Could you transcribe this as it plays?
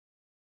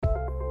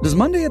Does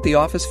Monday at the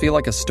office feel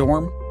like a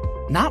storm?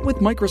 Not with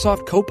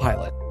Microsoft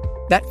Copilot.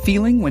 That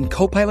feeling when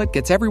Copilot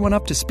gets everyone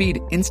up to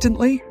speed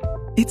instantly?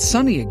 It's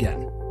sunny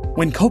again.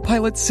 When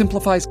Copilot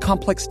simplifies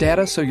complex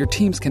data so your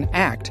teams can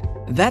act,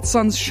 that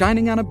sun's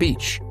shining on a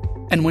beach.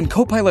 And when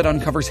Copilot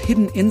uncovers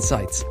hidden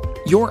insights,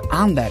 you're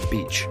on that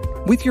beach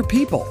with your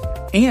people,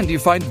 and you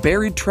find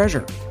buried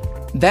treasure.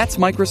 That's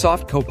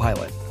Microsoft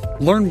Copilot.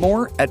 Learn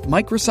more at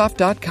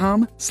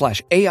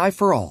Microsoft.com/AI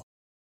for all.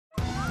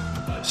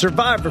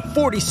 Survivor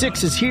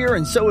 46 is here,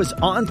 and so is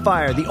On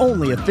Fire, the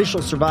only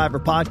official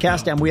Survivor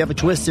podcast, and we have a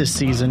twist this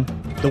season.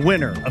 The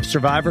winner of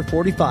Survivor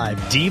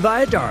 45, Dee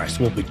Valladares,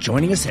 will be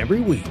joining us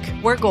every week.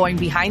 We're going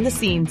behind the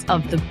scenes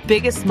of the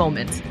biggest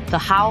moments, the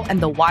how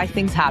and the why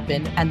things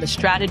happen, and the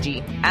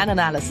strategy and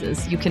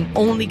analysis you can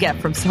only get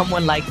from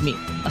someone like me,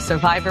 a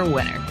Survivor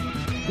winner.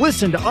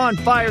 Listen to On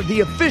Fire,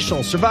 the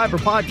official Survivor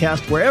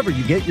podcast, wherever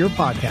you get your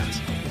podcasts.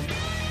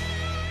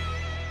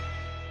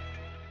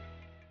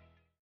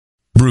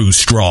 Brew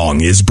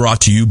Strong is brought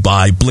to you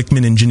by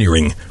Blickman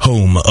Engineering,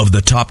 home of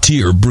the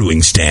top-tier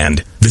brewing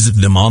stand. Visit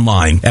them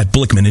online at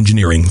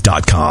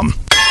blickmanengineering.com.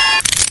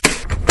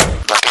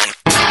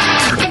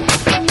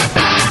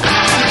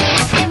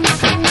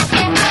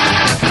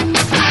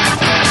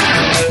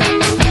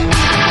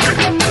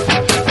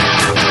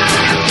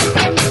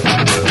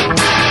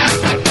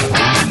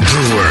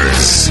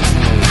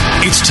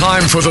 It's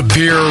time for the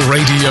beer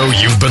radio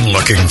you've been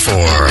looking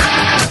for.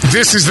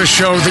 This is the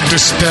show that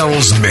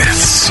dispels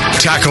myths,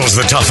 tackles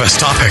the toughest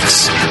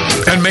topics,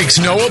 and makes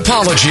no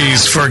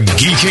apologies for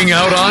geeking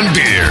out on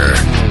beer.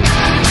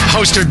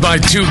 Hosted by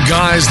two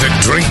guys that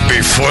drink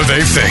before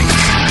they think,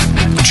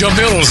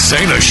 Jamil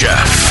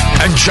Zainashev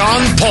and John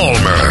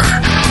Palmer.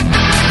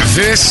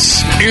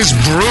 This is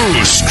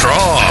Brew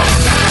Strong.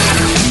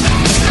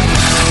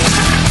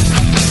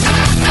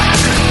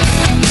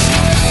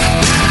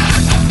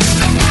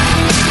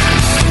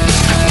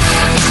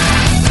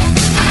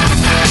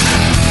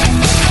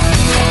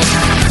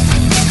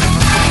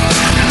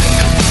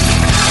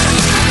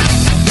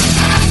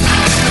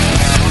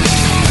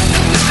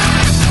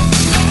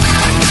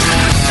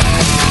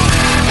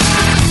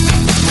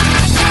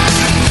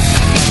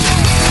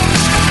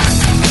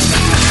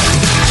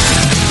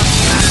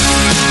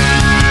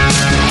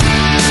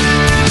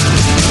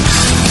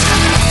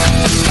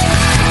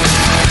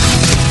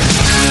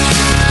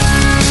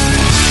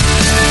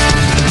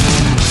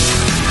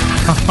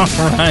 All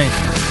right.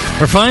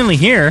 We're finally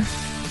here.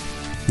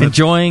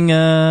 Enjoying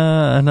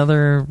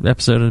another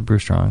episode of Brew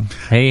Strong.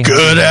 Hey,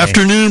 good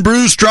afternoon,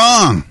 Brew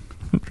Strong.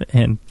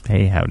 And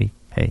hey, howdy.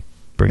 Hey,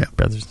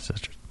 brothers and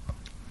sisters.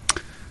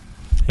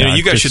 You know,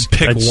 you guys should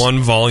pick one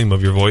volume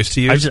of your voice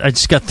to use. I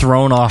just got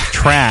thrown off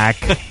track.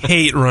 I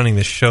hate running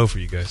this show for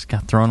you guys.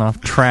 Got thrown off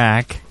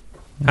track.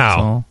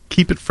 How?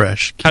 Keep it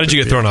fresh. How did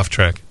you get thrown off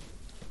track?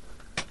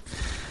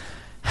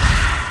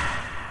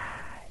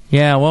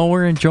 Yeah, well,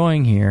 we're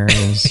enjoying here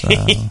is...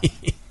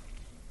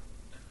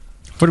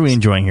 what are we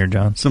enjoying here,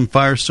 John? Some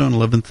Firestone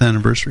 11th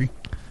anniversary.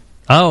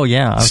 Oh,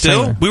 yeah.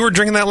 Still? We were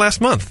drinking that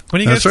last month.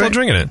 When are you guys still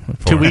drinking it?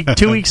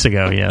 2 weeks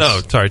ago, yes.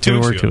 Oh, sorry,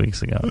 2 weeks ago. 2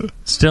 weeks ago.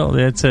 Still,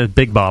 it's a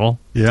big bottle.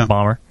 Yeah. It's a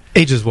bomber.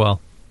 Age as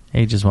well.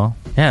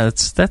 Yeah,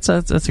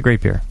 that's a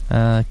great beer.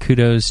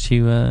 Kudos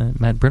to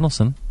Matt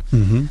Brynildson.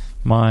 Mm-hmm.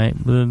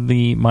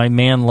 My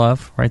man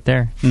love right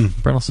there.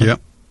 Brynildson. Yep.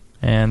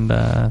 And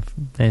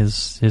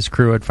his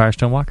crew at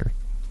Firestone Walker.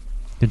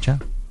 Good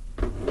job.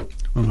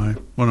 One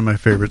of my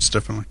favorites,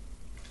 definitely.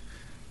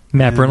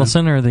 Matt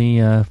Brynildson or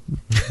the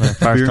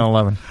Firestone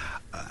 11?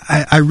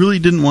 I really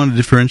didn't want to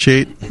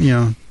differentiate,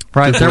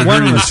 Right, they're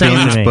one and the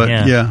same to me. But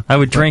yeah. I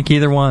would drink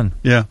either one.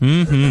 Yeah.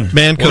 Mm-hmm.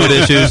 Man code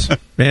issues.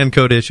 Man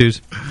code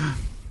issues.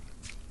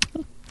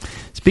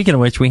 Speaking of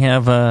which, we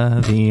have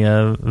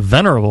the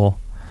venerable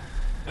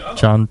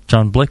John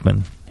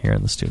Blickman here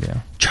in the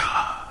studio.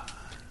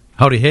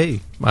 Howdy, hey,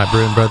 my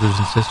brewing brothers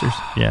and sisters.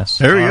 Yes.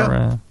 There we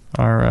go.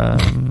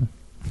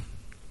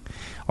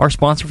 Our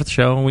sponsor for the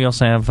show. We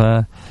also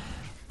have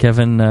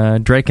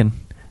Kevin Draken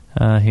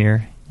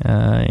here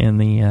in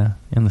the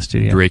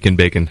studio. Drake and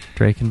Bacon.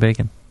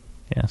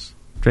 Yes.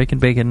 Drake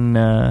and Bacon.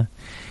 It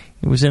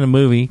was in a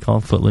movie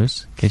called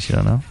Footloose, in case you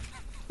don't know.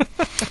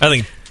 I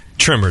think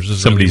Tremors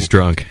is somebody's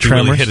drunk.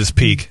 Tremors really hit his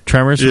peak.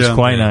 Tremors was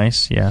quite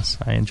nice. Yes,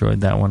 I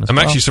enjoyed that one as well.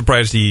 I'm actually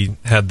surprised he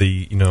had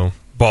the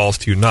balls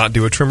to not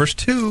do a Tremors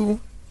 2.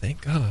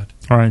 Thank God.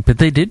 All right, but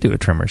they did do a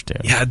Tremors 2.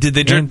 Yeah, they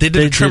did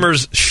a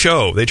Tremors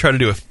show. They tried to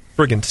do a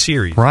friggin'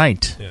 series.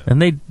 Right. Yeah. And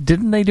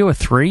didn't they do a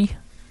 3?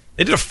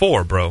 They did a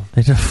 4, bro.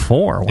 They did a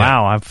 4.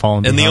 Wow, I've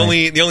fallen behind.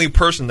 And the only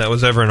person that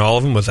was ever in all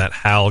of them was that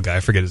Hal guy.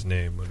 I forget his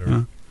name.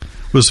 Whatever.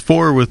 Was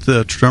 4 with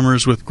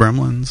Tremors with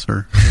Gremlins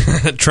or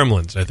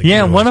Tremlins? I think.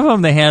 Yeah, one of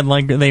them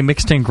they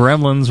mixed in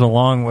Gremlins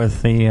along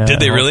with the. Did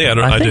they really?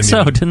 I think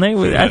so. Didn't they?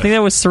 I think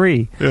that was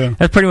 3. Yeah.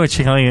 That pretty much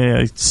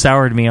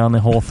soured me on the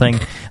whole thing.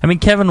 I mean,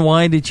 Kevin,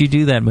 why did you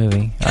do that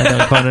movie? I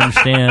don't quite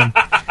understand.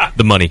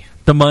 The money.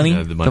 The money?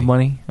 Yeah, the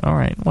money. All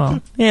right.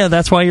 Well, yeah,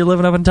 that's why you're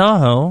living up in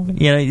Tahoe.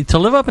 You know, to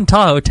live up in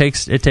Tahoe, it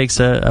takes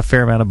a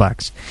fair amount of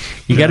bucks.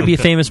 You got to be a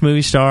famous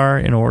movie star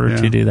in order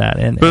to do that.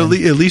 And but at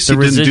least you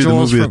didn't do the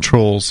movie of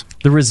Trolls.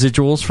 The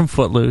residuals from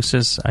Footloose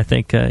is, I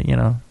think,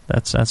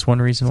 that's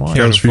one reason why.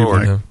 Carries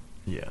forward. Huh?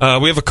 Yeah.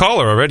 We have a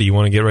caller already. You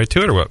want to get right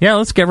to it or what? Yeah,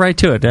 let's get right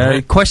to it.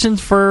 Right.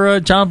 Questions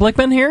for John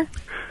Blickman here?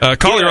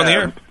 Caller on the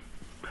air.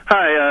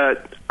 Hi.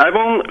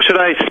 Should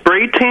I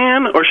spray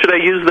tan or should I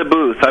use the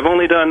booth? I've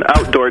only done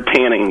outdoor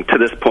tanning to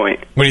this point.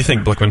 What do you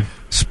think, Blickman?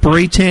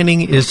 Spray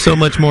tanning is so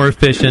much more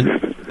efficient,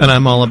 and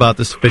I'm all about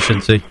this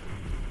efficiency.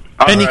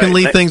 And you can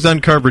leave things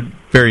uncovered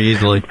very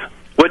easily.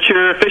 What's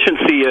your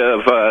efficiency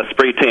of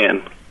spray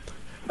tan?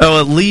 Oh,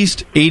 at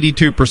least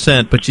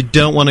 82%, but you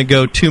don't want to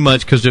go too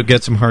much because you'll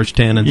get some harsh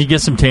tannins. You get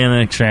some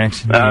tannin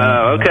extraction.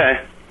 Okay.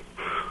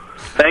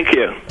 Thank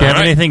you. Do you have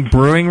anything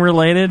brewing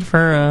related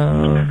for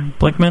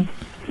Blickman?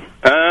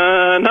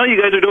 No,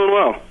 you guys are doing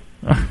well.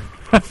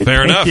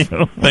 Fair enough.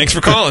 Thanks for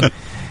calling.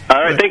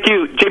 All right, thank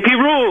you.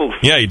 JP rules.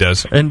 Yeah, he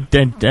does. And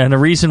a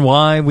reason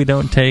why we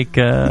don't take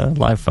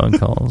live phone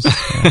calls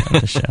on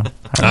the show.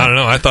 I don't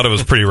know. I thought it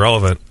was pretty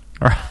relevant.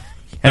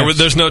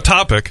 There's no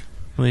topic.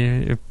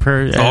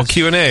 All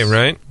Q&A,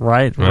 right?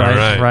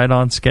 Right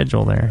on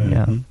schedule there. Mm-hmm.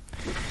 Yeah.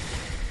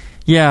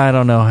 Yeah, I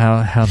don't know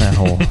how that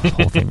whole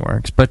thing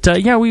works, but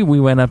we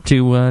went up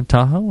to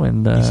Tahoe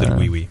and he said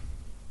wee.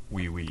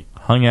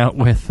 Hung out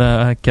with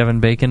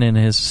Kevin Bacon in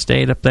his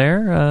estate up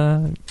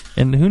there,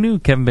 and who knew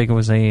Kevin Bacon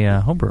was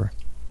a homebrewer?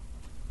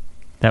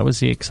 That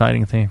was the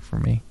exciting thing for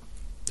me.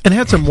 And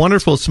had some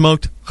wonderful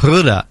smoked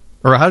houda,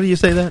 or how do you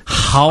say that?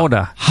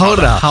 Houda.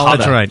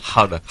 That's right.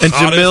 Houda. And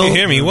Jamil, if you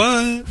hear me, what?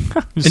 And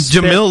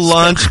Jamil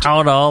launched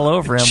houda all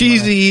over him.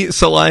 Cheesy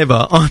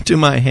saliva onto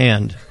my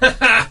hand.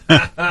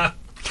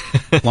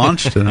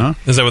 Launched it, huh?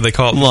 Is that what they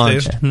call it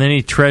these days? And then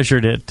he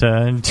treasured it.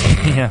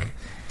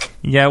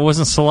 Yeah, it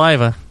wasn't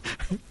saliva.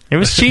 It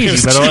was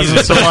cheesy, but it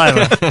wasn't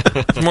saliva.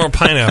 It's more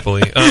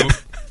pineapple-y.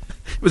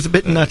 It was a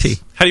bit nutty.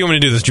 How do you want me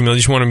to do this, Jamil? You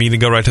just want me to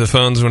go right to the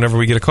phones whenever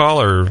we get a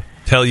call, or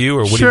tell you,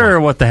 or what do you want?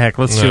 Sure, what the heck.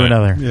 Let's do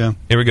another. Yeah.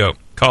 Here we go.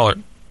 Caller.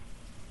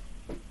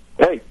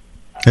 Hey.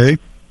 You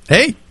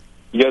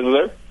guys are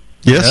there?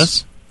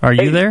 Yes. Are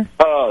you there?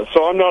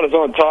 So I'm not as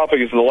on topic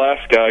as the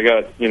last guy.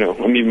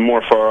 I'm even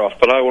more far off,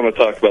 but I want to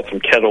talk about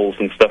some kettles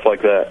and stuff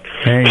like that.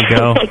 There you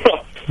go.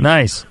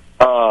 Nice.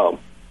 So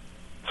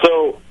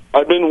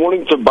I've been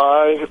wanting to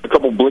buy a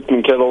couple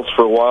Blickman kettles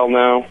for a while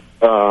now.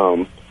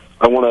 I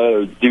want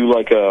to do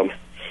like a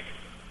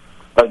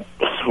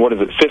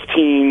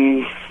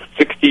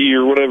 1560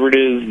 or whatever it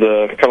is,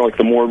 the kind of like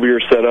the more beer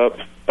setup.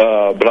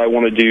 But I don't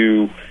want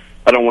to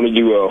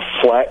do a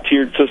flat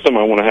tiered system.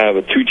 I want to have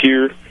a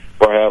 2-tier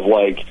where I have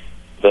like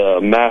the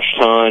mash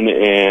tun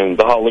and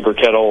the hot liquor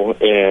kettle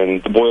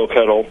and the boil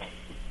kettle.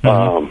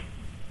 Mm-hmm.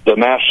 The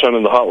mash tun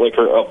and the hot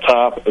liquor up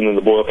top, and then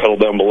the boil kettle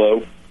down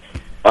below.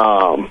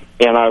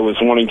 And I was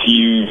wanting to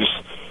use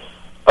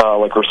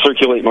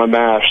recirculate my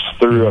mash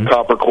through a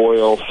copper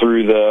coil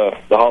through the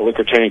hot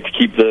liquor tank to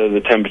keep the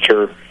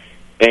temperature.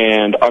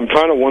 And I'm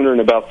kind of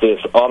wondering about this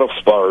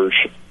autosparge.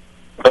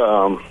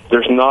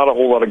 There's not a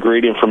whole lot of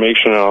great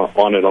information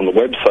on it on the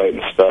website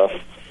and stuff.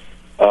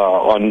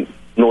 On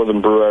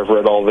Northern Brew, I've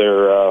read all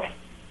their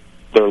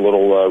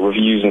little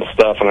reviews and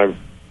stuff, and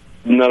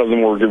none of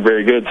them were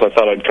very good. So I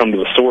thought I'd come to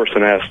the source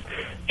and ask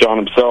John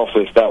himself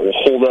if that will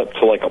hold up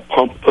to like a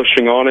pump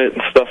pushing on it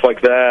and stuff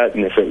like that,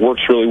 and if it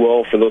works really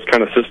well for those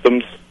kind of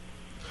systems.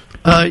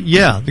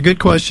 Yeah, the good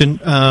question.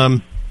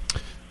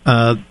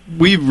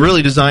 We've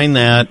really designed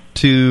that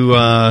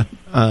to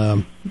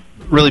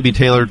really be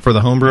tailored for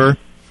the home brewer,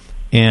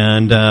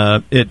 and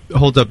it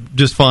holds up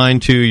just fine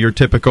to your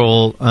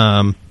typical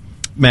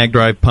mag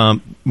drive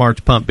pump,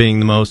 March pump being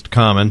the most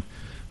common.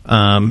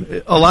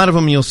 A lot of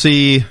them you'll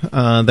see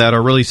that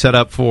are really set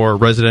up for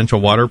residential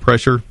water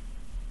pressure,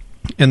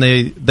 and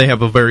they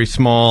have a very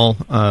small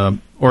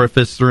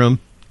orifice through them.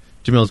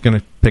 Jamil's going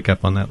to pick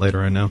up on that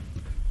later, I know.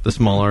 The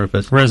small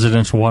orifice.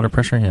 Residential water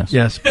pressure, yes.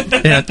 Yes.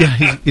 Yeah,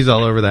 he's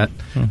all over that.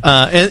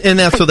 And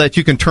that's so that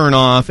you can turn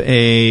off with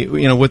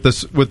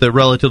the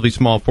relatively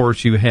small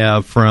force you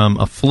have from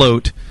a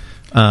float.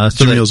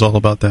 Jamil's all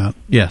about that.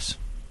 Yes.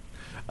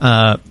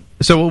 So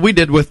what we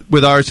did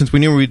with ours, since we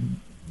knew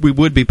we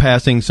would be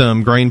passing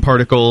some grain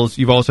particles,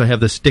 you also have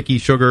the sticky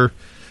sugar.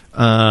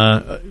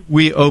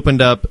 We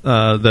opened up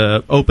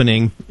the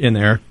opening in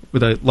there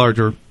with a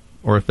larger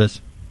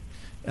orifice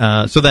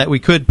so that we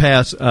could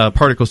pass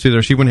particles through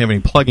there, so you wouldn't have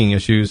any plugging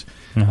issues.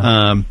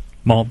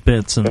 Malt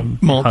bits and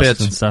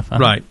husks and stuff.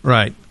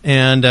 Right.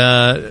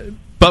 And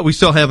but we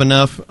still have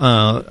enough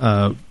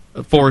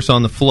force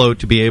on the float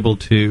to be able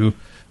to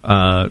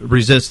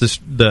resist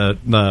the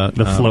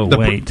float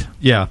weight.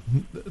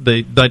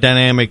 The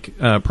dynamic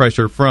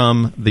pressure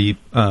from the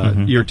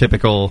your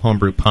typical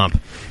homebrew pump.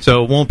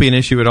 So it won't be an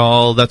issue at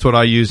all. That's what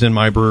I use in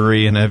my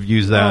brewery, and I've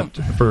used that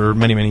for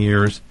many, many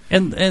years.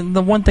 And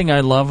the one thing I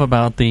love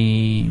about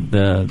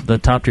the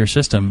top tier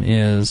system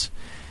is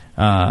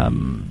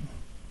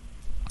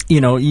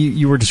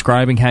you were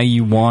describing how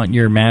you want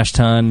your mash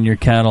tun, your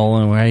kettle,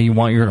 and how you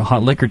want your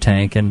hot liquor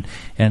tank, and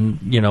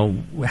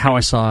how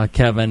I saw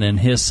Kevin and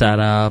his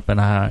setup, and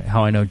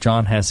how I know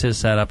John has his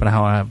setup, and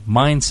how I have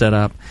mine set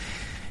up.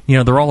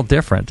 They're all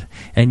different,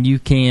 and you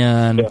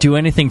can do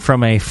anything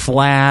from a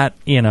flat,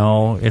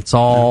 it's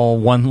all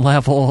one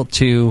level,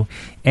 to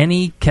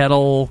any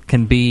kettle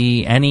can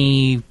be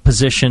any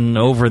position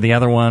over the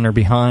other one, or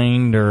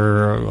behind,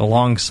 or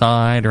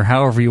alongside, or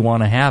however you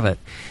want to have it.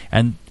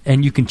 And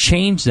you can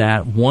change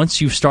that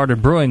once you've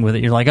started brewing with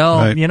it. You're like,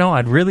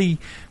 I'd really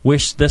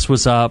wish this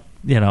was up,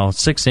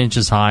 6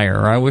 inches higher,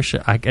 or I wish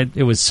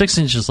it was 6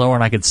 inches lower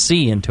and I could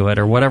see into it,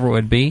 or whatever it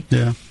would be.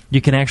 Yeah. You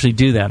can actually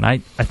do that, and I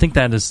think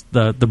that is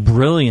the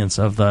brilliance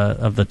of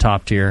the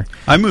top tier.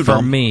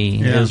 For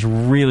me is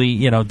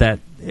really that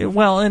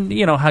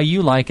how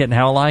you like it and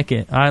how I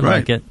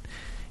like it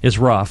is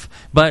rough,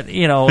 but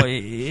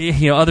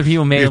other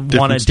people may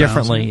want it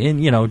differently,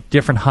 in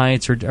different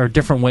heights or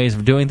different ways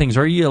of doing things,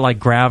 or you like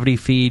gravity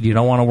feed, you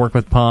don't want to work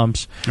with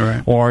pumps,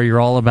 or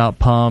you're all about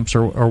pumps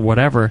or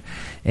whatever,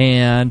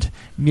 and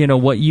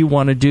what you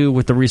want to do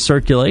with the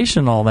recirculation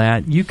and all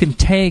that, you can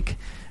take.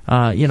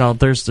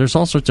 There's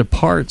all sorts of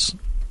parts.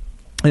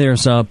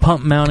 There's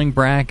pump mounting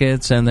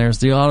brackets, and there's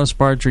the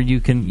autosparger. You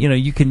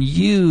can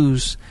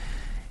use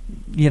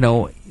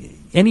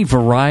any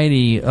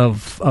variety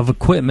of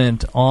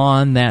equipment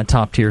on that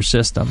top tier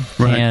system,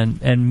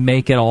 and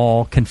make it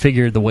all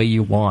configured the way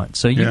you want.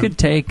 So you could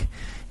do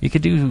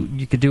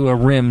a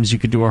rims, you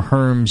could do a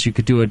Herms, you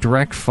could do a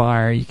direct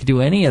fire, you could do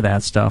any of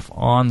that stuff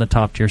on the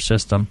top tier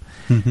system.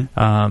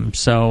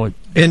 Mm-hmm.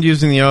 And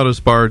using the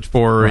autosparge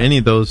for any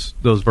of those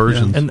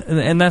versions.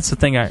 And that's the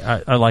thing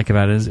I like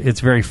about it, is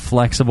it's very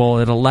flexible.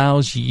 It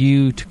allows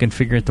you to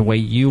configure it the way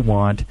you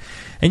want.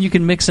 And you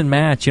can mix and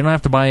match. You don't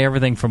have to buy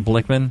everything from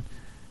Blickman.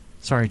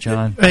 Sorry,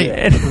 John.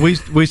 Hey,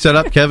 we set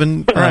up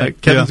Kevin.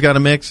 Kevin's got a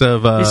mix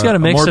of he's got a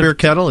mix more of beer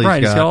kettle. He's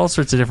got all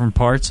sorts of different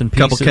parts and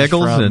pieces. Couple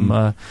kegels from,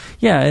 and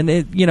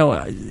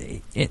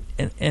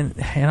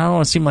I don't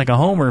want to seem like a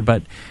homer,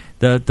 but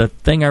the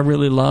thing I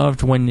really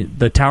loved when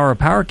the Tower of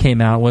Power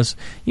came out was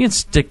you can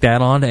stick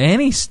that onto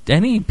any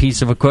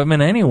piece of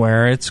equipment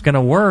anywhere. It's going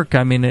to work.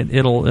 I mean,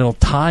 it'll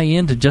tie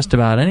into just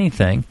about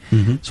anything.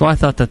 Mm-hmm. So I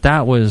thought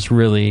that was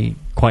really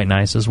quite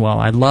nice as well.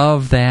 I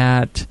love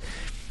that.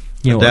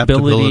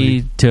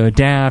 Ability to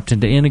adapt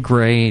and to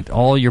integrate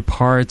all your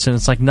parts, and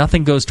it's like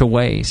nothing goes to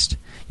waste.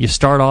 You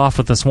start off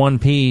with this one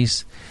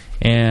piece,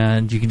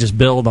 and you can just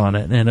build on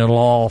it, and it'll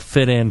all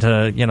fit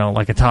into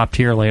like a top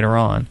tier later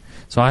on.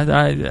 So I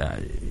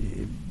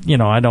don't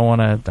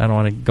want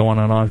to go on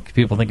and on.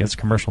 People think it's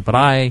commercial, but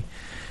I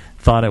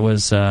thought it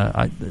was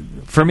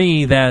for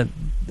me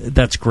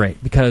that's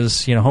great,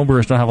 because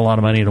homebrewers don't have a lot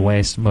of money to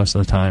waste most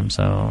of the time.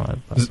 So,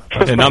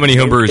 and not many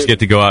homebrewers get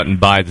to go out and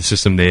buy the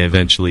system they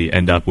eventually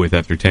end up with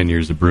after 10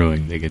 years of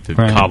brewing. They get to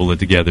cobble it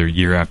together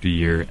year after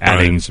year,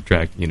 adding,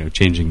 subtract,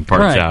 changing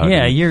parts out.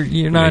 Yeah,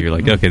 you're not. You're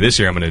like, okay, this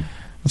year I'm going to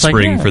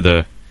spring for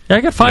the. Yeah,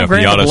 I got $5,000 for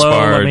the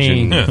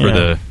autosparge for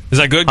the. Is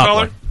that good,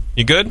 caller?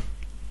 You good?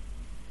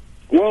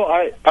 Well,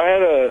 I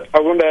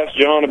wanted to ask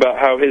John about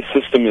how his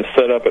system is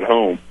set up at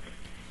home.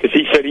 Because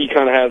he said he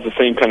kind of has the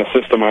same kind of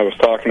system I was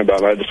talking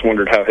about. I just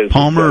wondered how his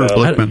Palmer or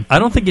Blickman. I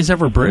don't think he's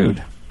ever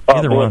brewed.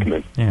 Either Blickman.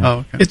 One. Yeah. Oh,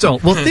 okay. It's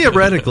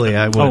theoretically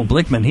I would. Oh,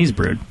 Blickman, he's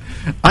brewed.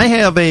 I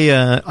have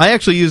I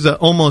actually use an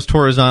almost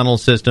horizontal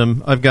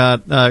system. I've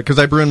got because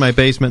I brew in my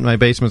basement. My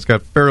basement's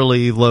got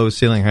fairly low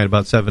ceiling height,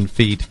 about 7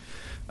 feet.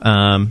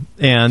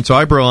 And so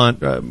I brew on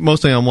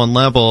mostly on one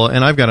level,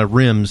 and I've got a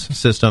rims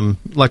system,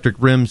 electric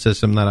rim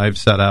system that I've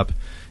set up.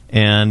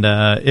 And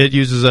it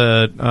uses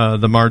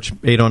the March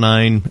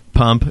 809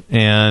 pump,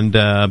 and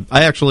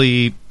I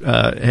actually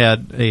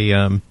had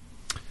the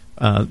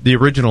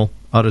original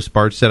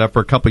autosparge set up for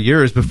a couple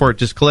years before it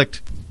just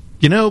clicked.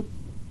 I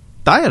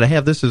ought to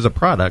have this as a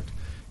product,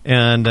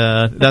 and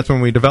that's when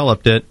we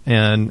developed it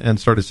and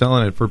started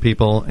selling it for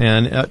people.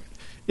 And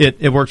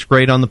it works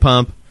great on the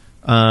pump.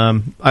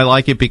 I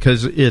like it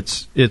because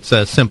it's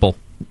simple.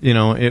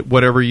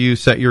 Whatever you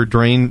set your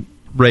drain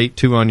rate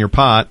to on your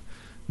pot,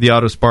 the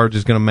autosparge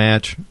is going to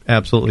match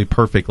absolutely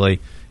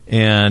perfectly.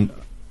 And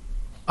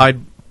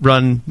I'd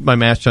run my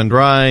mash tun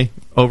dry,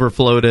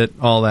 overflowed it,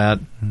 all that.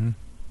 Mm-hmm.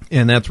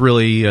 And that's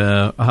really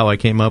how I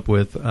came up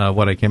with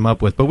what I came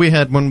up with. But we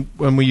had, when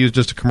we used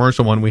just a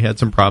commercial one, we had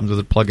some problems with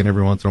it plugging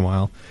every once in a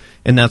while.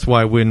 And that's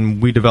why when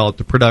we developed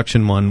the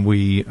production one,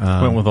 we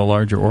went with a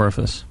larger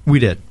orifice. We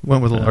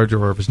went with a larger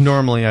orifice.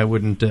 Normally, I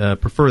wouldn't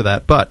prefer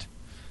that, but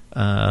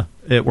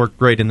it worked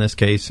great in this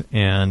case,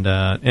 and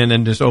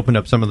then just opened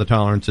up some of the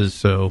tolerances,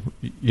 so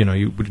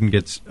you wouldn't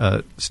get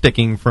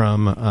sticking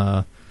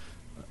from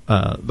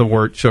the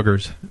wort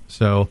sugars.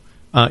 So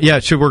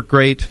it should work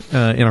great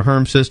in a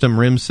Herm system,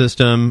 rim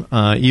system,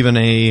 even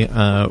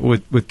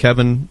with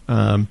Kevin.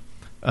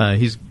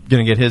 He's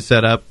going to get his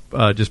set up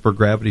just for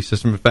gravity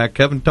system. In fact,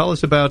 Kevin, tell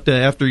us about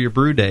after your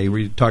brew day.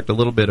 We talked a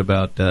little bit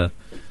about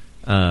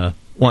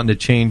wanting to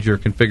change your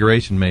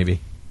configuration, maybe.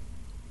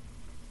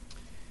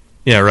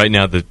 Yeah, right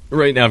now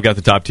I've got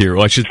the top tier.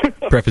 Well,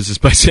 preface this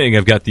by saying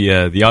I've got the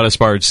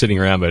Autosparge sitting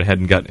around, but I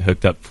hadn't gotten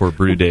hooked up for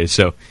brew days.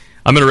 So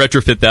I'm going to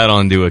retrofit that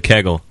onto a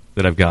kegel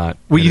that I've got.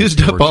 We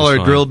used up all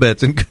our drill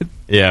bits.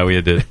 Yeah, we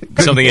had to.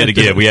 Something had to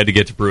give. We had to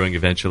get to brewing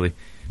eventually.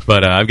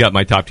 But I've got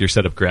my top tier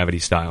setup gravity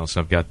style.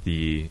 So I've got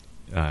the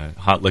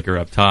hot liquor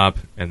up top,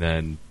 and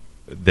then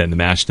the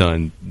mash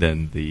tun,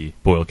 then the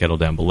boil kettle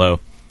down below.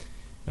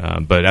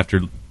 But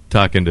after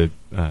talking to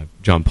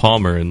John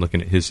Palmer and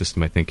looking at his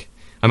system, I think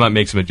I might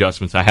make some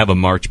adjustments. I have a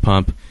March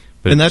pump.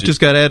 But and that just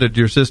got added to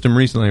your system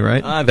recently,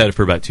 right? I've had it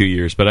for about 2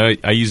 years, but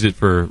I use it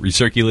for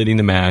recirculating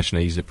the mash, and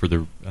I use it for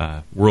the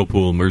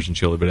Whirlpool immersion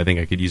chiller, but I think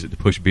I could use it to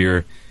push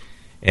beer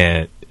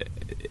and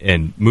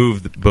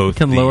move both.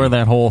 You can lower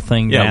that whole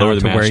thing down lower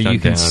the to mash where you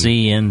can down,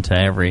 see into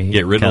every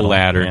get rid kettle. of the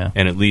ladder, yeah.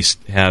 and at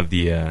least have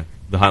the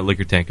hot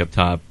liquor tank up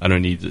top. I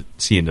don't need to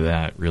see into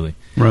that, really.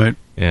 Right.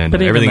 And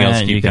but everything else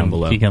you keep down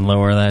below. You can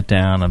lower that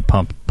down and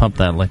pump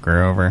that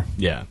liquor over.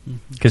 Yeah.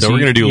 Because so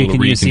we're going to do a little you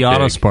can use the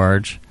reconfig.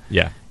 Autosparge.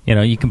 Yeah. You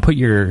know, you can put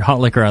your hot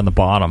liquor on the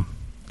bottom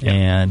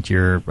and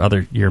your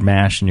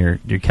mash and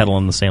your kettle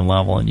on the same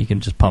level, and you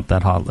can just pump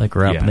that hot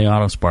liquor up, and the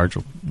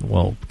Autosparge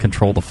will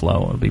control the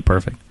flow. It'll be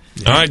perfect.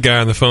 All right, guy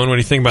on the phone, what do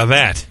you think about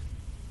that?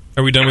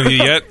 Are we done with you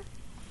yet?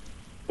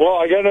 Well,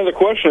 I got another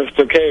question if it's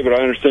okay, but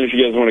I understand if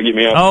you guys want to get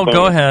me out. Oh,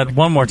 go ahead.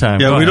 One more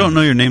time. Yeah, we don't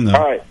know your name, though.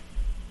 All right.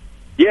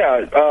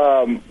 Yeah,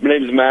 my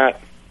name is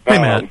Matt. Hey,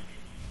 Matt.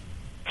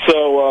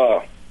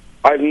 So,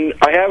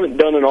 I haven't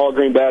done an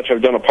all-grain batch.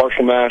 I've done a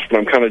partial mash, but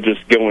I'm kind of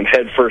just going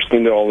head first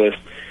into all this.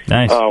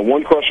 Nice.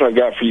 One question I've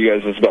got for you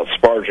guys is about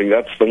sparging.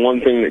 That's the one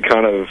thing that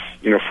kind of,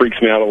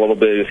 freaks me out a little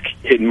bit, is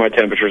hitting my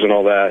temperatures and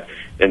all that,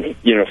 and,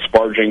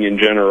 sparging in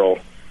general.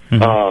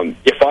 Mm-hmm.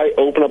 If I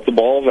open up the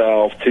ball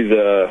valve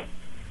to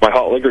my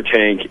hot liquor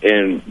tank,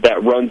 and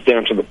that runs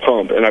down to the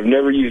pump, and I've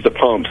never used a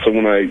pump, so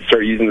when I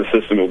start using the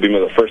system, it'll be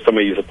the first time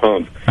I use a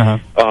pump. Uh-huh.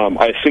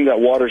 I assume that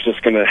water's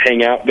just going to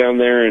hang out down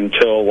there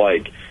until,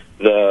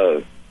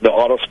 the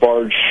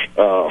Autosparge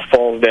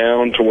falls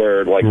down to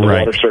where, the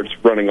water starts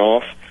running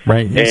off.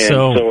 Right. And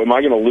so am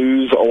I going to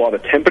lose a lot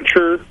of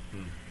temperature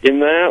in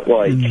that?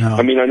 No.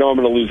 I mean, I know I'm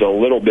going to lose a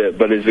little bit,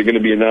 but is it going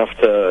to be enough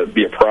to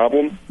be a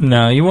problem?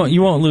 No, you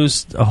won't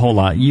lose a whole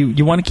lot.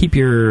 You want to keep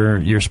your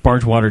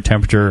sparge water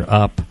temperature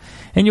up,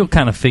 and you'll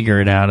kind of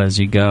figure it out as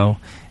you go.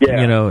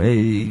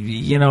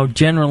 Yeah.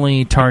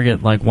 Generally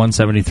target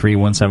 173,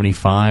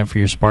 175 for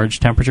your sparge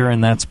temperature,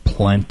 and that's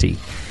plenty.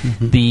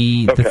 Mm-hmm.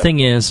 The thing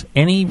is,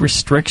 any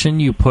restriction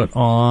you put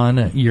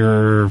on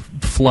your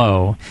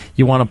flow,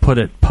 you want to put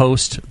it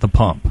post the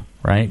pump,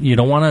 right? You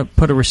don't want to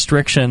put a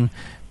restriction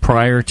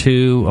prior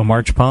to a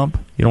March pump.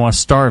 You don't want to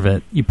starve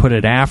it. You put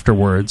it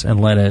afterwards and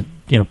let it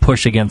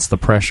push against the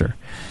pressure.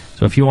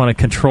 So if you want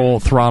to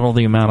throttle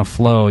the amount of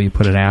flow, you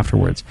put it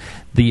afterwards.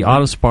 The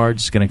Autosparge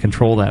is going to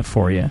control that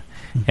for you.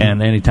 Mm-hmm.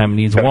 And anytime it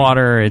needs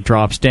water, it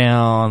drops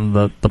down,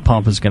 the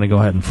pump is going to go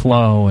ahead and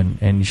flow,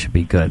 and you should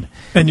be good.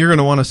 And you're going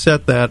to want to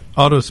set that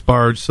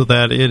Autosparge so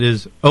that it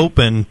is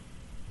open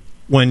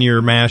when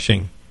you're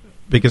mashing.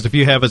 Because if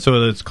you have it so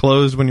that it's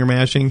closed when you're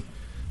mashing,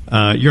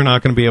 you're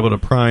not going to be able to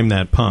prime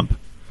that pump.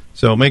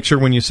 So make sure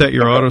when you set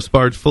your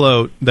Autosparge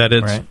float that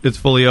it's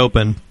fully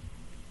open,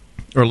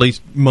 or at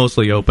least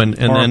mostly open,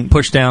 and then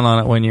push down on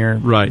it when you're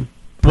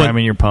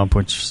priming your pump,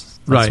 which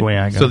that's the way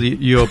I go. So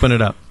you open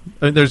it up.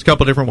 There's a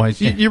couple different ways.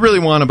 You really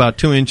want about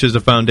 2 inches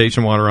of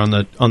foundation water on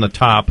the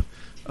top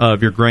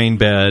of your grain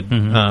bed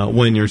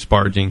when you're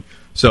sparging.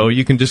 So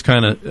you can just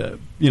kind of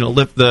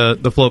lift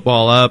the float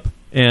ball up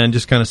and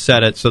just kind of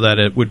set it so that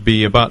it would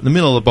be about in the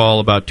middle of the ball,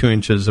 about 2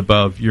 inches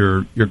above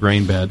your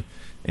grain bed.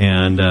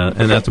 And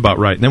that's about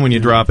right. And then when you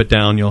drop it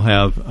down, you'll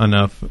have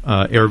enough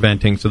air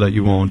venting so that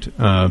you won't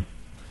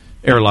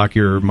airlock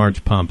your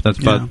March pump. That's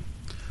about.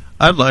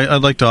 I'd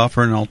like to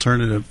offer an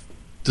alternative.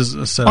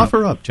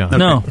 Offer up,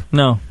 John. Okay.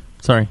 No,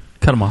 sorry,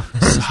 cut them off.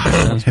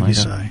 Heavy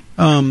sigh.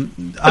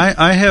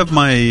 I have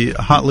my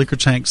hot liquor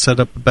tank set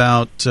up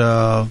about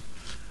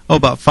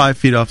 5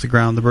 feet off the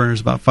ground. The burner's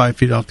about 5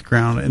 feet off the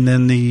ground, and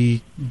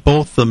then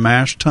both the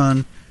mash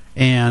tun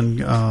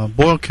and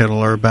boil kettle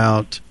are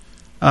about.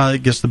 I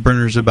guess the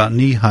burner's about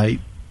knee height,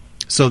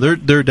 so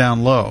they're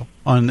down low.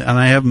 And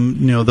I have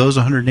them, those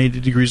 180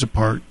 degrees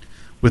apart,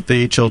 with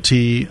the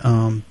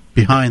HLT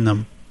behind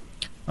them,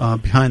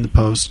 behind the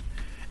post.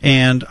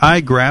 And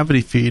I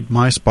gravity feed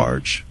my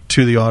sparge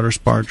to the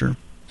Autosparger,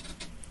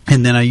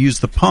 and then I use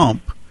the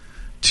pump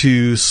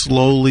to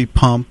slowly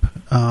pump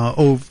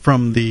over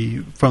from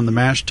the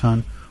mash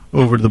tun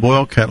over to the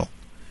boil kettle,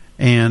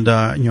 and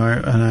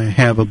I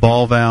have a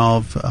ball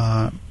valve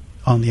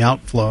on the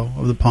outflow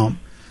of the pump.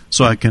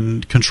 So I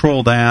can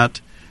control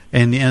that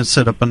and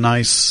set up a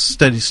nice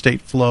steady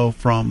state flow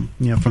from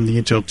the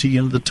HLT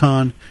into the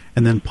ton,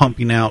 and then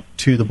pumping out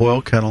to the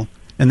boil kettle,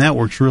 and that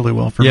works really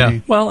well for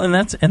me. Well, and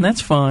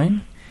that's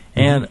fine,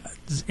 and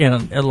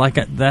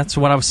that's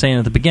what I was saying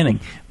at the beginning.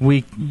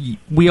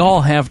 We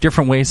all have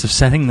different ways of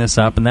setting this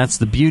up, and that's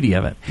the beauty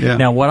of it. Yeah.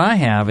 Now, what I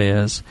have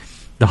is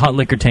the hot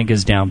liquor tank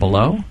is down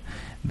below.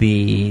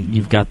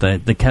 You've got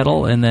the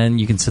kettle, and then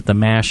you can set the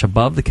mash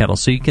above the kettle,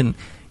 so you can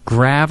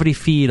gravity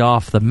feed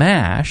off the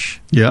mash.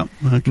 Yeah.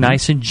 Okay.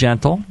 Nice and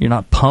gentle. You're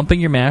not pumping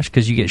your mash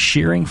because you get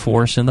shearing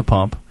force in the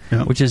pump,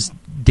 which is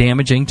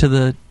damaging to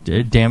the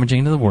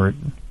wort.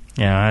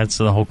 Yeah, that's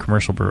the whole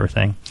commercial brewer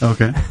thing.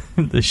 Okay.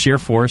 The shear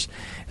force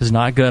is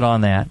not good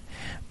on that,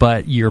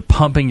 but you're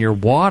pumping your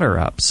water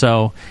up,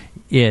 so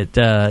it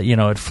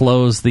it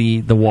flows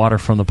the water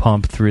from the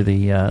pump through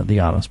the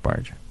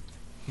autosparge.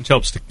 Which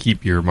helps to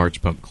keep your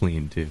March pump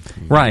clean too.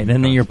 Right,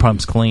 and then your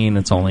pump's clean.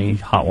 It's only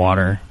hot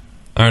water.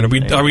 All right,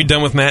 are we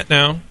done with Matt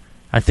now?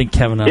 I think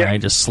Kevin and I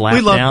just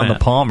slapped down Matt.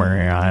 the Palmer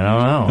here. I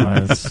don't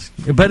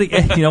know, but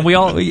we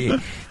all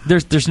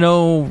there's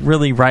no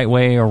really right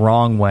way or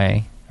wrong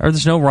way, or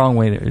there's no wrong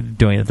way of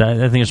doing it. I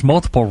think there's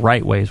multiple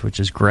right ways,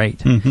 which is great.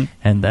 Mm-hmm.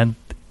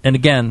 And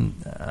again,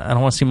 I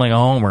don't want to seem like a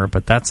homer,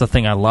 but that's the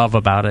thing I love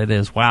about it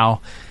is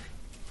wow,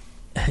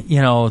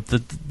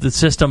 the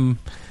system.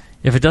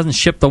 If it doesn't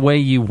ship the way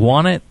you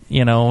want it,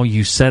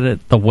 you set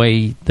it the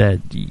way that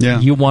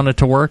you want it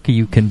to work,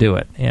 you can do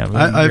it.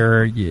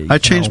 I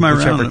changed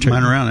mine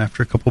around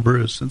after a couple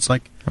brews. It's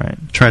like,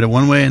 tried it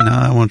one way, and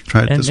now I want to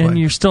try it this way. And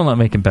you're still not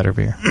making better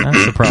beer.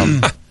 That's the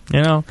problem.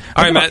 All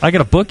right, Matt. I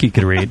got a book you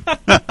could read.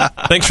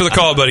 Thanks for the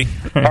call, buddy.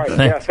 All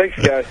right,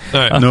 thanks, guys. All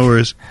right. No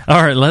worries. All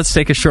right, let's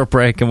take a short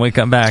break, and when we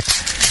come back,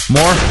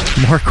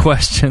 more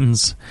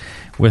questions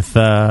with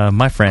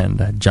my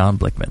friend, John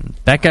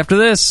Blickman. Back after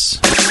this.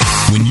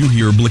 When you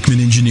hear Blickman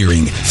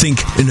Engineering, think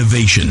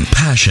innovation,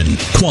 passion,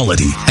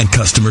 quality, and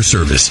customer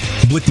service.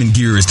 Blickman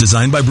gear is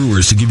designed by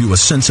brewers to give you a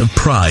sense of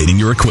pride in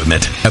your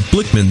equipment. At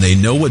Blickman, they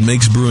know what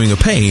makes brewing a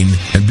pain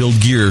and build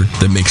gear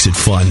that makes it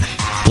fun.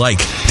 Like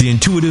the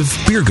intuitive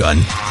beer gun,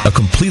 a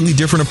completely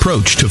different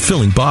approach to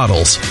filling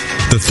bottles.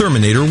 The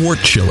Therminator Wort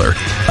Chiller,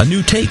 a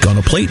new take on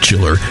a plate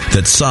chiller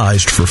that's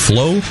sized for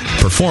flow,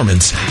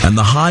 performance, and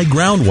the high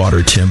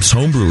groundwater temps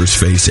homebrewers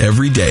face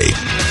every day.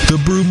 The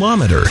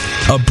Brewmometer,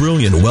 a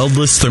brilliant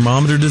weldless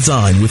thermometer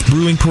design with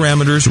brewing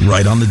parameters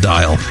right on the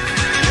dial.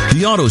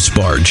 The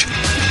Autosparge,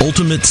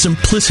 ultimate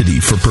simplicity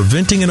for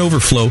preventing an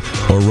overflow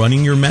or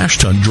running your mash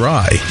tun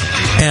dry.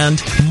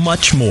 And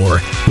much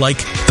more, like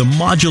the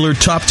modular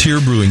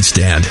top-tier brewing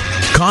stand,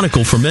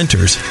 conical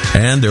fermenters,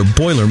 and their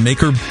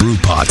Boilermaker brew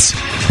pots.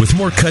 With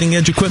more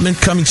cutting-edge equipment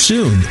coming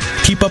soon,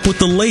 keep up with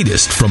the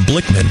latest from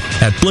Blickman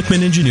at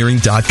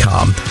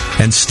blickmanengineering.com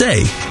and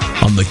stay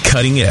on the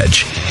cutting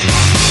edge.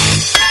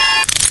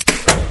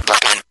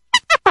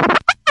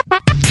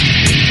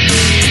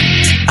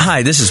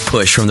 Hi, this is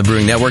Push from the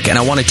Brewing Network, and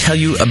I want to tell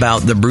you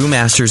about the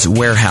Brewmaster's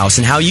Warehouse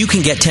and how you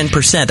can get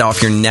 10%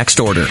 off your next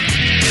order.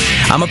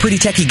 I'm a pretty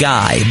techie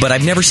guy, but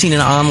I've never seen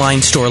an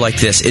online store like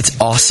this. It's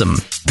awesome.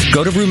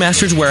 Go to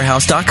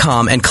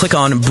brewmasterswarehouse.com and click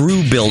on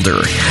Brew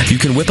Builder. You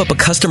can whip up a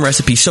custom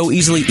recipe so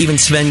easily even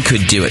Sven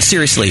could do it.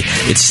 Seriously,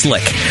 it's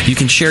slick. You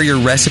can share your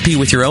recipe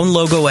with your own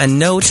logo and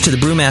notes to the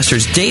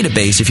Brewmaster's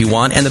database if you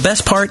want. And the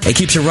best part, it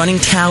keeps a running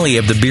tally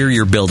of the beer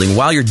you're building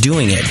while you're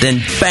doing it.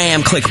 Then,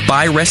 bam, click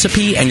Buy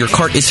Recipe, and your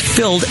cart is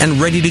filled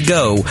and ready to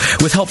go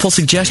with helpful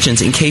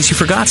suggestions in case you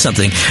forgot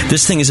something.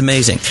 This thing is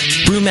amazing.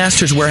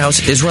 Brewmaster's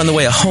Warehouse is run the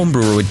way a home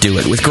brewer would do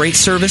it, with great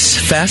service,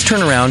 fast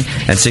turnaround,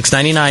 and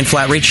 $6.99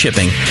 flat rate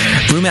shipping.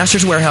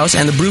 Brewmaster's Warehouse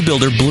and the Brew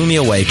Builder blew me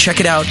away.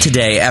 Check it out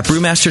today at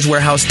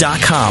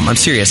brewmasterswarehouse.com. I'm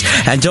serious.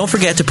 And don't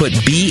forget to put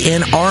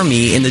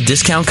BNARMY in the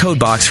discount code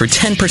box for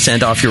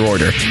 10% off your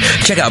order.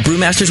 Check out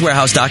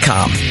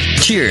brewmasterswarehouse.com.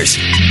 Cheers.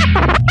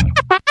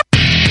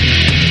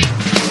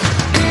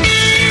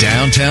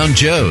 Downtown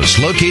Joe's,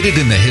 located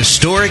in the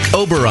historic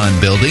Oberon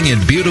building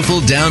in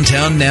beautiful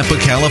downtown Napa,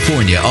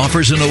 California,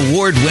 offers an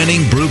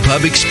award-winning brew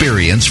pub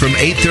experience from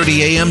 8:30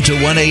 a.m. to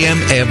 1 a.m.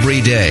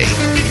 every day.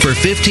 For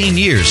 15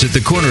 years at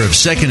the corner of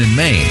 2nd and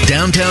Main,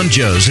 Downtown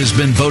Joe's has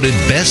been voted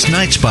Best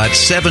Night Spot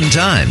 7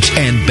 times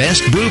and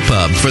Best Brew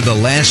Pub for the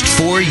last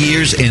 4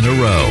 years in a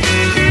row.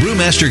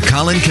 Brewmaster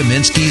Colin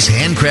Kaminsky's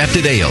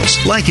handcrafted ales,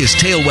 like his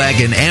Tail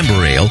Wagon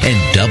Amber Ale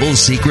and Double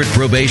Secret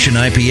Probation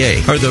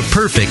IPA, are the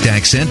perfect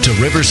accent to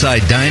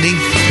riverside dining,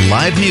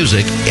 live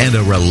music, and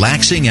a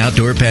relaxing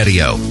outdoor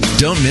patio.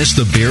 Don't miss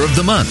the Beer of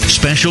the Month,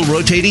 special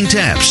rotating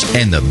taps,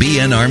 and the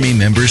BN Army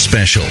Member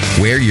Special.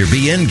 Wear your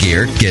BN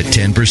gear, get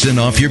 10%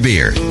 off your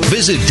beer.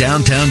 Visit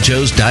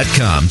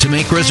downtownjoes.com to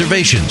make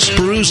reservations,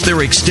 peruse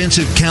their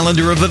extensive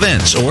calendar of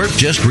events, or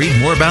just read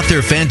more about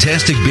their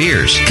fantastic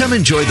beers. Come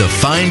enjoy the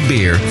fine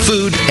beer,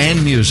 food,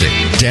 and music.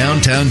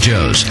 Downtown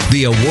Joe's,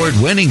 the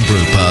award-winning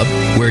brew pub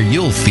where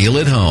you'll feel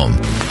at home.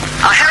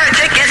 A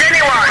heretic is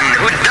anyone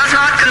who does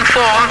not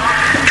conform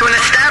to an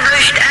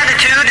established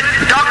attitude,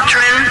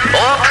 doctrine,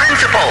 or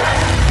principle.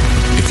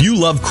 If you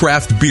love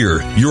craft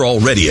beer, you're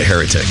already a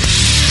heretic.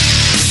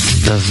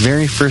 The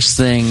very first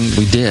thing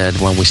we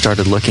did when we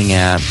started looking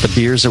at the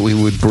beers that we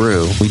would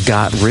brew, we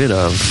got rid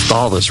of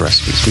all those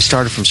recipes. We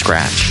started from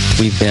scratch.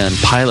 We've been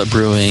pilot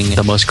brewing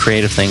the most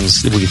creative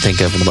things that we could think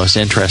of and the most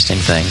interesting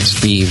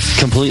things. We've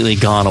completely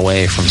gone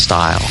away from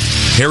style.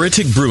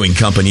 Heretic Brewing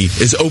Company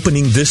is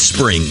opening this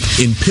spring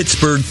in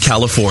Pittsburgh,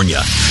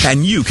 California,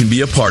 and you can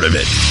be a part of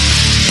it.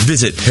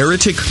 Visit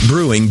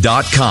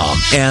hereticbrewing.com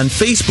and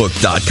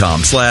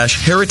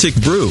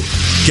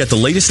facebook.com/hereticbrew. Get the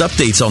latest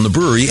updates on the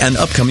brewery and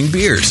upcoming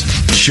beers.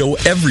 Show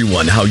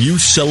everyone how you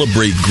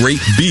celebrate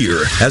great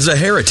beer as a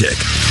heretic.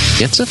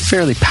 It's a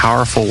fairly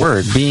powerful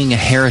word. Being a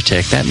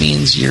heretic, that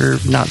means you're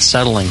not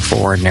settling for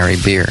ordinary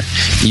beer.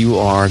 You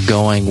are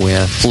going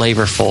with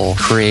flavorful,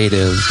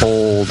 creative,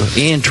 bold,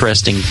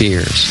 interesting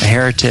beers. A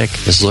heretic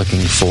is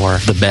looking for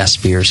the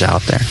best beers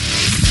out there.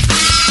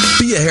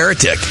 Be a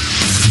heretic.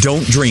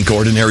 Don't drink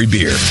ordinary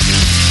beer.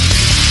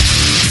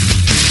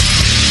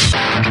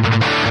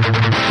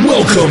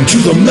 Welcome to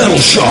the Metal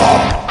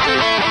Shop.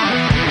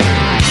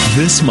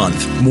 This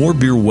month, More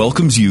Beer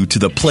welcomes you to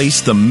the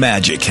place the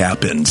magic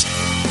happens.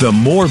 The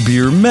More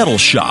Beer Metal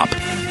Shop.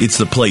 It's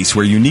the place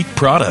where unique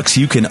products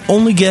you can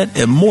only get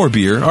at More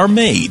Beer are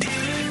made.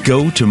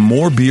 Go to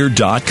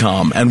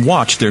morebeer.com and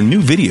watch their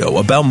new video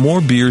about More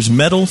Beer's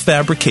metal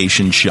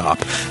fabrication shop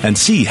and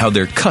see how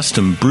their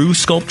custom brew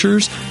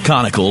sculptures,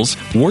 conicals,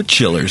 wort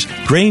chillers,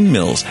 grain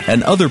mills,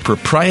 and other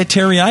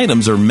proprietary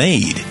items are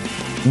made.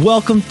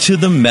 Welcome to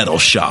the Metal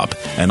Shop,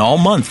 and all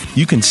month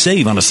you can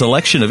save on a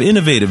selection of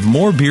innovative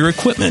More Beer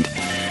equipment.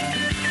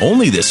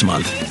 Only this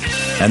month,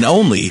 and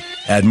only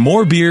at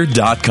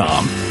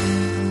morebeer.com.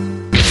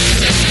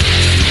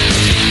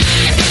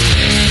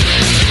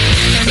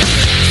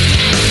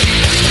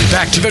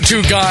 Back to the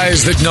two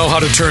guys that know how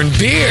to turn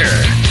beer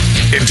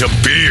into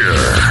beer.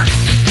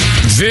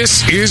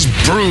 This is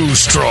Brew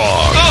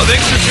Strong. Oh,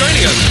 thanks for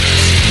joining us.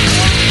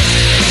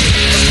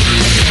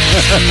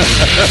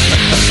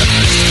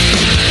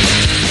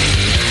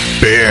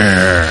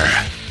 Beer.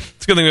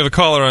 It's a good thing we have a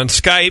caller on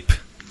Skype.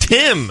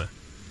 Tim.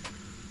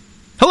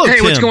 Hello, Hey,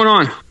 Tim. what's going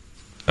on?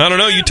 I don't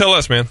know. You tell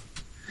us, man.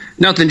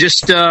 Nothing.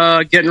 Just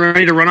getting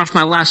ready to run off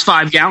my last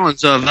 5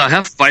 gallons of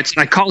Hefeweizen,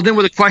 and I called in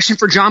with a question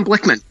for John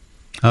Blickman.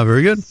 Oh,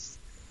 very good.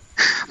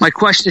 My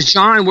question is,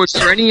 John, was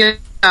there any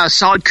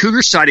solid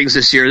cougar sightings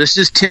this year? This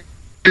is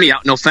Timmy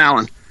out in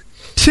O'Fallon.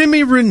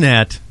 Timmy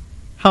Renette.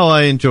 How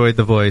I enjoyed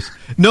the voice.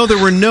 No, there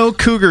were no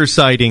cougar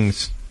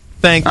sightings,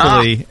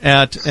 thankfully,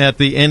 at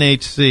the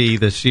NHC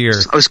this year.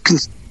 I was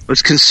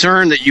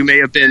concerned that you may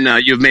have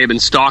been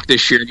stalked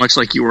this year, much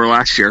like you were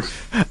last year.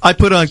 I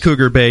put on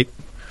cougar bait.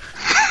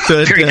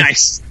 So Very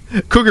nice.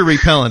 Cougar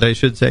repellent, I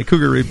should say.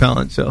 Cougar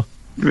repellent, so.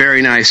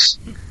 Very nice.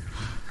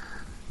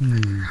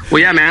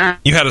 Well, yeah, man.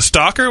 You had a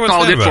stalker? What's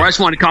Called that in for. about? I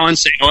just wanted to call in and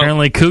say hello.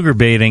 Apparently cougar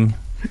baiting.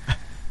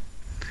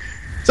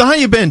 So how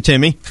you been,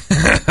 Timmy?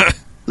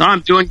 No,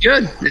 I'm doing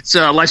good. It's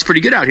life's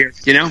pretty good out here.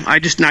 You know, I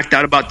just knocked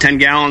out about 10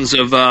 gallons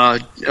of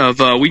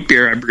wheat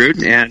beer I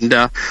brewed, and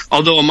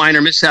although a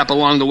minor mishap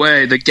along the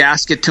way, the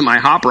gasket to my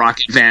hop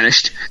rocket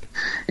vanished,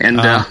 and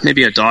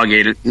maybe a dog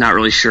ate it. Not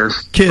really sure.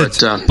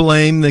 Kids, but,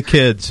 blame the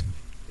kids.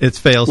 It's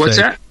fail-safe. What's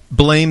that?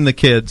 Blame the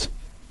kids.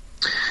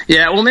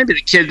 Yeah, well, maybe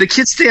the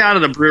kids stay out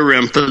of the brew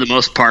room for the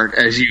most part,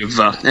 as you've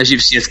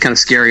seen. It's kind of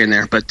scary in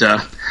there, but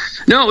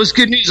no, it was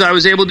good news. I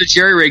was able to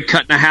jerry rig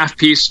cut in a half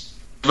piece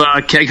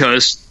of keg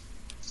hose,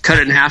 cut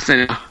it in half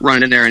and run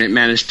it in there, and it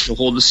managed to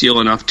hold the seal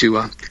enough to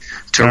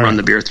run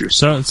the beer through.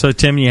 So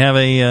Tim, you have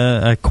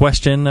a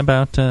question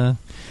about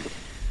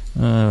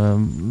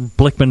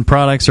Blickman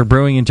products or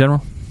brewing in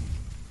general?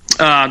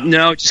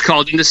 No, just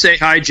called in to say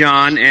hi,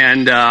 John,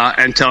 and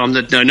tell him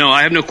that no,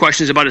 I have no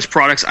questions about his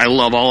products. I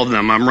love all of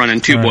them. I'm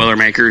running 2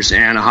 Boilermakers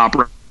and a hop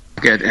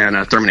rocket and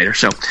a Terminator.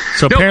 So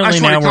apparently I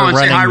just want now to call we're and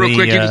say hi real running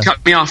quick. the, You can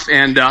cut me off,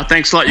 and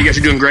thanks a lot. You guys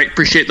are doing great.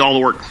 Appreciate all the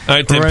work. All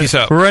right, Tim, peace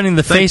out. We're running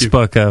the Thank you.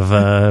 Facebook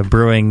of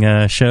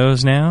brewing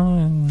shows now.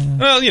 And,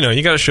 Well, you know,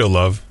 you got to show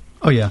love.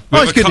 Oh, yeah. We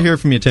Always have a good to hear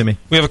from you, Timmy.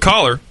 We have a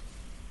caller.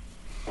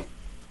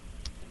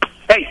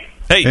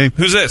 Hey,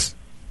 who's this?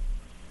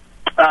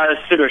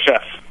 Pseudo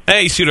Chef.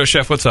 Hey, Pseudo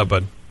Chef, what's up,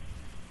 bud?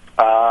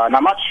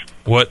 Not much.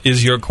 What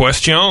is your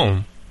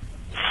question?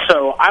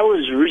 So I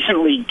was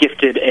recently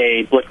gifted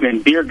a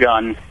Blickman beer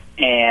gun,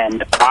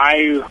 and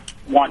I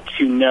want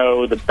to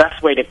know the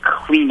best way to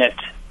clean it,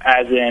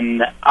 as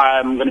in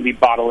I'm going to be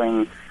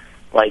bottling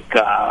like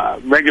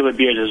regular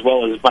beers as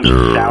well as a bunch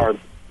of sour.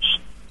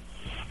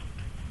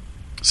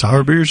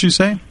 Sour beers, you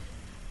say?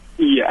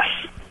 Yes.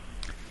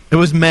 It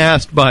was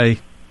masked by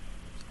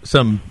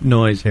some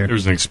noise here. There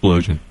was an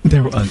explosion.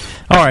 There was.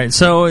 All right,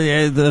 so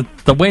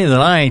the way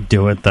that I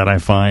do it, that I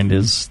find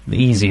is the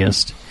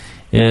easiest,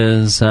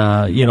 is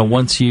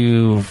once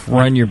you've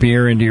run your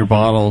beer into your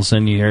bottles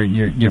and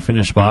you're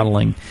finished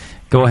bottling,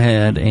 go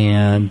ahead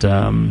and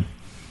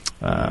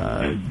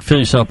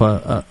finish up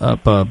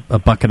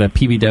a bucket of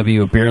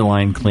PBW, a beer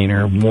line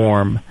cleaner,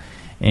 warm,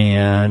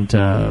 and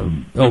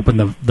open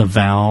the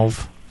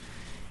valve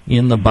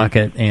in the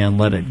bucket and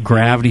let it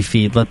gravity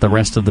feed, let the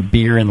rest of the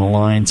beer in the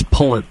lines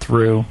pull it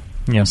through,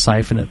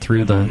 siphon it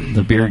through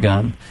the beer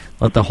gun,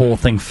 let the whole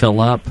thing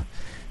fill up,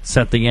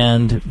 set the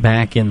end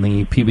back in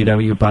the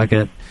PBW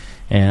bucket,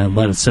 and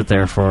let it sit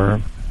there for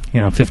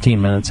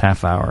 15 minutes,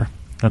 half hour.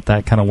 Let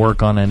that kind of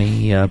work on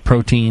any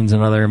proteins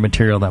and other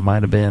material that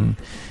might have been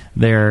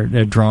there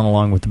drawn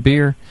along with the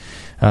beer.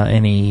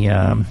 any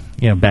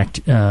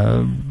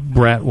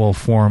Brett will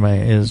form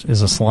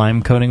is a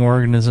slime coating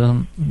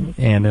organism,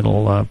 and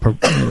it'll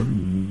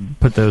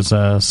put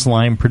those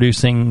slime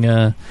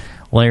producing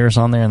layers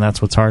on there, and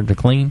that's what's hard to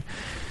clean.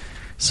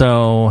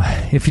 So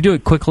if you do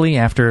it quickly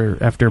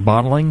after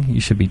bottling, you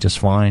should be just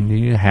fine.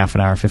 You need half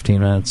an hour, 15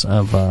 minutes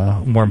of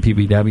warm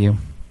PBW.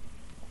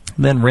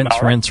 Then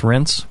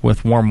rinse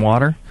with warm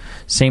water.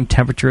 Same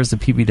temperature as the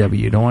PBW.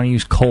 You don't want to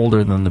use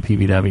colder than the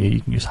PBW.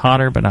 You can use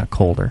hotter, but not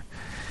colder.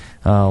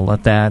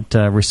 Let that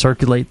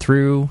recirculate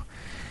through,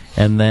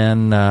 and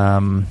then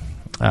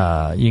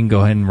you can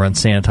go ahead and run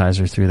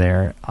sanitizer through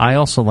there. I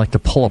also like to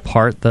pull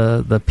apart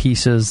the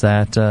pieces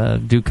that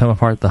do come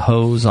apart, the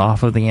hose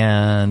off of the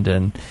end,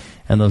 and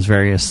those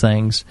various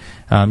things.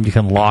 You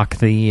can lock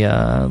the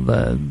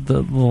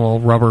little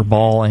rubber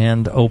ball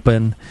end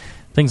open,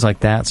 things like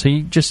that. So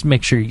you just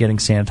make sure you're getting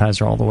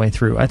sanitizer all the way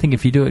through. I think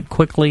if you do it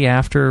quickly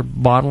after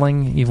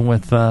bottling, even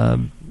with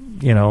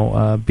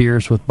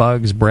beers with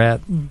bugs,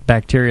 Brett,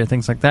 bacteria,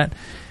 things like that,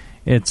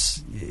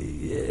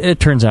 it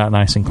turns out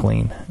nice and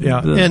clean.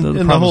 Yeah,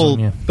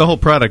 the whole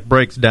product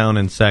breaks down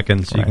in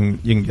seconds. Right.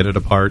 You can get it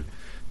apart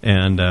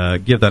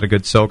and give that a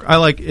good soak. I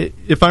like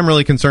if I'm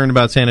really concerned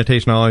about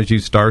sanitation, I always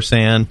use Star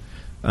San.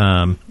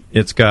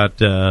 It's got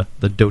the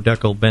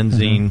dodecyl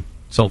benzene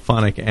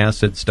sulfonic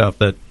acid stuff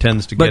that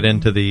tends to get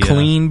into the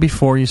clean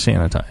before you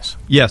sanitize.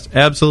 Yes,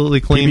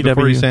 absolutely clean PBW,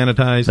 before you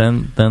sanitize.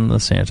 Then the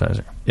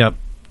sanitizer. Yep.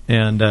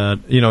 And,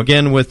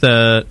 again, with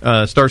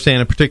Star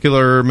San in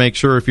particular, make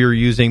sure if you're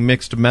using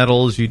mixed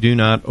metals, you do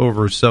not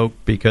over-soak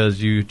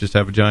because you just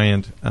have a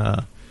giant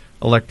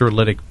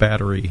electrolytic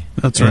battery.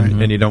 That's right.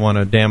 And you don't want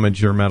to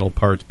damage your metal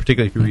parts,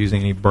 particularly if you're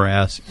using any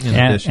brass in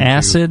addition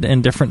acid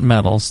and different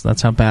metals.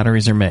 That's how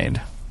batteries are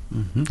made.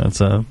 Mm-hmm. That's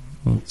a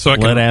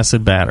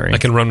lead-acid battery. I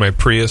can run my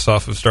Prius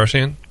off of Star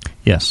San?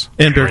 Yes.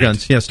 And beer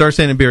guns. Yeah, Star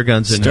San and beer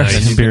guns. And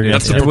beer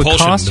guns. It would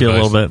cost you a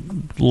little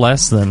bit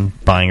less than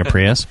buying a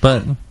Prius,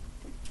 but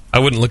I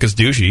wouldn't look as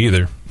douchey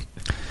either.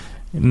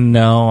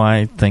 No,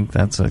 I think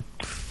that's a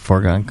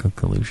foregone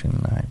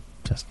conclusion. I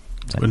just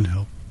wouldn't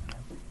help.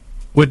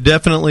 Would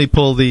definitely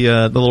pull the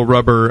little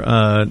rubber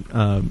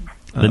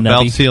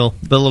valve seal,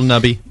 the little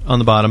nubby on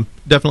the bottom.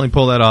 Definitely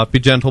pull that off. Be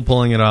gentle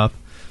pulling it off,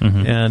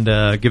 and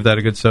give that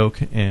a good soak,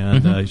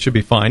 and you should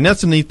be fine.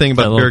 That's the neat thing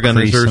about the beer gun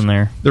is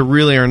there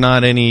really are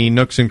not any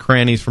nooks and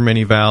crannies from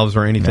any valves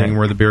or anything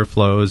where the beer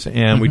flows,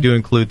 and we do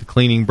include the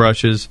cleaning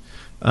brushes.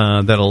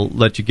 That'll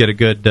let you get a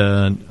good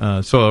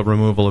soil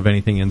removal of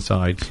anything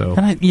inside. So,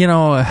 and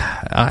I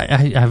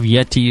have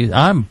yet to use.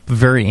 I'm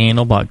very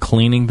anal about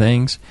cleaning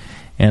things,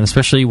 and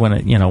especially when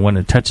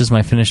it touches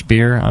my finished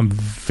beer, I'm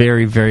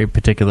very, very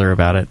particular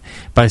about it.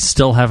 But I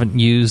still haven't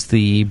used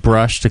the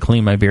brush to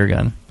clean my beer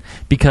gun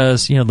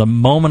because the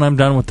moment I'm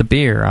done with the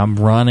beer, I'm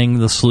running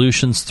the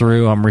solutions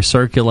through. I'm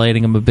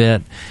recirculating them a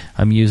bit.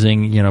 I'm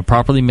using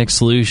properly mixed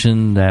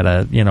solution at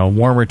a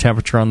warmer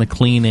temperature on the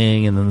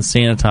cleaning and then the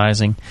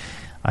sanitizing.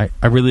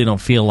 I really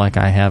don't feel like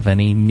I have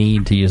any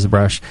need to use the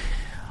brush.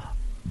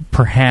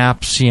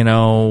 Perhaps,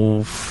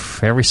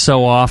 every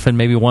so often,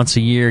 maybe once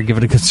a year, give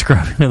it a good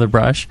scrubbing with the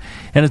brush.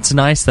 And it's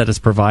nice that it's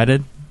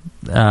provided.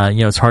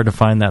 It's hard to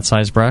find that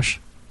size brush,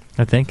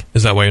 I think.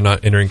 Is that why you're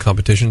not entering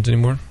competitions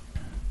anymore?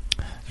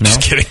 No.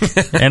 Just kidding.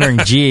 Entering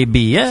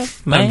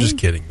GABF, man. I'm just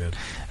kidding, man.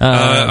 All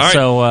right.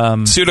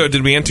 So, Pseudo,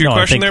 did we answer your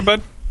question there,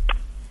 bud?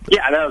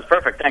 Yeah, that was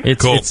perfect. Thank you.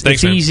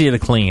 It's easy to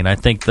clean. I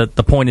think that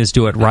the point is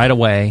do it right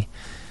away.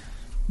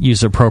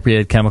 Use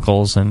appropriate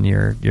chemicals, and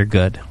you're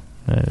good.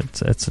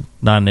 It's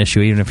not an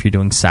issue, even if you're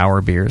doing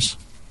sour beers.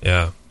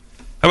 Yeah.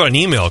 How about an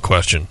email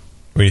question?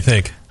 What do you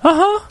think?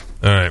 All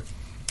right.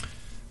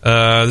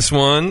 This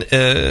one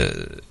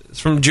is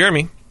from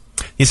Jeremy.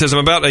 He says, I'm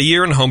about a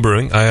year in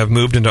homebrewing. I have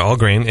moved into all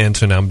grain, and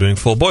so now I'm doing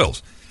full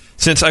boils.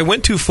 Since I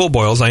went to full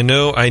boils, I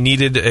know I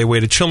needed a way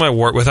to chill my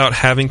wort without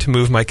having to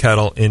move my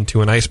kettle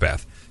into an ice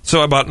bath.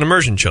 So I bought an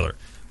immersion chiller.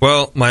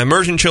 Well, my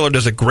immersion chiller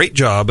does a great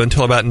job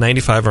until about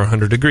 95 or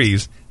 100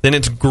 degrees. Then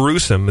it's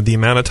gruesome the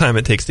amount of time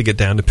it takes to get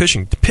down to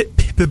pitching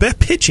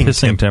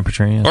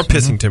temperature, yes. Or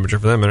pissing temperature,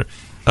 for that matter.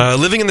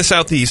 Living in the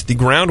southeast, the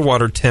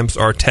groundwater temps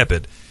are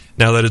tepid.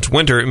 Now that it's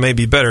winter, it may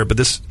be better, but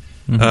this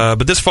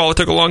fall it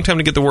took a long time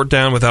to get the wort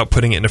down without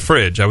putting it in a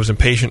fridge. I was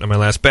impatient on my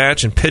last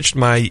batch and pitched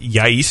my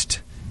yeast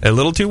a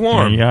little too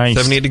warm,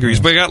 78 degrees,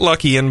 but I got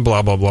lucky and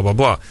blah, blah, blah, blah,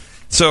 blah.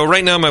 So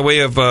right now my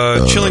way of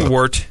chilling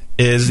wort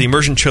is the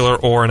immersion chiller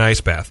or an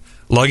ice bath.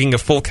 Lugging a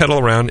full kettle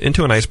around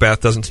into an ice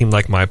bath doesn't seem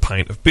like my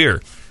pint of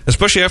beer.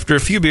 Especially after a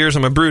few beers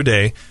on my brew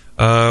day,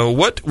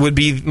 what would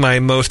be my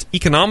most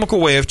economical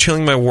way of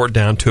chilling my wort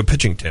down to a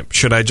pitching temp?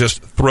 Should I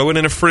just throw it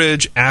in a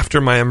fridge after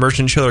my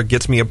immersion chiller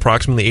gets me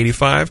approximately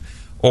 85?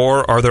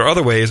 Or are there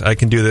other ways I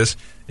can do this?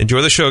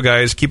 Enjoy the show,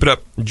 guys. Keep it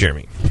up,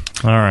 Jeremy.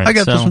 All right. I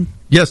got this one.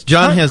 Yes,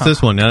 John has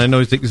this one, and I know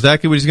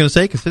exactly what he's going to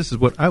say because this is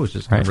what I was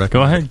just going to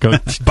recommend. Go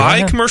ahead.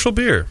 Buy commercial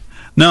beer.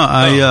 No,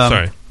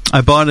 sorry. I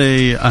bought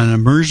an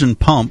immersion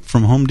pump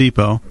from Home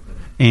Depot,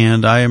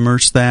 and I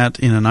immerse that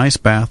in an ice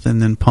bath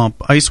and then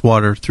pump ice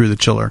water through the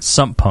chiller.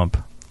 Sump pump.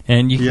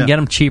 And you can get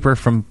them cheaper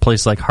from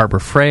places like Harbor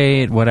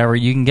Freight, whatever.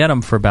 You can get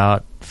them for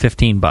about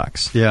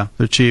 $15. Yeah,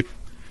 they're cheap.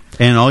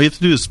 And all you have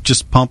to do is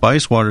just pump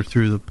ice water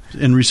through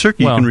and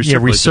recirculate. Well, you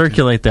can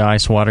recirculate the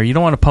ice water. You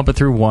don't want to pump it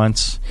through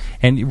once.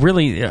 And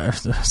really,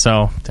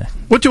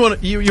 what you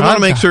want? You want to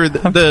make sure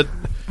that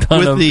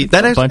with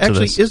that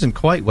actually isn't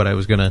quite what I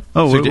was going to.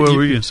 Oh, what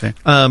were you going to say?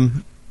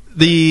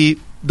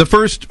 The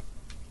first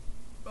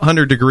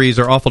 100 degrees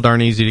are awful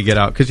darn easy to get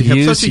out because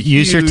you have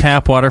use your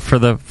tap water for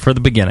the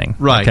beginning,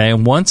 right? Okay,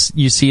 and once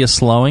you see a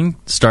slowing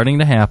starting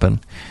to happen,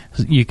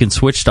 you can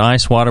switch to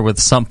ice water with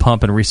a sump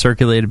pump and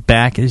recirculate it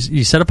back.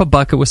 You set up a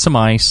bucket with some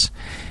ice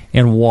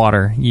and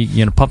water.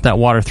 You know, pump that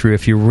water through.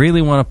 If you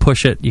really want to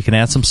push it, you can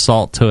add some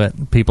salt to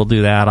it. People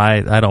do that.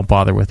 I don't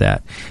bother with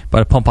that.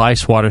 But I pump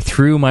ice water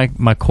through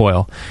my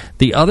coil.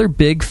 The other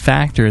big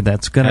factor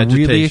that's going to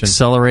really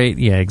accelerate,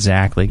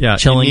 exactly. Yeah,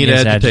 chilling you need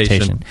is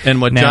agitation.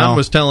 And what John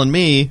was telling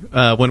me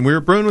when we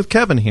were brewing with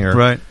Kevin here,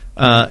 right?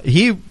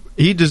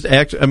 He just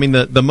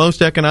the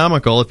most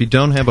economical if you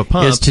don't have a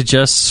pump is to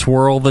just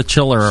swirl the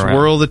chiller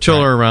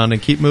around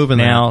and keep moving.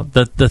 Now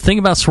the thing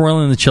about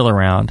swirling the chiller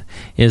around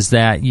is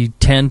that you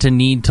tend to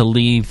need to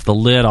leave the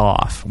lid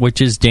off, which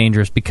is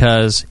dangerous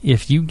because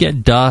if you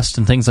get dust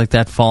and things like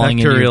that falling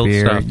into your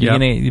beer, you're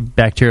going to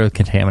bacterial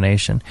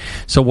contamination.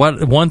 So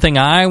one thing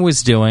I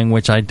was doing,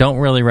 which I don't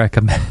really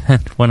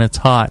recommend when it's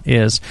hot,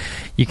 is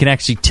you can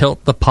actually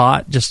tilt the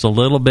pot just a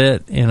little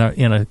bit in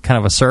a kind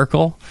of a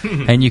circle,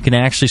 and you can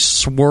actually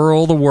swirl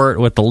the wort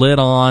with the lid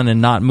on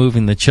and not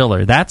moving the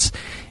chiller.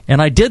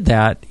 And I did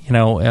that,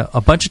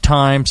 a bunch of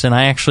times, and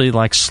I actually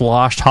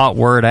sloshed hot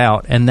wort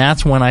out, and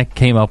that's when I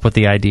came up with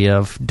the idea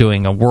of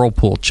doing a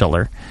whirlpool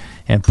chiller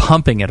and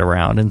pumping it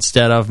around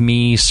instead of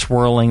me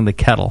swirling the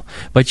kettle.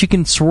 But you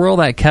can swirl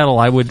that kettle.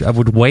 I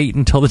would wait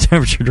until the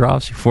temperature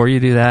drops before you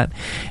do that,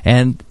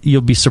 and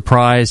you'll be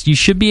surprised. You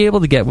should be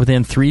able to get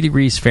within 3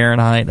 degrees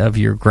Fahrenheit of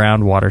your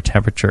groundwater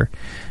temperature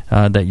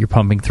that you're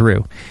pumping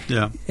through.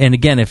 Yeah. And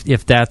again,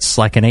 if that's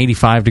like an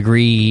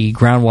 85-degree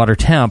groundwater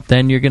temp,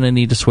 then you're going to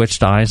need to switch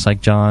to ice,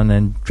 like John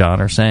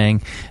are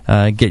saying.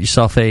 Get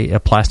yourself a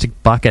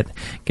plastic bucket.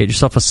 Get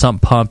yourself a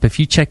sump pump. If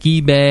you check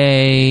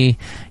eBay,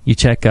 you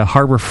check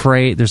Harbor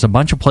Freight, there's a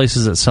bunch of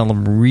places that sell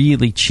them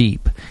really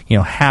cheap.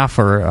 Half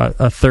or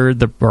a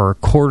third or a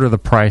quarter of the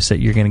price that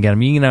you're going to get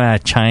them. You can get them out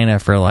of China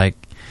for $10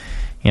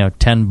 and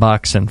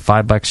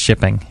 $5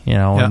 shipping.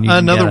 And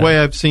another way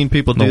I've seen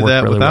people do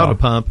that really without a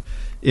pump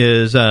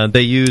is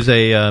they use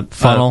a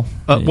funnel.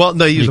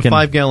 They use a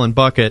 5-gallon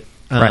bucket,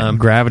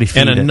 gravity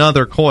feed and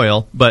another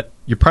coil. But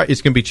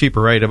it's going to be cheaper,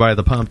 right, to buy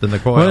the pump than the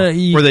coil.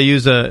 Where they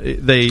use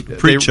they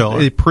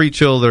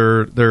pre-chill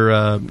their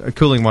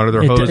cooling water,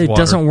 their hose water. It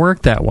doesn't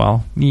work that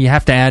well. You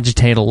have to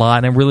agitate a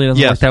lot, and it really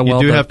doesn't work that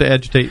well. You do have to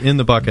agitate in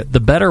the bucket. The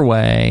better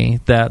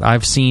way that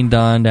I've seen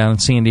done down in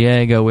San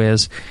Diego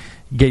is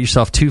get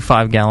yourself 2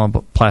 5-gallon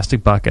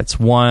plastic buckets.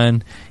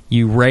 One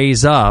you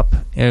raise up,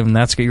 and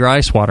that's got your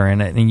ice water in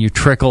it, and you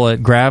trickle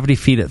it, gravity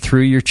feed it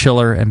through your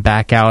chiller and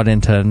back out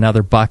into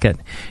another bucket,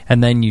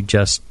 and then you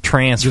just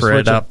transfer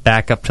it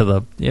back up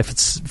to if it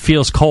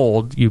feels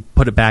cold, you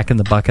put it back in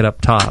the bucket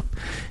up top.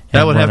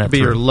 That would have to be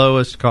your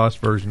lowest cost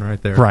version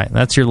right there. Right,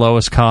 that's your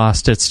lowest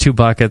cost. It's 2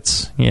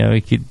 buckets.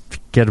 You could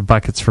get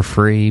buckets for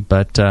free,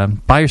 but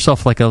buy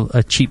yourself like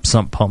a cheap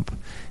sump pump,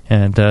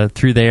 and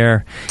through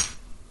there,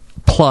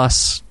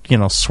 plus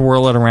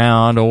swirl it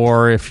around,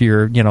 or if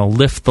you're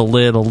lift the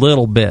lid a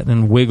little bit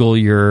and wiggle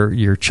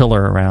your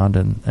chiller around,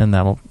 and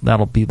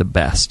that'll be the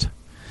best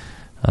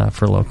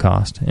for low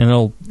cost,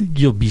 and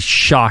you'll be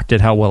shocked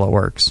at how well it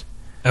works.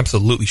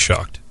 Absolutely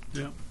shocked.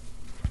 Yeah.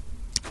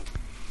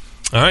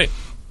 All right.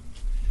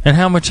 And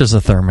how much is a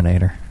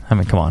Therminator? I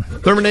mean, come on.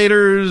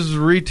 Therminators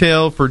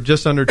retail for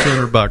just under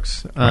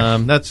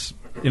 $200. That's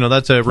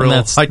a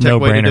real high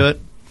tech way to do it.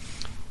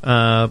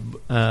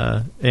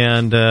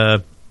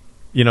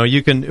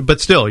 You can, but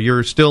still,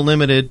 you're still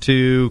limited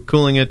to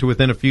cooling it to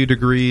within a few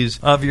degrees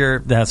of your.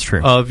 That's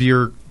true. Of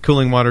your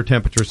cooling water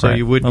temperature. So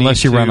you would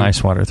unless you run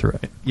ice water through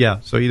it.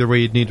 Yeah. So either way,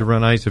 you'd need to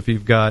run ice if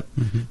you've got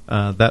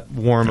that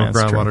warm of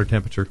groundwater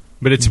temperature.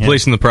 But it's a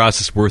place in the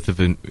process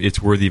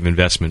it's worthy of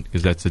investment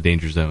because that's a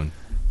danger zone.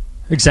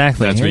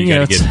 Exactly. That's where you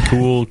got to get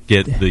cool,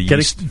 get the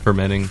yeast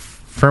fermenting.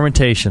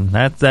 Fermentation.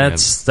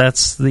 That's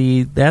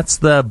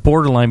the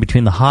borderline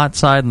between the hot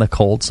side and the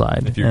cold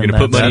side. If you're going to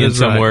put money in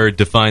somewhere,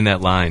 define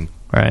that line.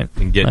 Right.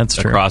 And get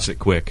across it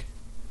quick.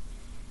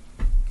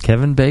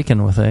 Kevin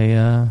Bacon with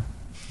a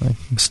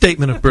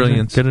statement of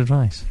brilliance. Good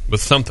advice. With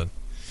something.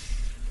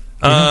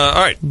 All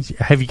right.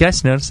 Have you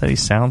guys noticed that he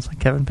sounds like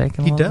Kevin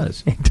Bacon? He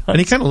does. And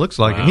he kind of looks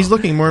like him. He's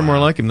looking more and more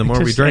like him the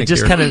more we drink. I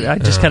just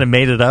kind of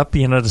made it up,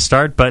 to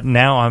start, but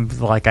now I'm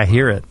like, I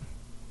hear it.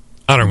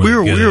 I don't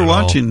really We were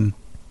watching.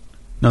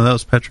 No, that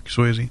was Patrick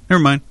Swayze. Never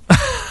mind.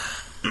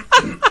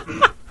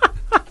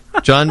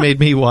 John made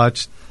me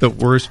watch the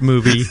worst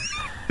movie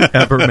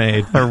ever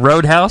made. A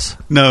Roadhouse?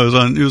 No,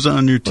 it was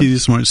on your TV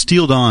this morning.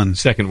 Steel Dawn.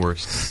 Second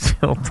worst.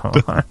 Steel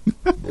Dawn.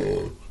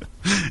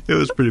 It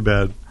was pretty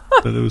bad,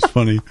 but it was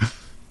funny.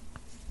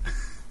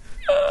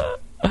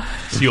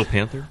 Steel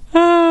Panther.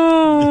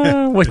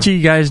 What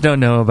you guys don't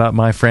know about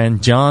my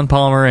friend John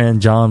Palmer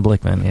and John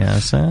Blickman.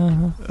 Yes.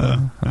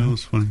 That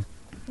was funny.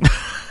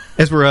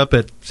 As we're up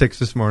at 6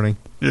 this morning.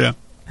 Yeah.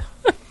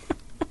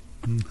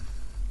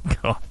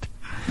 God.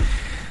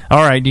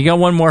 All right, you got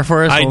one more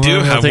for us? I do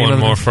have one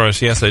more for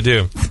us. Yes, I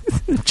do.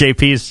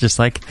 JP's just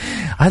like,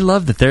 I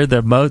love that they're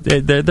the most.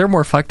 They're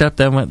more fucked up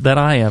than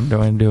I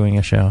am doing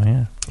a show.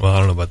 Yeah. Well, I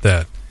don't know about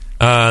that.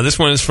 This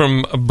one is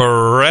from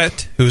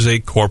Brett, who's a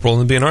corporal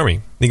in the BN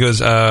Army. He goes,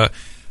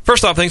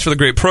 first off, thanks for the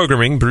great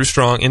programming. Brew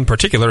Strong, in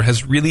particular,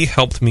 has really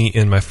helped me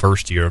in my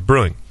first year of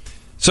brewing.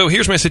 So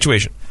here's my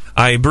situation.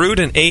 I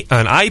brewed an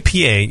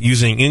IPA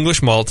using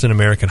English malts and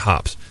American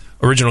hops.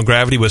 Original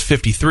gravity was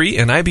 53,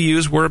 and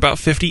IBUs were about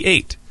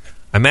 58.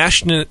 I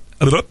mashed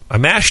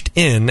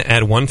in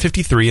at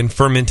 153 and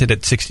fermented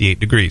at 68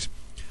 degrees.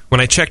 When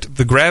I checked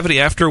the gravity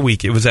after a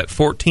week, it was at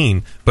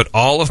 14, but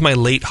all of my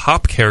late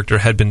hop character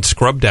had been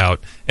scrubbed out,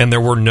 and there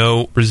were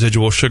no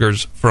residual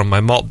sugars from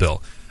my malt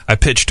bill. I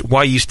pitched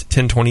Y Yeast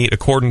 1028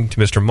 according to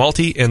Mr.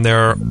 Malty, and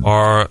there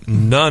are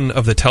none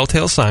of the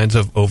telltale signs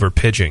of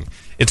over-pitching.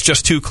 It's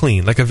just too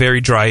clean, like a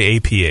very dry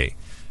APA.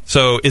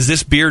 So is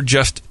this beer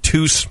just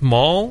too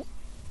small?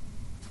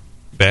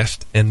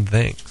 Best and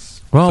thanks.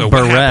 Well, so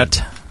Barrett.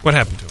 What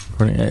happened to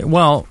him?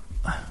 Well,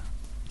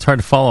 it's hard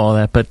to follow all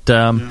that, but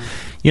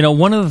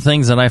one of the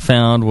things that I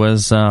found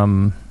was,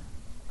 all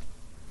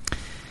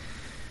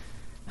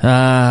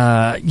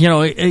right.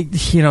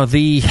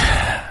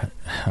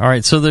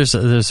 So there's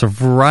a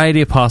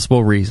variety of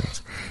possible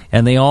reasons,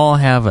 and they all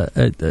have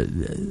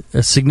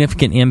a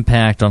significant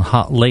impact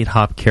on late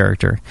hop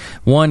character.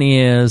 One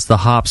is the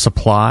hop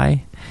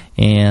supply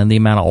and the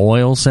amount of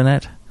oils in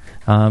it.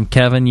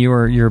 Kevin,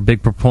 you're a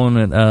big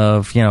proponent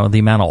of the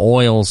amount of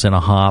oils in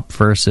a hop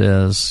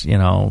versus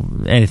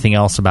anything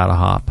else about a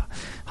hop.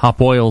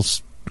 Hop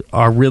oils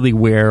are really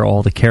where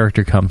all the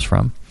character comes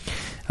from.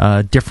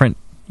 Different.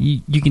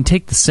 You can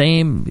take the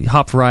same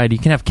hop variety.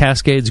 You can have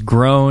Cascades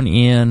grown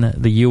in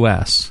the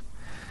U.S.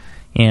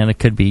 and it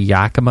could be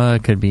Yakima,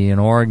 it could be in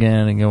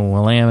Oregon, it could be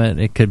Willamette,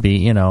 it could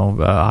be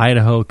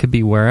Idaho, it could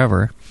be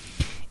wherever,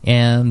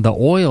 and the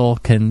oil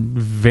can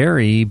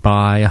vary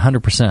by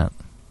 100%.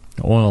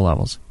 Oil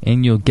levels,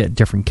 and you'll get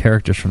different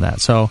characters from that.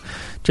 So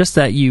just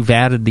that you've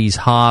added these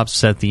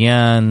hops at the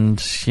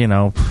end,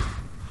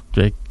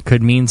 it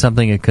could mean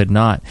something, it could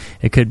not.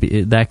 It could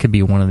be that could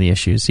be one of the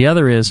issues. The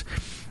other is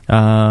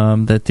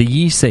that the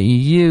yeast that you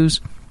use,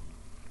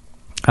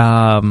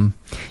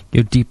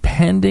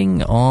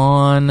 depending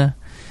on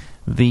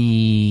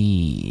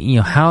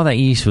the how that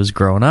yeast was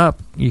grown up,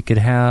 you could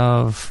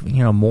have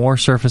more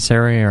surface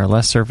area or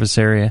less surface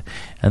area,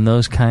 and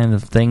those kind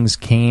of things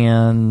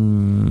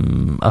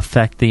can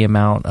affect the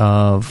amount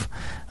of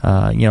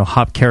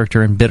hop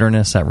character and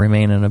bitterness that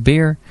remain in a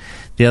beer.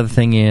 The other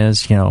thing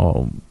is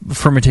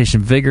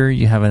fermentation vigor.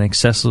 You have an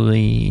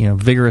excessively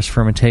vigorous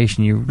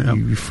fermentation.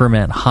 You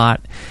ferment hot,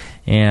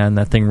 and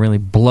that thing really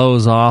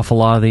blows off a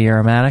lot of the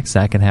aromatics.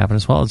 That can happen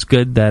as well. It's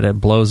good that it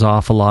blows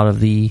off a lot of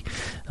the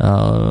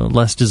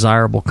less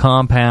desirable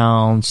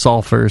compounds,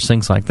 sulfurs,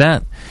 things like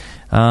that.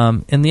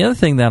 And the other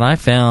thing that I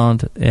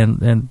found,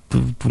 and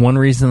one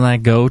reason I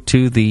go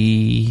to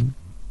the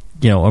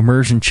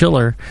immersion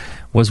chiller,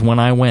 was when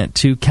I went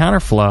to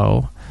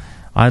counterflow,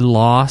 I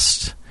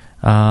lost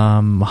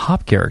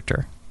hop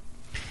character.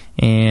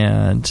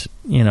 And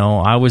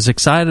I was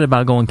excited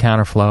about going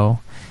counterflow,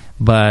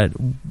 but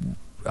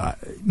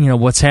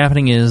what's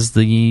happening is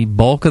the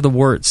bulk of the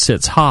wort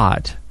sits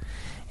hot,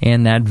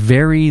 and that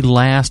very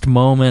last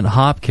moment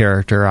hop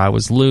character I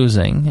was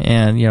losing,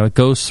 and it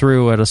goes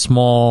through at a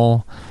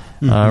small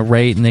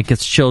rate, and it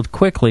gets chilled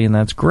quickly, and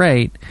that's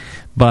great,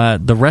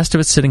 but the rest of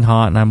it's sitting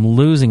hot, and I'm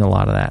losing a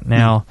lot of that.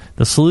 Now,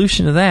 the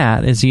solution to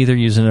that is either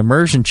use an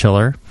immersion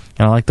chiller,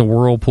 and I like the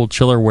Whirlpool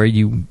chiller where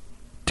you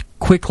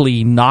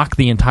quickly knock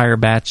the entire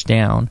batch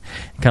down,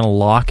 kind of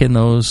lock in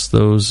those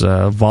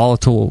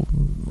volatile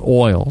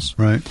oils,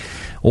 right?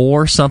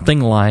 Or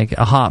something like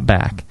a hop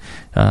back.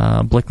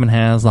 Blickman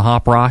has the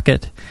hop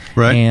rocket,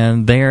 right?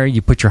 And there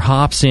you put your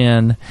hops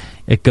in.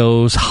 It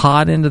goes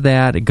hot into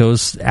that. It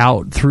goes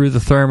out through the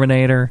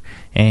therminator,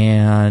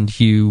 and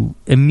you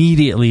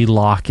immediately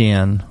lock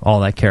in all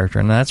that character.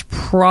 And that's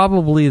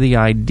probably the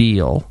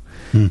ideal,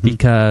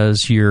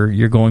 because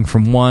you're going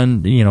from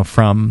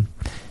from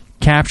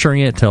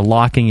capturing it to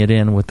locking it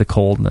in with the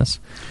coldness.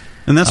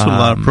 And that's what a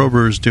lot of pro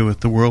brewers do with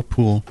the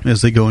Whirlpool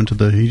as they go into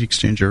the heat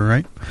exchanger,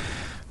 right?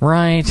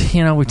 Right.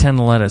 We tend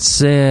to let it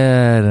sit,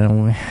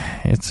 and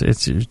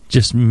it's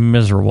just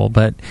miserable.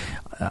 But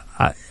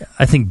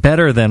I think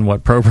better than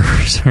what pro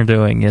brewers are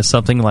doing is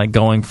something like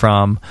going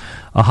from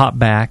a hop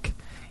back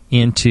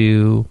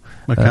into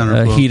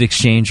a heat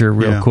exchanger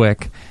real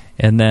quick.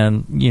 And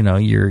then,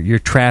 you're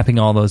trapping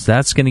all those.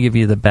 That's going to give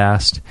you the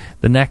best.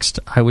 The next,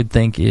 I would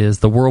think, is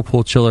the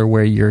Whirlpool chiller,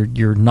 where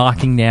you're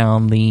knocking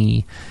down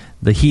the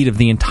heat of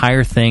the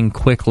entire thing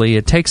quickly.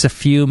 It takes a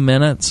few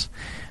minutes,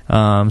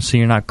 so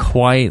you're not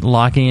quite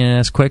locking in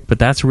as quick, but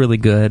that's really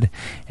good.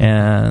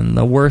 And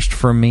the worst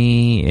for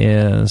me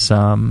is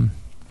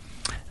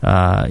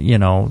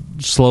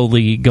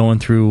slowly going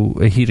through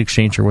a heat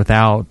exchanger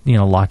without,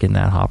 locking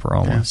that hop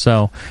aroma. Yeah.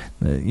 So,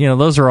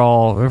 those are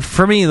all,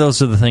 for me,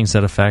 those are the things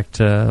that affect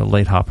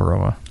late hop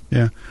aroma.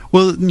 Yeah.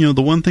 Well,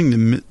 the one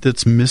thing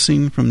that's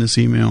missing from this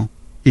email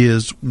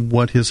is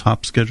what his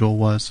hop schedule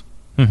was.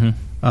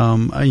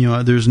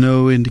 Mm-hmm. There's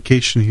no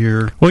indication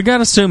here. We got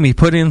to assume he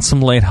put in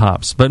some late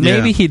hops, but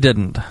maybe Yeah. he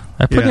didn't.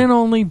 I put in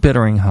only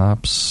bittering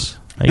hops.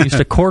 I used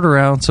a 1/4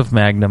 ounce of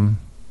Magnum.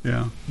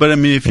 Yeah, but I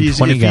mean, if in he's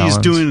 20 gallons.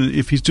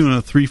 doing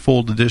a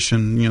threefold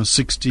edition,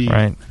 60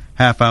 Right.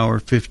 half hour,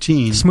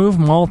 15. Just move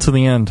them all to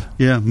the end.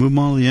 Yeah, move them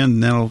all to the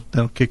end, and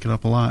that'll kick it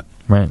up a lot.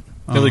 Right.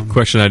 The only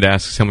question I'd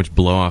ask is how much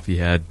blow off he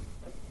had.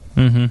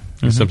 Mm-hmm.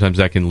 'Cause sometimes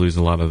that can lose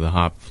a lot of the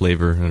hop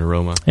flavor and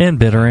aroma. And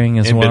bittering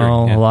as And well.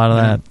 bittering, yeah. A lot of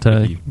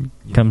that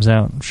comes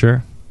out,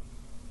 sure.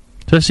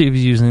 Especially if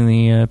he's using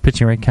the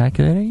pitching rate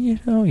calculator,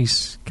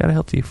 he's got a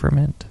healthy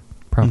ferment,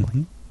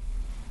 probably.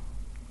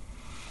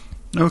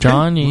 Okay.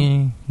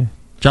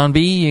 John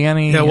B., you got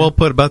any? Yeah, well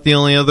put. About the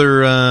only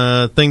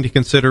other thing to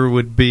consider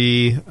would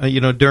be,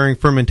 during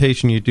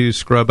fermentation, you do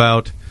scrub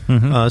out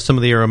some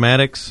of the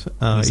aromatics,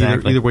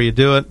 Exactly. either way you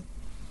do it.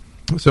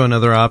 So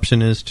another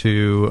option is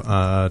to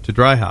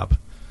dry hop.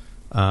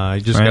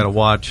 You just Right. got to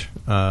watch.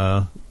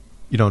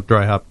 You don't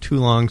dry hop too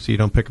long, so you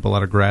don't pick up a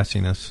lot of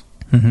grassiness.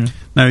 Mm-hmm.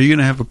 Now, are you going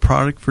to have a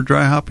product for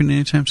dry hopping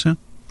anytime soon?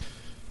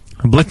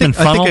 Blickman I think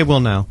funnel? I will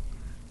now.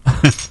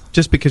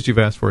 Just because you've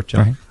asked for it,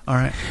 John. Right. All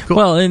right. Cool.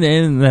 Well,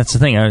 and that's the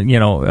thing.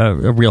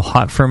 A real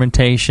hot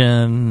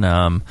fermentation,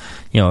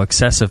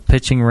 excessive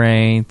pitching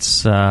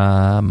rates,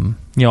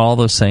 all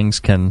those things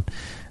can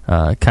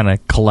kind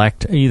of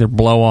collect, either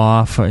blow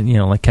off,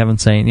 like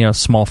Kevin's saying,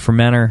 small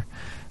fermenter,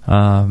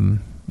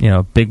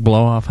 big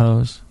blow off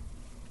hose.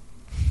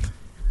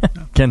 I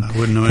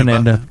wouldn't know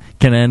about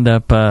can end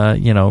up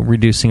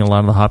reducing a lot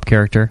of the hop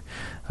character,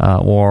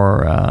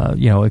 or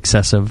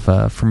excessive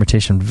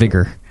fermentation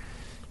vigor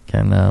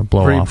can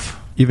blow off.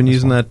 Even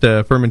using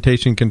that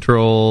fermentation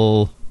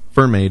control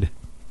Fermaid.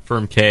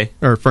 Firm K.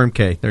 Or Firm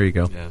K. There you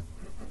go. Yeah.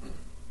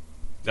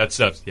 That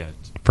stuff, yeah.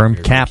 Firm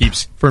cap.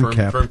 Keeps Firm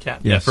cap. Firm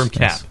cap. Yeah, Yes. firm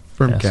cap. Yes.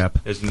 Firm cap.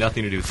 There's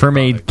nothing to do with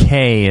Fermaid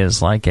K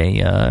is like a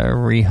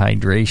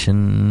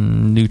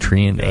rehydration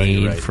nutrient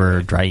aid right,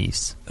 for dry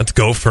yeast. That's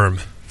Go Firm.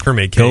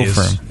 Fermaid K Go is,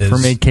 Firm. is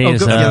Fermaid K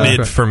is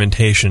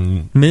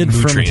mid-fermentation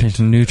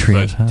mid-fermentation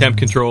nutrient. But temp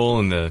control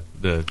and the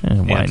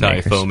winemakers.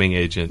 anti-foaming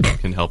agent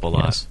can help a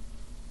lot. Yes.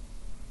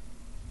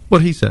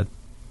 What he said.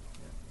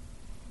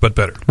 But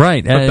better.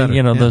 Right. But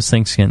better, those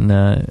things can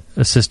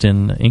assist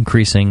in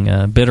increasing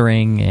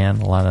bittering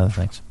and a lot of other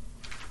things.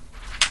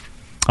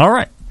 All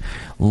right.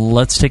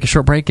 Let's take a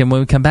short break, and when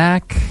we come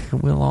back,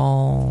 we'll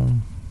all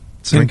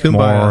drink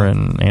more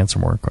and answer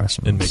more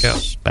questions. And make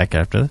out. Back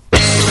after this.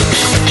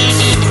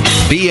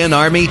 BN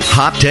Army,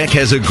 HopTech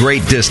has a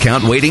great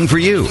discount waiting for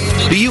you.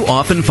 Do you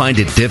often find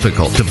it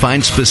difficult to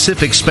find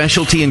specific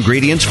specialty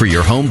ingredients for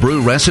your home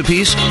brew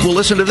recipes? Well,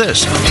 listen to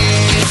this.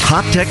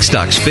 HopTech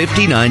stocks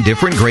 59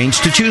 different grains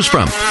to choose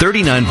from,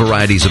 39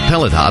 varieties of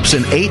pellet hops,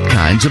 and 8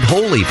 kinds of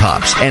whole leaf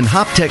hops. And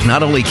HopTech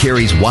not only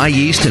carries Y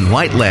yeast and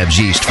White Labs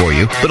yeast for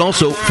you, but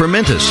also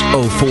Fermentus,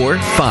 04,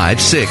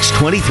 5, 6,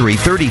 23,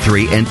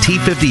 33, and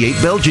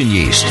T58 Belgian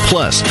yeast,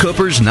 plus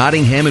Cooper's,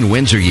 Nottingham, and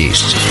Windsor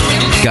yeasts.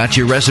 Got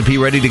your recipe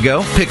ready to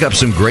go? Pick up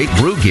some great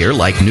brew gear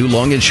like new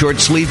long and short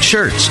sleeved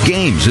shirts,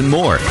 games, and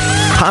more.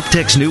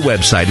 HopTech's new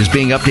website is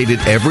being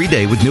updated every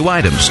day with new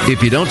items.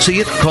 If you don't see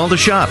it, call the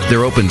shop.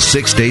 They're open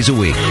 6 days a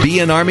week.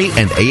 BN Army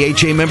and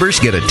AHA members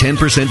get a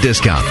 10%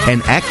 discount,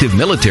 and active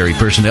military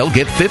personnel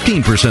get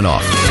 15%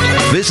 off.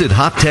 Visit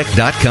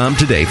HopTech.com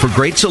today for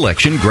great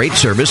selection, great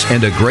service,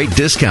 and a great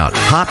discount.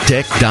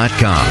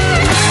 HopTech.com.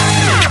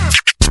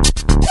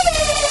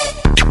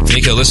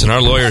 Nico, listen,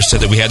 our lawyers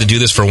said that we had to do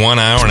this for 1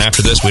 hour, and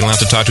after this, we don't have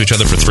to talk to each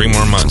other for 3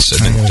 more months to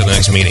the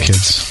next meeting.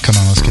 Kids, come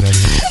on, let's get out of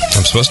here.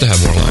 I'm supposed to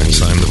have more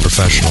lines. I'm the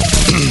professional.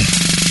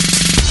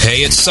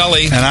 Hey, it's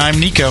Sully. And I'm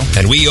Nico.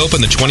 And we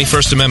opened the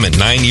 21st Amendment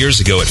 9 years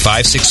ago at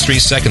 563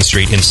 2nd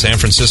Street in San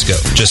Francisco,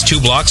 just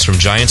 2 blocks from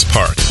Giants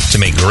Park, to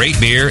make great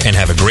beer and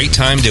have a great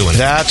time doing it.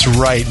 That's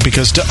right,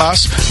 because to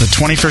us, the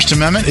 21st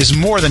Amendment is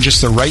more than just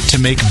the right to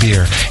make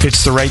beer.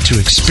 It's the right to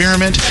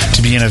experiment,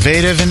 to be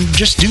innovative, and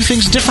just do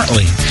things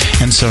differently.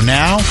 And so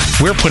now,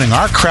 we're putting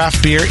our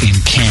craft beer in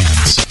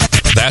cans.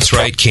 That's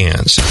right,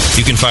 cans.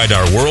 You can find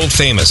our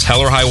world-famous Hell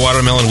or High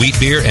Watermelon Wheat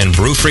Beer and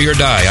Brew Free or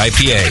Die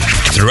IPA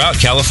throughout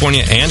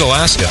California and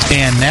Alaska.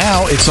 And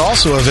now it's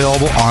also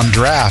available on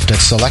draft at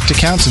select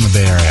accounts in the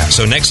Bay Area.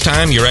 So next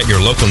time you're at your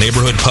local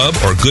neighborhood pub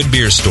or good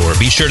beer store,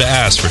 be sure to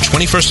ask for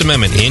 21st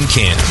Amendment in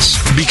cans.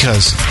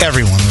 Because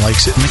everyone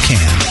likes it in the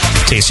can.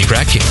 Tasty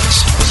crack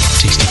cans.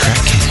 Tasty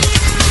crack can.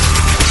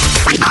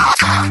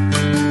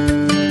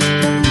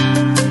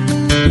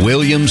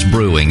 Williams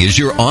Brewing is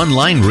your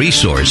online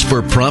resource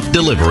for prompt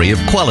delivery of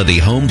quality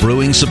home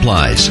brewing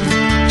supplies.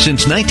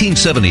 Since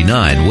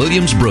 1979,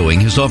 Williams Brewing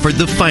has offered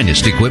the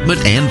finest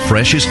equipment and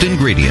freshest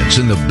ingredients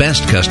and the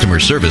best customer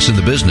service in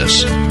the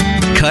business.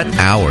 Cut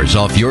hours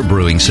off your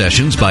brewing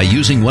sessions by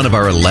using one of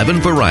our 11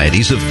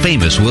 varieties of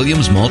famous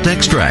Williams malt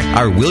extract.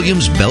 Our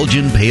Williams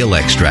Belgian Pale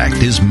Extract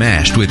is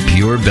mashed with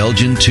pure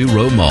Belgian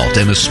 2-row malt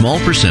and a small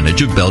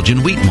percentage of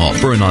Belgian wheat malt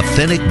for an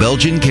authentic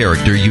Belgian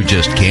character you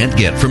just can't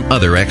get from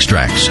other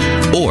extracts.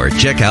 Or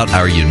check out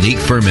our unique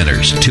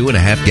fermenters,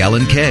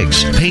 2.5-gallon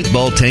kegs,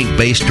 paintball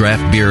tank-based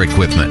draft beer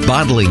equipment,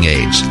 bottling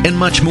aids, and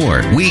much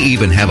more. We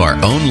even have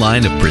our own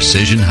line of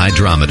precision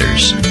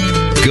hydrometers.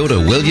 Go to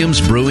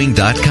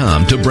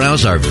WilliamsBrewing.com to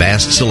browse our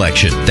vast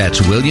selection. That's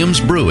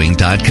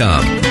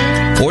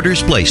WilliamsBrewing.com.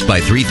 Orders placed by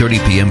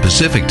 3:30 p.m.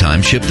 Pacific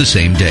Time ship the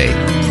same day.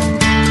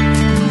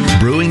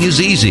 Brewing is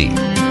easy.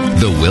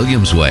 The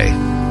Williams way.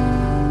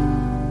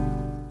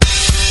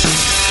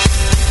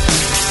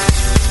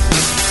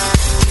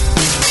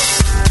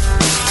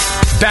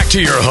 Back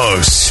to your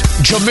hosts,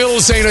 Jamil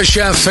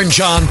Zainasheff and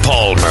John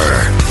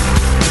Palmer.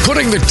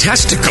 Putting the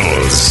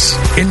testicles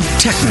in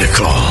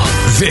technical.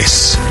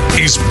 This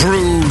is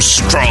Brew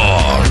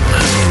Strong.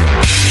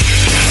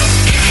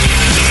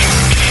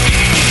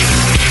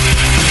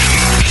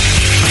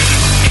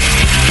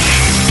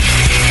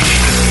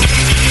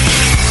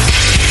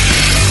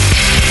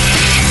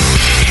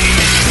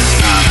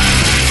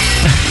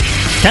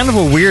 Kind of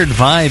a weird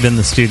vibe in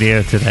the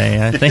studio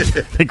today. I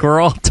think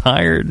we're all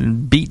tired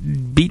and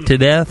beat to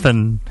death,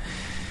 and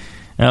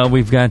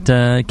we've got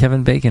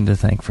Kevin Bacon to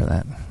thank for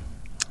that.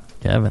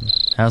 Kevin,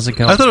 how's it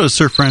going? I thought it was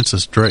Sir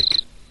Francis Drake.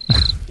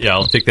 Yeah,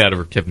 I'll take that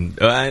over Kevin.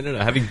 I don't know.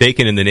 Having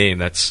bacon in the name,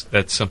 that's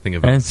something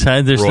of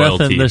there's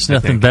royalty. There's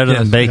nothing better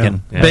than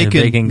bacon. Yeah.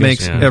 Bacon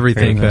makes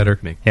everything better.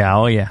 Yeah,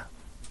 oh yeah.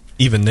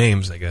 Even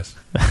names, I guess.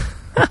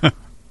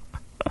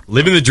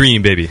 Living the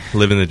dream, baby.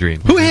 Living the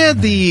dream. Who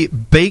had the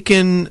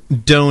bacon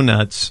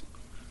donuts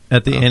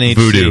at the NHC?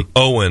 Voodoo.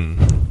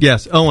 Owen.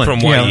 Yes, Owen.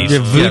 From White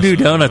East. Voodoo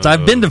Donuts.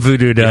 I've been to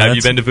Voodoo Donuts. Have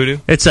you been to Voodoo?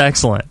 It's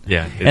excellent.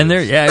 Yeah.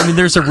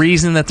 There's a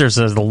reason that there's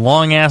a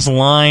long ass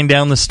line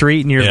down the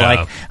street, and you're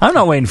like, I'm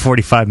not waiting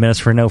 45 minutes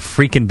for no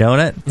freaking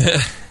donut.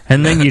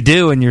 And then you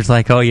do, and you're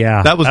like, oh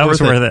yeah, that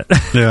was worth it.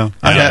 Yeah,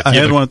 I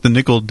had one at the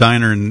Nickel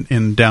Diner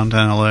in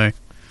downtown LA,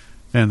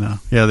 and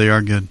they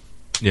are good.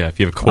 Yeah,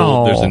 if you have a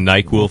cold, there's a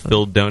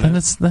NyQuil-filled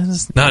donut. That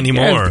is not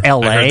anymore.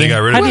 L.A. I heard they got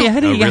rid of it. How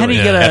do you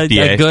get a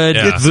good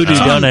voodoo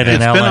donut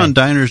in L.A.? It's been on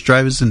diners,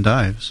 drive-ins, and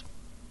dives.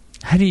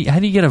 How do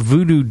you get a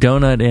voodoo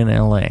donut in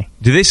L.A.?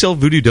 Do they sell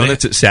voodoo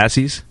donuts at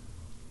Sassy's?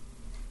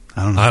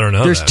 I don't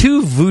know. There's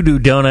two voodoo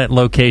donut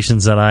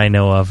locations that I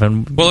know of,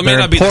 and well, it may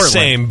not be the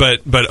same,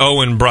 but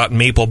Owen brought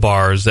maple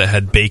bars that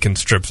had bacon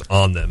strips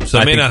on them, so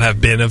it may not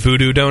have been a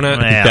voodoo donut.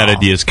 I think that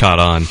idea's caught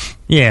on.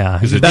 Yeah,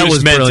 that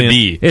was meant brilliant. to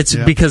be. It's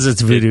because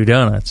it's voodoo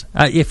donuts.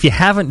 If you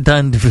haven't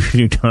done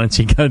voodoo donuts,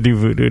 you got to do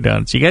voodoo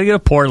donuts. You got to go to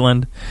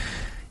Portland.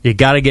 You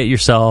got to get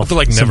yourself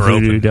some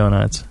voodoo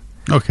donuts.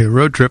 Okay,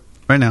 road trip.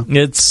 Right now.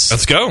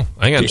 Let's go.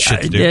 I got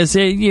shit to do.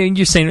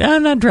 You're saying,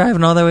 I'm not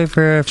driving all that way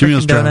for a freaking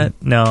donut. Driving.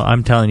 No,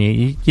 I'm telling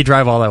you, you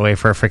drive all that way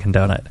for a freaking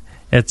donut.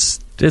 It's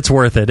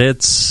worth it.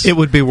 It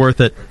would be worth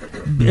it.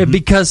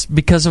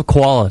 Because of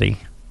quality.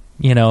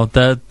 You know,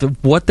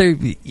 what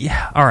they...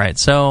 Yeah, all right,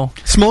 so...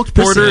 Smoked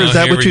porter, is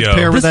that what you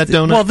pair with that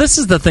donut? Well, this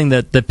is the thing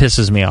that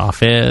pisses me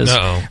off is...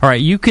 Uh-oh. All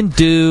right, you can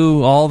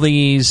do all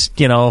these,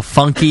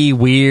 funky,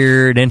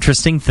 weird,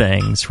 interesting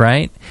things,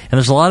 right? And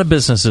there's a lot of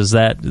businesses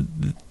that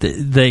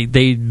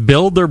they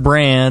build their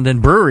brand,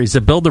 and breweries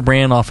that build their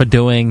brand off of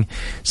doing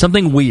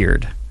something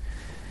weird.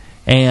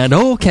 And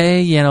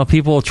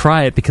people will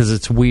try it because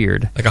it's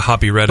weird, like a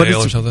hoppy red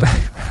ale or something.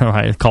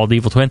 Right, called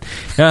Evil Twin.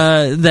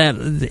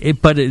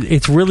 But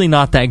it's really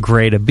not that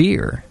great a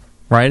beer,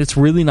 right? It's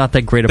really not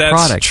that great a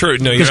product. That's true.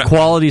 No, because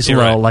quality's low.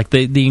 Right. Like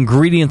the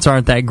ingredients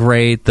aren't that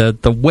great.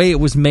 The way it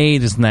was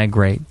made isn't that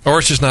great. Or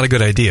it's just not a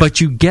good idea. But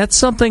you get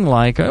something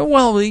like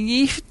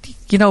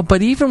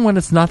but even when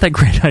it's not that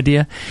great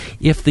idea,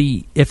 if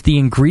the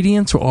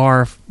ingredients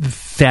are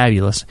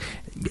fabulous.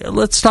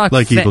 Let's talk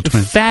like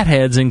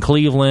Fatheads in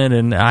Cleveland,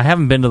 and I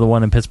haven't been to the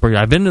one in Pittsburgh.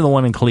 I've been to the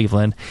one in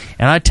Cleveland,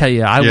 and I tell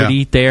you, I would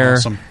eat there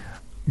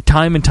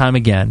time and time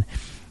again.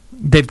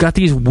 They've got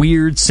these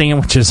weird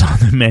sandwiches on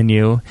the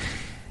menu,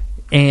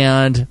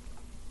 and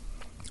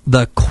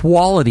the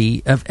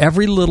quality of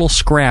every little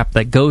scrap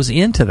that goes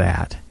into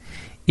that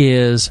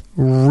is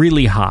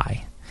really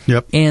high.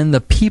 Yep. And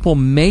the people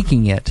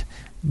making it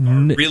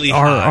really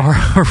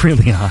are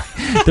really high.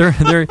 They're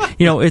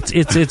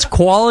it's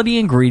quality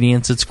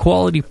ingredients, it's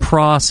quality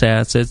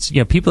process, it's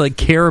people that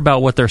care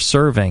about what they're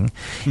serving.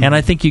 Mm-hmm. And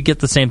I think you get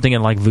the same thing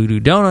at like Voodoo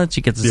Donuts,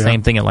 you get the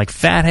same thing at like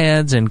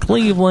Fatheads in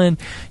Cleveland.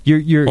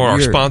 You're our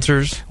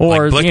sponsors,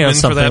 or like Blickman,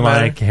 something for that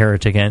matter. like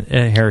Heretic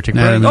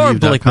Brewing, or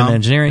Blickman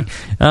Engineering.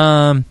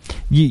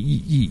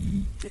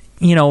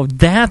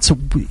 That's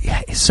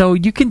so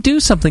you can do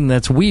something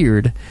that's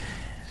weird.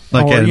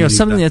 Or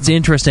something that's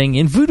interesting.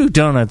 And Voodoo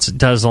Donuts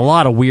does a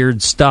lot of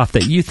weird stuff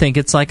that you think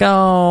it's like,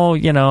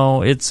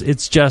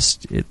 it's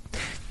just,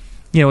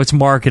 it's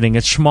marketing,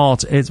 it's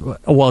schmaltz. It's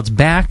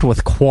backed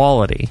with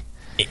quality,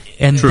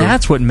 and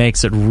that's what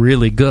makes it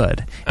really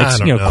good.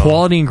 It's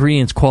quality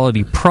ingredients,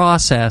 quality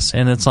process,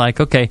 and it's like,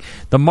 okay,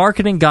 the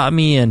marketing got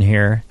me in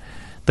here.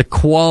 the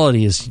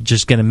quality is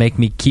just going to make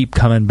me keep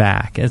coming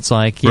back. It's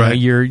like you know,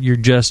 you're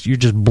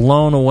just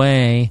blown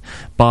away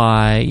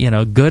by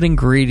good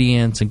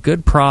ingredients and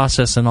good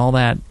process and all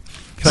that.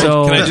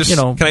 Can I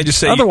just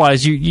say?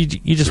 Otherwise, you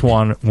just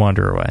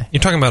wander away.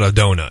 You're talking about a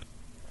donut.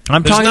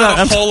 There's not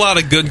a whole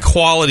lot of good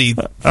quality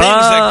things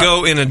that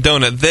go in a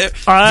donut.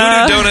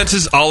 Voodoo Donuts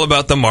is all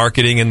about the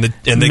marketing and the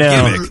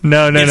gimmick.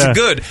 No, it's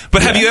good.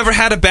 But have you ever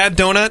had a bad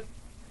donut?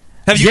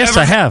 Yes,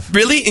 I have.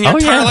 Really? In your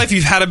entire life,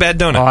 you've had a bad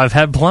donut? Oh, I've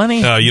had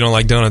plenty. Oh, you don't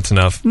like donuts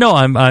enough? No,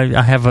 I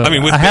have a...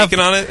 with bacon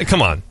on it?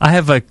 Come on. I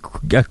have a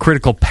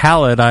critical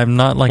palate. I'm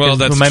not like...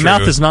 my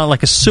mouth is not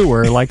like a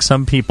sewer like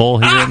some people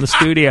here in the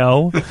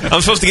studio.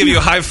 I'm supposed to give you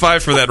a high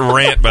five for that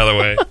rant, by the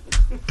way.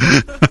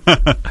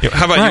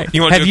 How about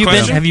you? Want to do a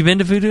question? Have you been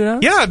to Voodoo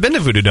Donuts? Yeah, I've been to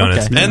Voodoo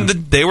Donuts. Okay. And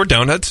they were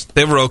donuts.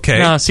 They were okay.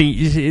 No, see,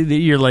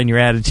 you're letting your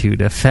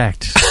attitude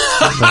affect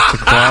the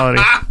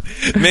quality.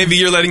 Maybe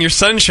you're letting your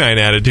sunshine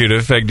attitude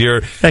affect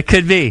your... That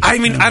could be. I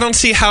mean, I don't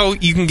see how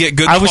you can get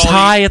good I was quality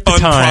high at the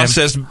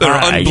unprocessed time.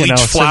 or unbleached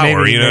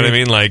flour. So you know what I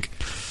mean? Like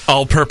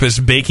all-purpose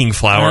baking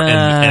flour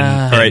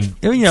and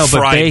but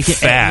fried bacon,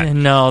 fat.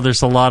 No,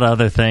 there's a lot of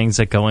other things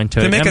that go into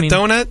it. They make a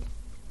donut?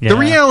 Yeah. The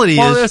reality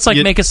is... it's like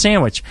make a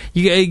sandwich.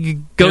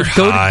 You go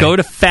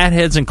to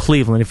Fatheads in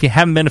Cleveland. If you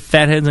haven't been to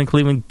Fatheads in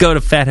Cleveland, go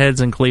to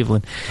Fatheads in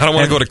Cleveland. I don't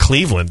want to go to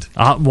Cleveland.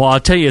 Well, I'll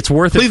tell you, it's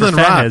worth Cleveland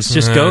it for Fatheads. rocks.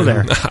 Just go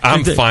there.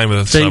 I'm fine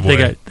with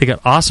Subway. They got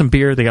awesome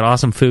beer. They got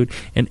awesome food.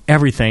 And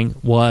everything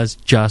was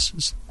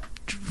just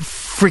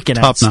freaking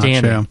Top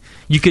outstanding. notch, yeah.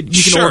 You can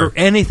order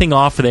anything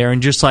off of there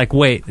and just like,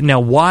 wait, now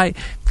why?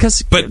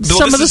 Because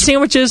some of the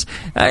sandwiches,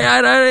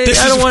 I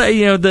don't want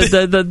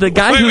to, the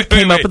guy who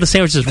came up with the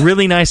sandwiches is a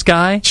really nice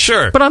guy.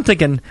 Sure. But I'm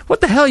thinking,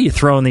 what the hell are you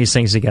throwing these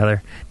things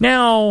together?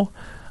 Now,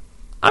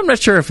 I'm not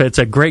sure if it's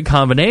a great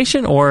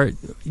combination or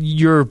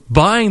you're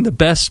buying the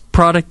best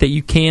product that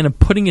you can and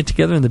putting it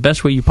together in the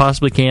best way you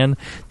possibly can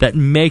that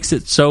makes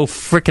it so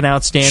freaking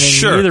outstanding.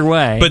 Sure. Either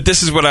way. But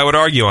this is what I would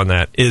argue on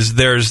that, is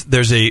there's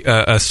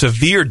a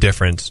severe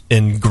difference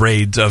in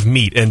grades of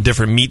meat and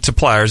different meat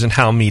suppliers and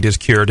how meat is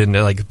cured and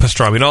like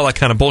pastrami and all that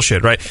kind of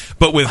bullshit, right?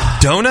 But with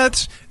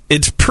donuts...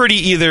 It's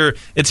either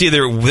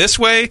this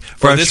way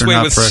or this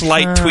way with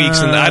slight tweaks,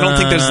 and I don't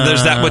think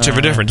there's that much of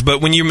a difference. But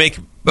when you make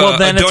a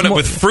donut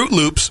with Fruit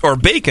Loops or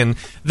bacon,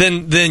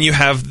 then you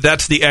have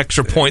that's the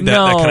extra point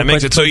that kind of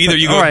makes it. So either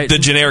you go the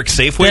generic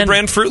Safeway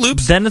brand Fruit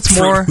Loops, then it's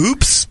more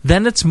Hoops,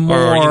 then it's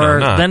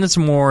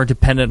more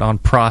dependent on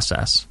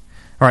process.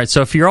 All right, so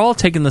if you're all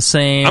taking the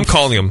same, I'm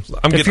calling them.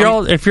 If you're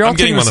all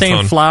taking the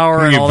same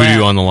flour and all that,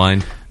 Voodoo on the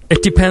line.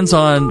 It depends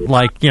on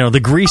the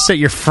grease that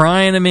you're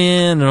frying them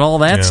in and all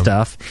that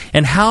stuff,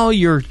 and how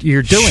you're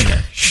doing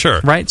it. Sure,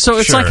 right. So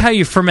it's like how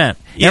you ferment.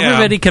 Yeah.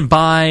 Everybody can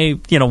buy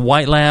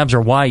White Labs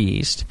or Y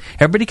yeast.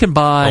 Everybody can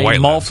buy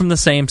malt from the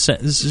same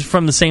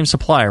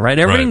supplier, right?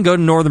 Everybody can go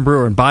to Northern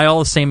Brewer and buy all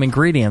the same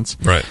ingredients.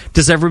 Right.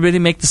 Does everybody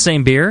make the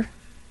same beer?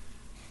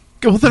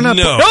 Well, they're not.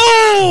 No.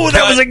 Oh,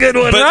 that was a good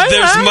one. But right?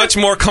 there's much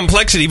more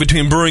complexity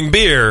between brewing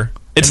beer.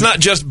 It's not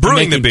just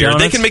brewing the beer.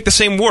 Donuts. They can make the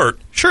same wort.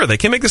 Sure, they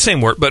can make the same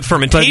wort, but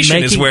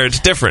fermentation is where it's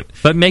different.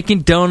 But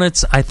making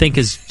donuts, I think,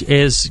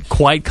 is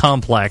quite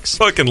complex.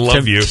 Fucking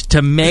love you.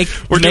 To make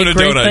We're doing a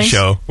donut things.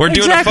 show. We're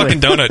doing a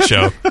fucking donut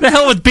show. The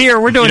hell with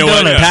beer. We're doing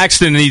donuts. What?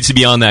 Paxton needs to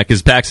be on that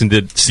because Paxton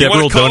did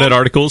several donut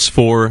articles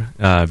for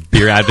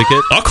Beer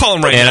Advocate. I'll call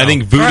him right now. And I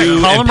think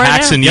Voodoo and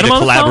Paxton need a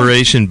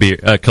collaboration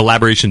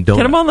donut.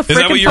 Get him on the freaking phone.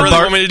 Is that what you really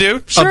want me to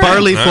do? Sure. A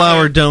barley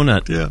flour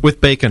donut with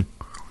bacon.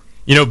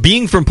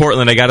 Being from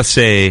Portland, I got to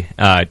say,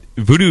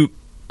 Voodoo,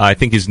 I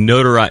think,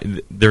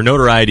 their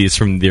notoriety is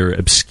from their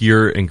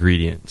obscure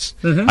ingredients.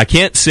 Mm-hmm. I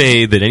can't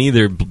say that any of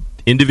their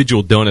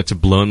individual donuts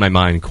have blown my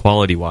mind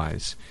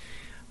quality-wise.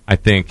 I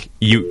think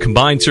you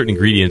combine certain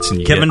ingredients and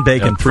you Kevin get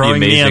Bacon a pretty throwing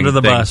amazing me under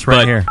the thing. bus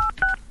right here.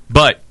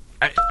 But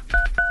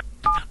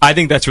I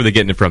think that's where they're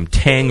getting it from.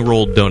 Tang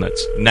rolled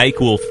donuts,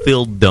 NyQuil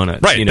filled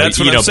donuts. Right, that's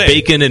what I'm saying.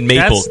 Bacon and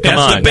maple. Come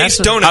on, the base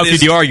donut. How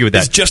could you argue with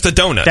that? It's just a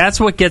donut. That's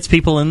what gets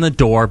people in the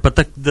door. But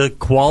the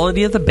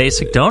quality of the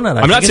basic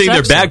donut. I'm not saying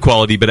they're bad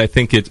quality, but I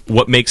think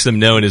what makes them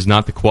known is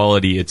not the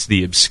quality; it's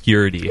the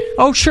obscurity.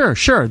 Oh, sure.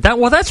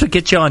 That's what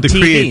gets you on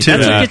TV.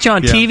 Creativity. That's what gets you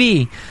on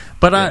TV.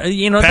 But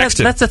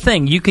that's the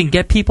thing. You can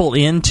get people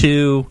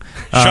into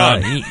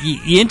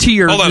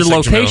your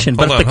location,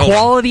 but if the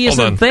quality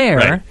isn't there,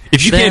 right.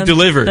 If you can't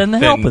deliver, then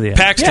help with you.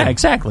 Paxton. Yeah,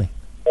 exactly.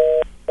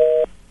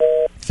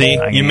 See,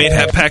 you may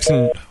have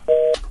Paxton.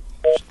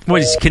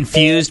 What, he's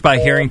confused by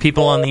hearing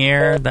people on the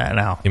air?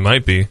 No. He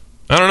might be.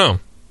 I don't know.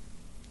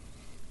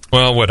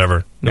 Well,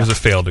 whatever. It was a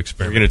failed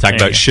experiment. We're going to talk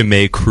about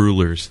Chimay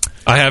Crullers.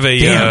 I have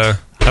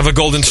a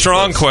Golden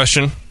Strong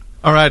question.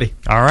 Alrighty.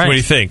 All right. What do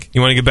you think?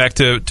 You want to get back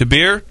to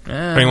beer?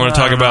 Or you want to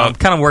talk about... I'm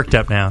kind of worked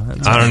up now.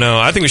 I don't know.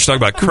 I think we should talk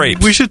about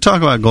crepes. We should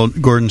talk about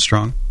Gordon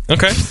Strong.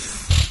 Okay.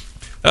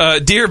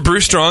 Dear Brew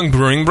Strong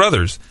Brewing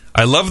Brothers,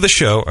 I love the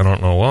show. I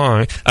don't know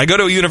why. I go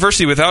to a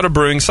university without a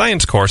brewing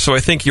science course, so I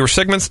think your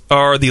segments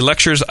are the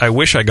lectures I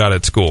wish I got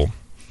at school.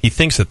 He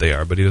thinks that they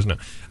are, but he doesn't know.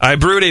 I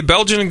brewed a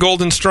Belgian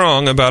Golden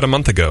Strong about a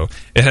month ago.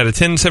 It had a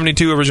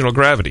 1072 original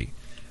gravity.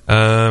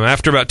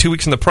 After about 2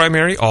 weeks in the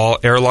primary, all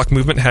airlock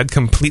movement had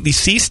completely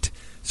ceased,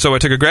 so I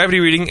took a gravity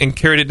reading and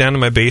carried it down to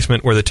my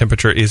basement where the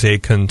temperature is a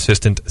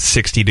consistent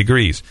 60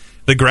 degrees.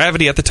 The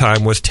gravity at the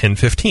time was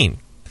 1015.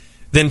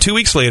 Then 2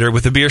 weeks later,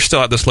 with the beer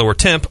still at this lower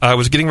temp, I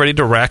was getting ready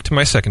to rack to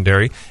my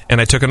secondary,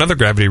 and I took another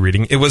gravity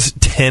reading. It was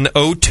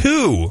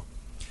 1002.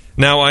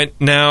 Now I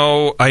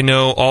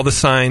know all the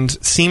signs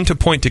seem to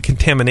point to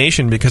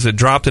contamination because it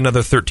dropped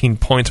another 13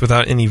 points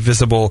without any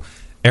visible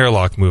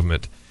airlock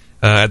movement.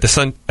 At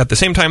the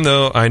same time,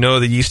 though, I know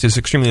the yeast is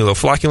extremely low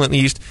flocculent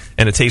yeast,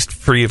 and it tastes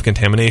free of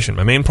contamination.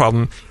 My main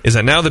problem is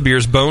that now the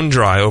beer's bone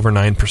dry over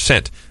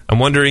 9%. I'm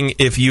wondering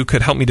if you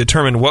could help me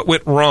determine what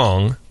went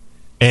wrong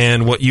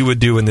and what you would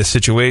do in this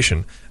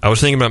situation. I was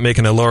thinking about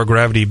making a lower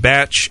gravity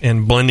batch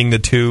and blending the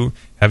two.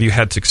 Have you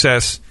had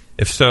success?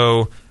 If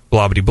so,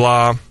 blah, blah,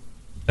 blah.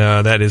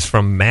 That is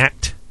from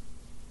Matt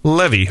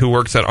Levy, who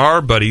works at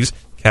our buddies,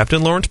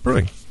 Captain Lawrence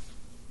Brewing.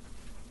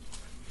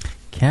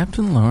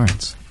 Captain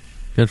Lawrence.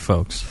 Good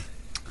folks.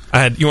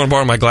 You want to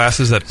borrow my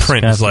glasses? That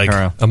print is like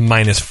a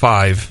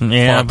 -5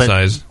 font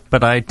size.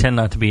 But I tend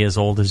not to be as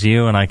old as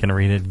you, and I can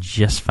read it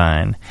just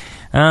fine.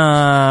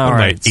 All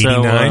right,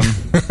 89?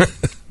 So,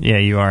 yeah,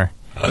 you are.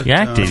 You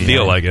act 89.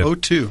 Feel like it.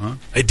 02, huh?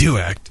 I do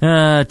act.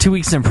 2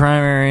 weeks in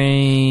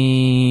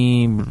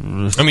primary. I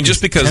mean,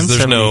 just because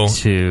there's no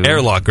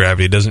airlock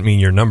gravity doesn't mean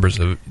your numbers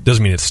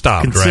doesn't mean it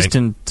stopped,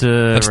 consistent,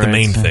 right? That's the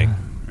main thing.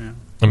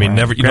 I mean,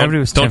 never. You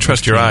don't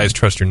trust your eyes.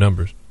 Trust your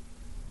numbers.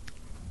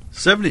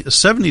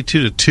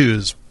 72 to 2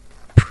 is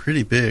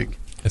pretty big.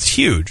 It's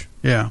huge.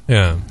 Yeah.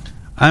 Yeah.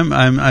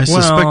 I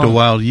suspect a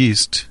wild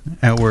yeast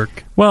at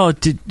work. Well,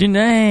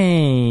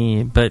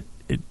 but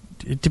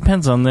it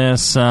depends on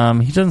this. He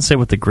doesn't say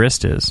what the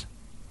grist is.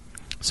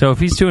 So if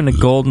he's doing a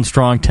golden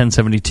strong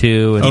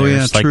 1072 and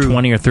there's like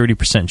 20 or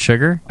 30%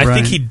 sugar, I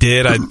think he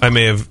did. I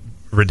may have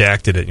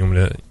redacted it. You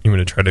want me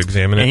to try to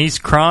examine it? And he's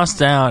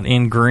crossed out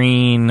in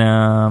green.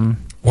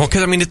 Well,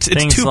 because I mean it's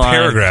 2 like,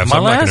 paragraphs. My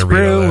I'm not last going to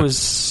read all brew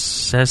that.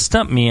 Has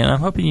stumped me, and I'm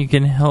hoping you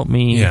can help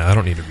me. Yeah, I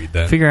don't need to read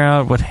that. Figure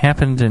out what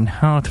happened and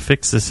how to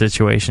fix the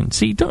situation.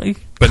 See, don't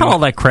cut all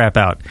that crap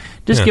out.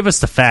 Just give us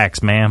the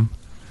facts, ma'am.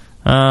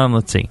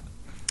 Let's see.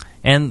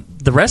 And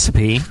the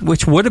recipe,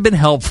 which would have been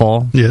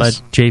helpful,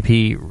 but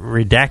JP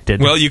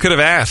redacted. Well, you could have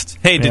asked.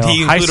 Hey, did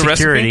he include a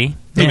recipe?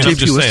 Yeah.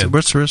 JP,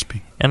 what's the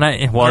recipe? And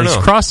he's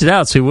crossed it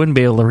out so he wouldn't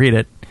be able to read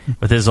it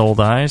with his old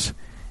eyes.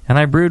 And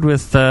I brewed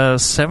with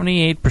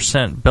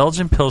 78%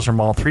 Belgian Pilsner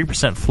malt,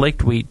 3%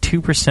 flaked wheat,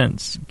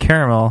 2%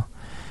 caramel,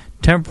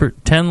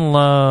 10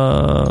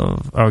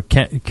 love, or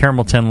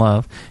caramel 10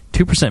 love,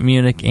 2%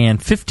 Munich, and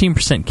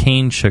 15%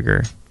 cane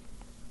sugar.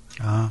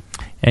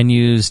 And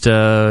used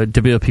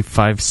WLP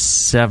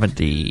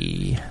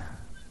 570.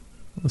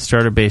 The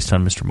starter based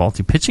on Mr.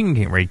 Malty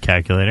pitching rate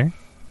calculator.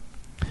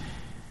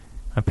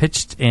 I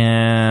pitched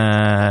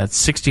at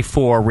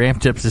 64,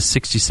 ramped up to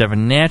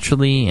 67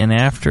 naturally, and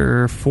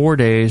after 4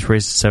 days,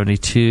 raised to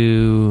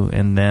 72,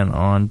 and then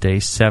on day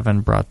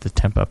 7, brought the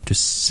temp up to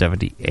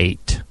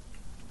 78.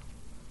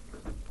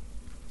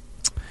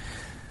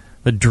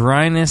 The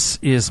dryness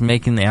is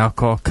making the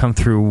alcohol come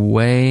through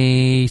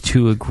way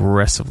too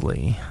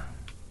aggressively.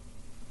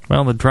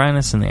 Well, the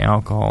dryness and the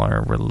alcohol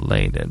are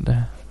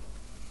related.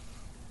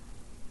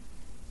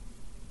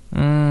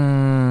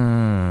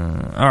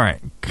 All right,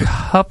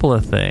 couple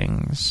of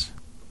things.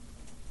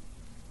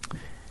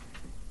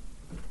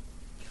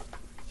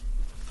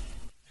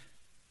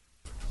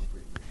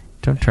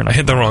 Don't turn. I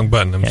hit the wrong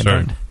button. I'm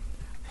sorry.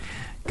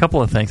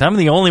 Couple of things. I'm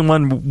the only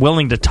one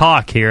willing to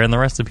talk here, and the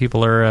rest of the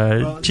people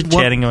are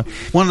chit-chatting.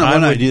 One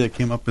idea that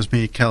came up was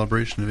maybe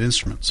calibration of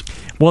instruments.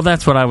 Well,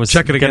 that's what I was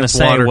going to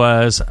say. Water.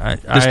 Was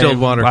distilled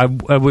water? I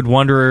would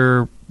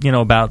wonder,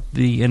 about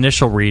the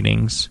initial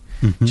readings.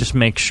 Mm-hmm. Just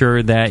make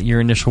sure that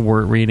your initial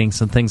word readings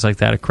and things like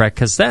that are correct,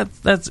 because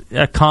that's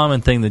a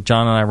common thing that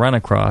John and I run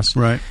across.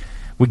 Right.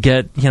 We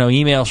get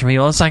emails from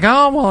people. It's like,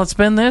 oh, well, it's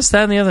been this,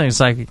 that, and the other thing. It's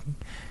like,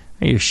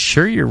 are you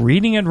sure you're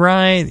reading it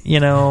right?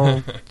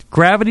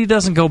 Gravity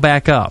doesn't go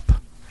back up.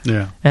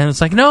 Yeah. And it's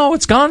like, no,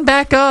 it's gone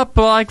back up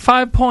like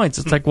 5 points.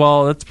 It's like,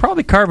 well, it's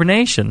probably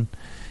carbonation.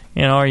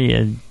 Are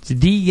you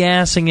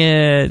degassing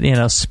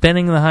it?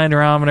 Spinning the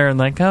hydrometer and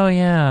like, oh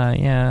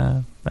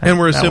yeah. And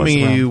we're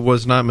assuming he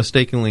was not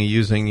mistakenly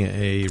using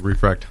a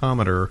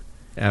refractometer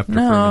after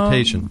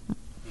fermentation.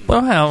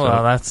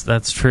 Well,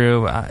 that's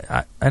true.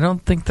 I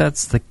don't think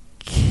that's the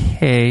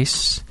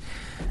case.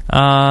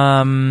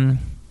 The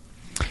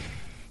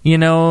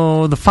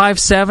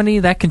 570,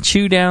 that can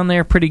chew down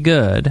there pretty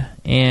good.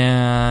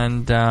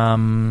 And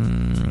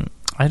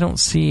I don't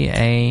see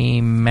a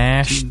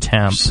mash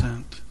temp.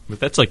 But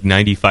that's like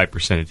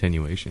 95%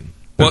 attenuation.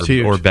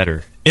 Or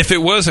better. If it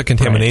was a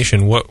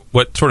contamination,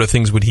 what sort of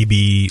things would he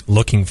be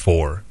looking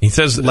for? He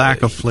says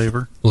lack of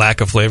flavor. Lack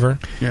of flavor?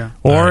 Yeah.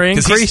 Or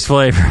increased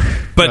flavor.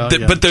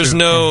 But but there's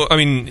no, I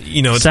mean,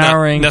 it's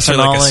souring, not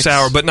necessarily like a phenolics.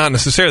 sour, but not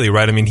necessarily,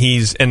 right? I mean,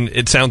 and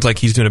it sounds like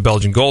he's doing a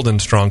Belgian Golden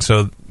strong,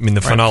 so, I mean,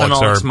 the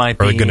phenolics might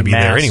are be going to be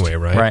there masked. anyway,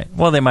 right? Right.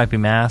 Well, they might be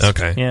masked.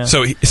 Okay. Yeah.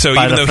 So by even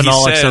the though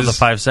phenolics he says of the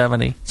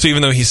 570. So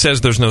even though he says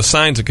there's no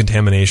signs of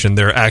contamination,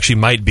 there actually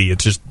might be.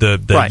 It's just the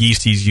Right.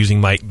 yeast he's using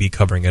might be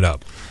covering it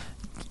up.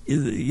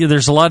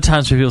 There's a lot of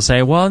times where people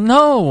say, well,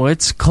 no,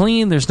 it's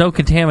clean, there's no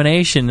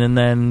contamination, and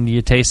then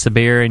you taste the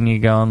beer and you're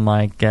going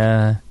like,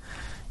 yeah,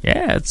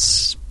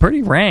 it's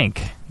pretty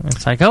rank.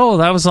 It's like, oh,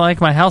 that was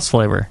like my house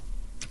flavor.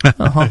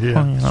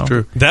 It's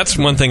true. That's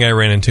one thing I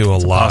ran into a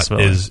lot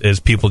is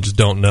people just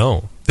don't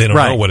know. They don't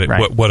know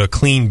what a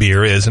clean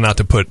beer is, and not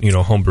to put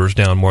homebrewers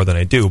down more than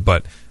I do,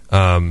 but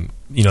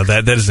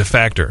that is a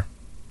factor.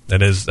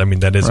 That is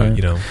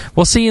right.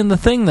 Well, see, and the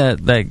thing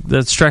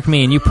that struck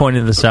me, and you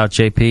pointed this out,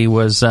 JP,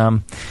 was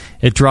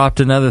it dropped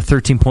another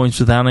 13 points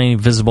without any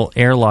visible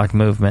airlock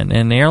movement.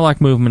 And airlock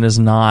movement is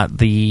not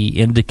the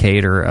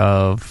indicator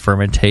of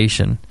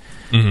fermentation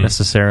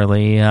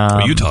necessarily.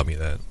 Well, you taught me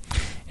that.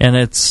 And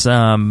it's,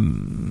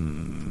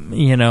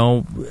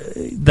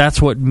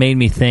 that's what made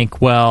me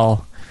think,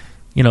 well,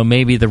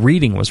 maybe the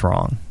reading was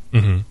wrong.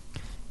 Mm-hmm.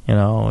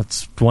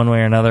 It's one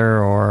way or another,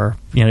 or,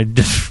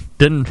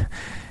 didn't...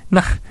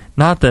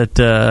 Not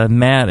that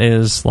Matt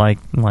is like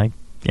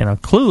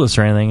clueless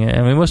or anything.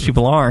 I mean, most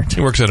people aren't.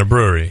 He works at a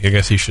brewery. I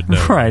guess he should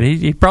know. Right.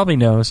 He probably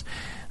knows.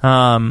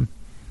 But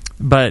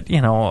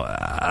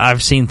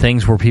I've seen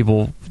things where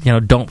people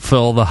don't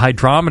fill the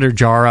hydrometer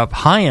jar up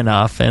high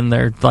enough, and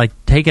they're like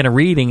taking a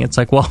reading. It's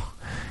like, well,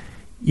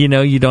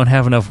 you don't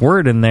have enough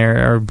wort in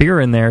there or beer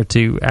in there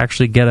to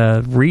actually get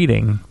a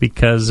reading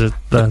because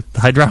the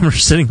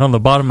hydrometer's sitting on the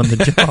bottom of the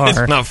jar.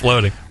 It's not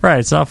floating. Right.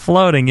 It's not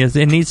floating. It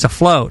needs to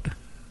float.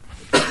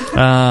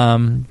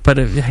 But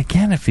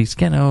if he's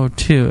getting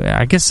O2,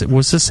 I guess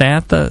was this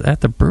at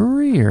the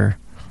brewery or?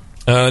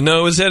 No,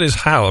 it was at his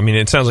house. I mean,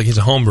 it sounds like he's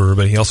a home brewer,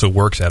 but he also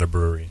works at a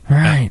brewery.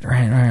 Right.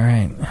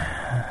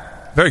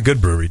 Very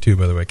good brewery too,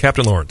 by the way,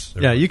 Captain Lawrence.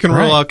 Yeah, you can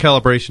roll out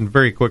calibration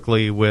very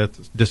quickly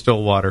with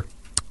distilled water.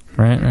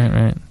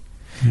 Right.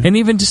 And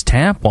even just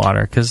tap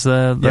water, because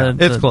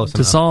it's close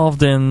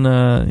dissolved in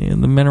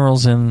the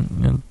minerals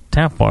in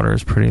tap water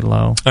is pretty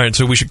low. All right,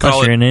 so we should call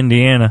Unless it you're in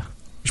Indiana.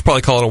 We should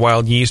probably call it a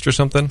wild yeast or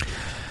something.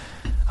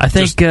 I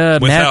think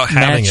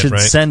Matt should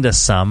right? send us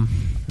some,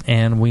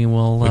 and we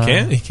will.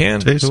 He can.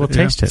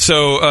 Taste it.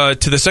 So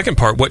to the second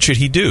part, what should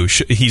he do?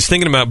 He's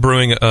thinking about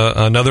brewing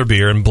another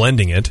beer and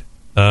blending it.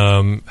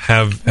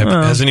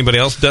 Has anybody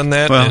else done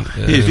that? Well,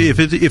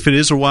 if it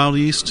is a wild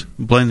yeast,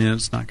 blending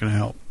it's not going to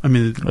help. I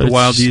mean, the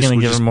wild yeast will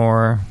give just it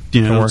more.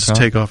 just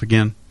take off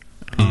again.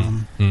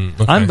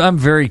 Okay. I'm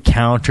very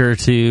counter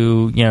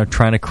to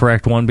trying to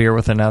correct one beer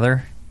with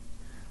another.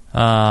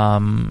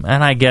 And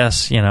I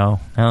guess now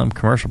I'm a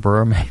commercial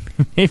brewer.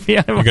 Maybe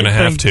you're going to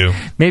have to.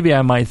 Maybe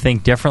I might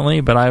think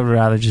differently, but I would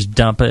rather just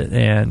dump it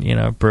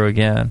and brew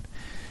again,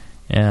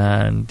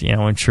 and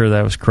ensure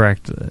that was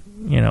correct.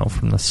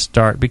 From the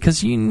start,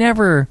 because you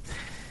never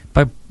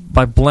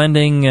by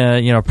blending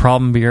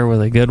problem beer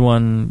with a good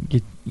one,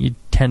 you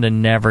tend to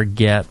never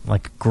get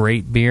like a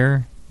great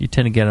beer. You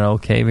tend to get an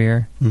okay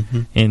beer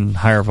in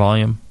higher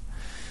volume.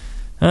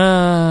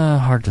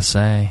 Hard to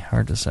say.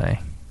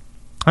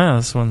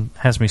 This one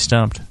has me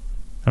stumped.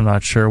 I'm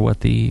not sure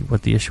what the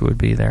issue would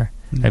be there.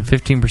 At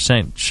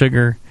 15%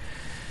 sugar,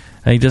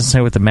 he doesn't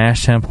say what the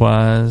mash temp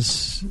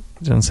was.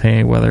 He doesn't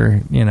say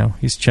whether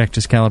he's checked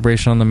his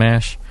calibration on the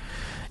mash.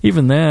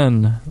 Even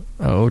then,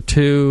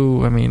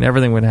 O2, I mean,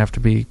 everything would have to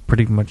be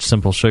pretty much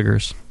simple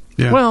sugars.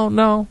 Yeah. Well,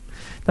 no,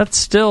 that's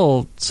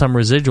still some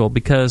residual,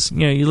 because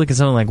you look at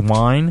something like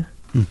wine,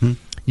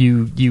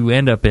 you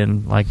end up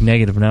in like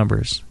negative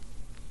numbers.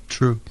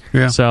 True.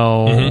 Yeah.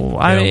 So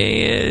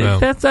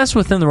that's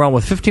within the realm.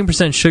 With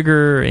 15%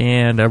 sugar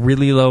and a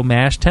really low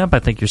mash temp, I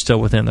think you're still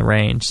within the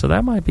range. So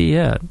that might be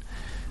it.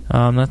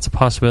 That's a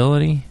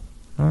possibility.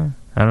 I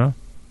don't know.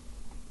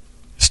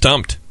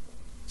 Stumped.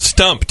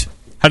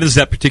 How does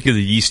that particular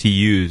yeast he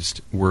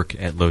used work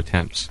at low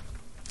temps?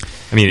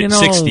 I mean, at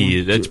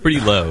 60, that's pretty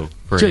low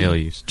for an ale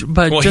yeast.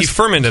 But he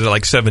fermented at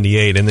like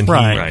 78, and then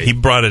he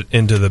brought it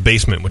into the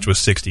basement, which was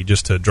 60,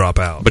 just to drop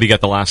out. But he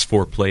got the last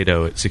 4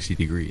 Play-Doh at 60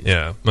 degrees.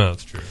 Yeah, well,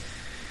 that's true.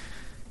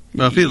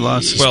 Well, if he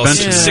lost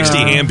suspension... 60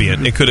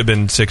 ambient. It could have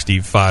been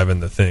 65 in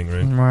the thing,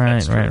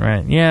 right?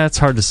 Right. Yeah, it's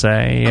hard to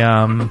say. The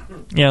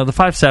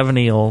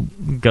 570 will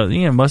go...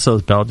 most of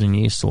those Belgian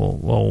yeasts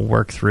will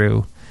work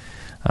through,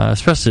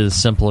 especially the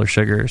simpler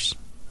sugars.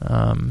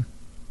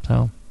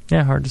 So,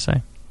 yeah, hard to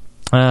say.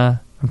 I'm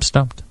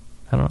stumped.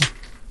 I don't know.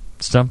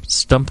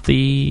 Stump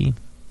the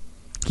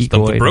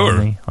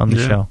geekoid on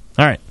the show.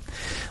 All right.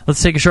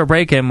 Let's take a short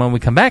break, and when we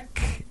come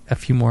back, a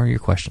few more of your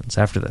questions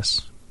after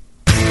this.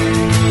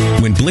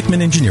 When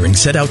Blickman Engineering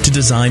set out to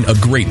design a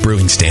great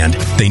brewing stand,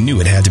 they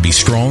knew it had to be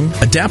strong,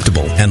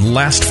 adaptable, and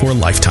last for a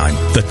lifetime.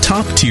 The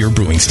top-tier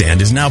brewing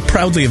stand is now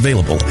proudly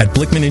available at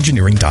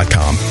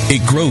BlickmanEngineering.com.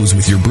 It grows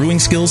with your brewing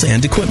skills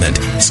and equipment.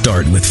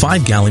 Start with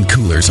 5-gallon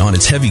coolers on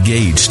its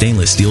heavy-gauge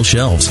stainless steel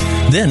shelves.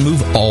 Then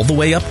move all the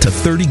way up to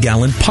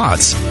 30-gallon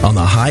pots on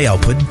the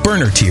high-output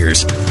burner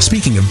tiers.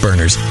 Speaking of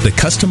burners, the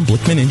custom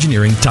Blickman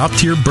Engineering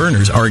top-tier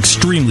burners are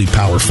extremely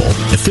powerful,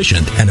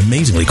 efficient, and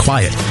amazingly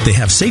quiet. They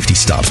have safety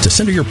stops to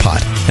center your pot,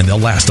 and they'll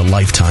last a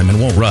lifetime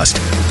and won't rust.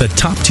 The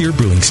top-tier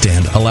brewing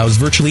stand allows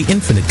virtually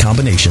infinite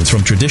combinations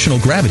from traditional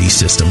gravity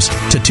systems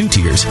to 2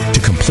 tiers to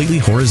completely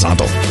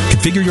horizontal.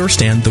 Configure your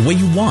stand the way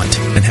you want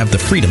and have the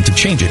freedom to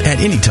change it at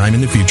any time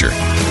in the future.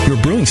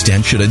 Your brewing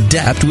stand should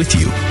adapt with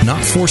you,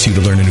 not force you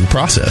to learn a new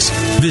process.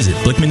 Visit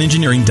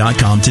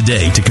BlickmanEngineering.com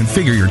today to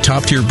configure your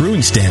top-tier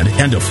brewing stand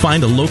and to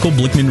find a local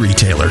Blickman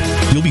retailer.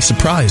 You'll be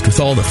surprised with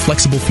all the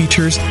flexible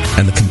features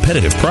and the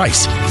competitive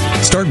price.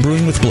 Start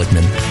brewing with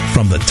Blickman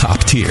from the top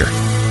tier. In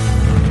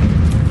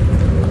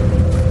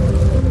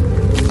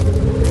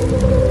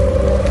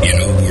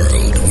a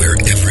world where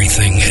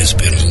everything has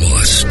been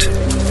lost.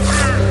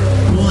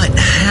 What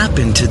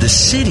happened to the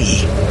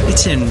city?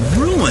 It's in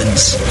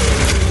ruins.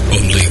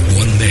 Only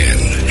one man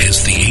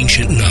has the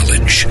ancient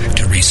knowledge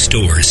to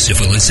restore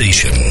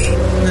civilization.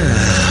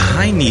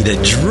 I need a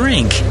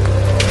drink.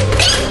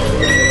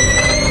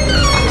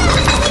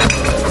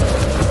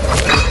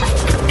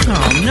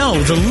 Oh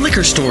no, the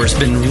liquor store's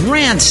been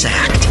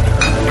ransacked.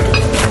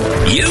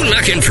 You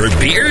looking for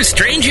beer,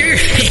 stranger?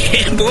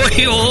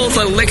 Boy, all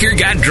the liquor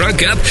got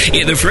drunk up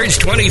in the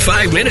first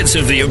 25 minutes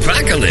of the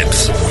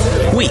apocalypse.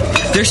 Wait,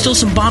 there's still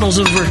some bottles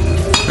over...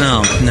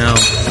 Oh, no.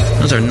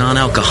 Those are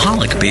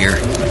non-alcoholic beer.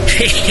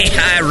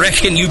 I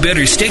reckon you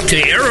better stick to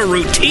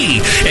arrowroot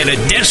tea and a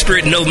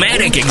desperate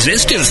nomadic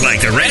existence like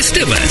the rest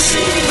of us.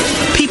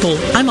 People,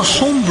 I'm a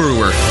home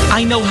brewer.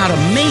 I know how to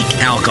make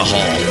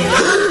alcohol.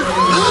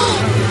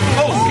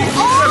 Oh,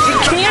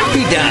 it can't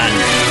be done.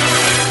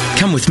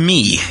 Come with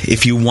me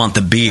if you want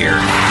the beer.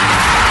 Okay,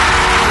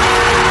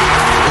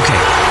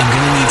 I'm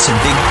gonna need some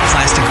big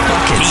plastic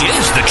buckets. He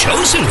is the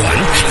chosen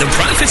one. The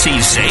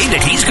prophecies say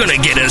that he's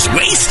gonna get us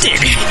wasted.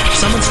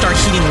 Someone start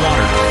heating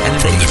water. And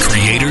from the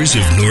creators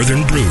of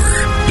Northern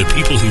Brewer, the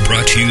people who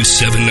brought you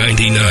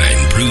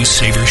 $7.99 Brew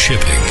Saver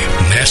shipping,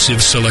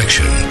 massive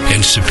selection, and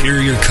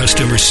superior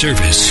customer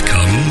service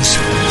comes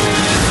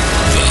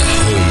the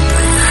Home Brewer.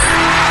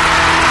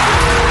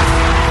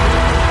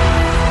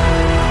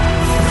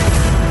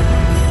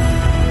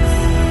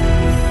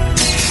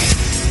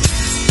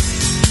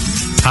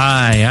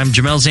 Hi, I'm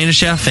Jamel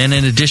Zainasheff, and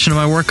in addition to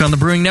my work on the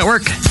Brewing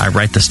Network, I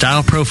write the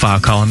Style Profile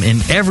column in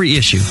every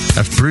issue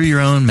of Brew Your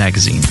Own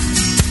magazine.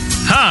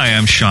 Hi,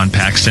 I'm Sean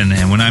Paxton,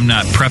 and when I'm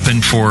not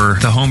prepping for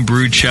the Home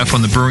Brewed Chef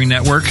on the Brewing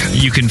Network,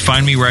 you can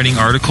find me writing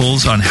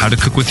articles on how to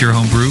cook with your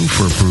home brew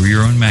for Brew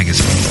Your Own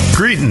magazine.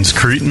 Greetings,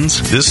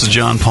 cretins. This is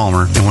John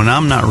Palmer, and when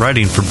I'm not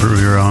writing for Brew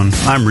Your Own,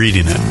 I'm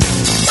reading it.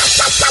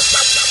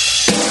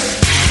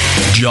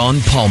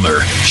 John Palmer,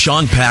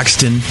 Sean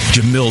Paxton,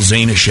 Jamil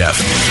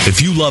Zainasheff.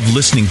 If you love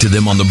listening to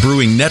them on the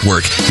Brewing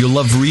Network, you'll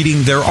love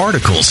reading their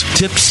articles,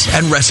 tips,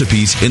 and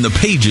recipes in the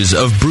pages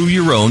of Brew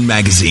Your Own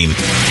magazine.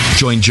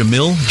 Join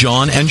Jamil,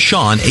 John, and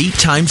Sean 8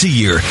 times a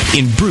year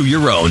in Brew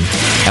Your Own.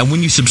 And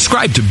when you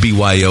subscribe to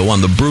BYO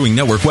on the Brewing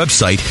Network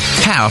website,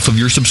 half of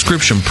your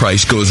subscription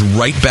price goes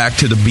right back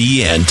to the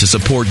BN to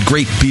support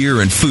great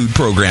beer and food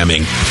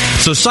programming.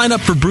 So sign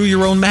up for Brew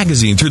Your Own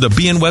magazine through the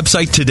BN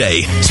website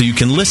today so you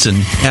can listen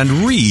and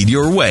read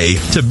your way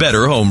to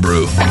better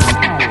homebrew.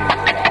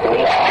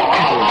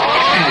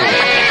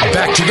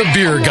 Back to the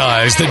beer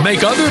guys that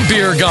make other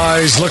beer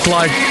guys look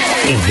like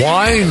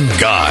wine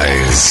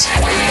guys.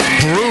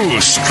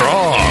 Brew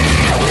strong.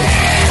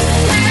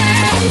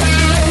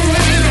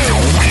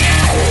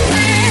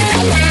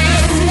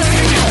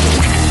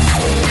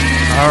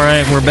 All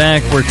right, we're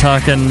back. We're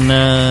talking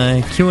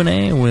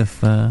Q&A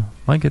with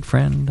my good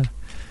friend,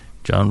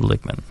 John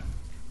Blickman.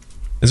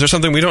 Is there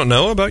something we don't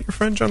know about your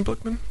friend, John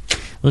Blickman?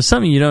 There's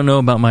something you don't know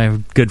about my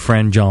good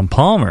friend, John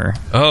Palmer.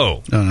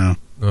 Oh. Oh, no.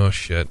 Oh,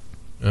 shit.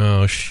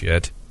 Oh,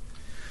 shit.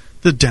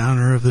 The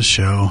downer of the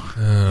show.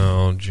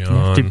 Oh,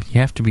 John. You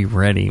have to be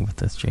ready with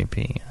this,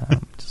 JP.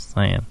 I'm just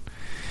saying.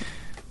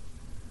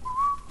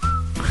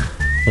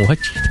 What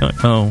you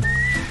don't know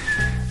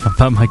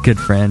about my good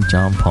friend,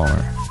 John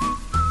Palmer.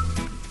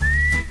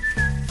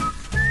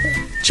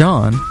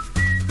 John.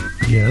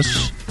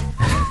 Yes?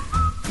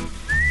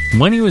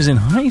 When he was in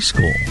high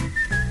school,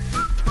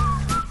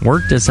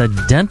 worked as a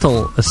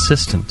dental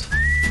assistant.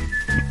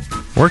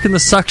 Working the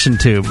suction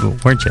tube,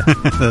 weren't you?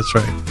 That's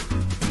right.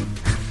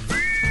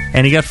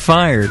 And he got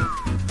fired.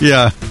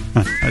 Yeah,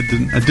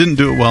 I didn't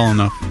do it well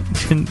enough.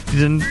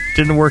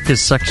 Didn't work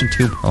his suction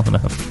tube well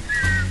enough.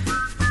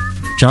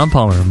 John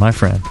Palmer, my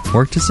friend,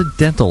 worked as a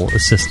dental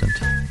assistant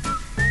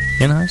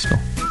in high school.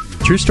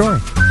 True story.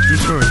 True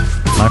story.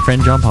 My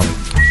friend John Palmer.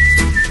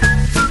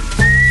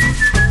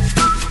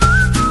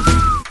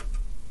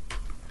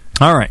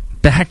 Power. All right,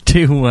 back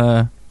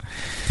to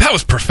That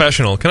was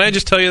professional. Can I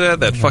just tell you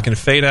that fucking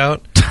fade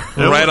out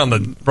right on the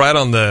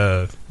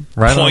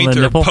point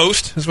or nipple?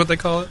 post is what they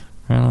call it.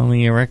 Right on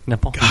the erect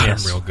nipple. God,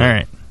 yes. I'm real good. All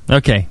right.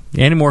 Okay.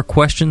 Any more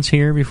questions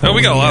here before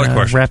we got a lot of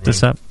questions. Wrap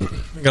this up?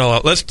 We got a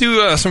lot. Let's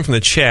do some from the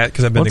chat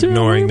because I've been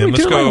ignoring them.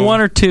 Let's go like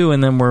one or two,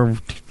 and then we're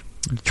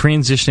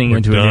transitioning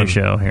into a new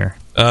show here.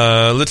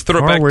 Let's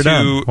throw it back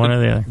to one or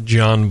the other.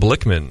 John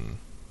Blickman.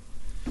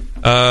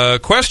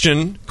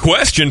 Question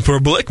for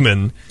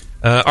Blickman: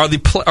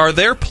 Are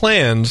there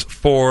plans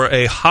for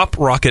a hop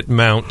rocket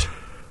mount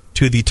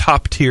to the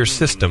top tier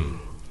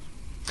system?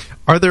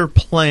 Are there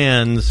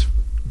plans?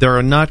 There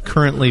are not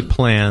currently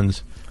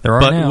plans. There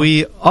are but now.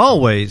 We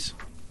always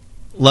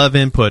love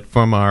input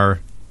from our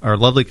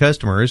lovely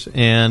customers,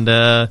 and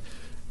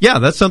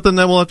that's something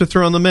that we'll have to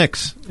throw in the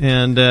mix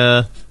and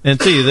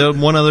see. The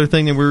one other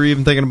thing that we were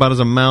even thinking about is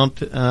a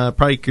mount.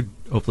 Probably could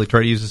hopefully try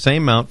to use the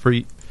same mount for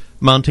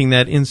mounting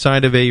that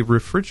inside of a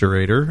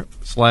refrigerator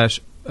 /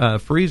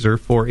 freezer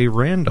for a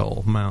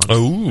Randall mount.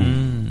 Oh,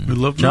 we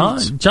love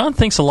mounts. John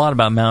thinks a lot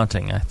about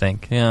mounting. I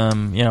think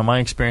my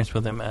experience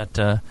with him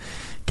at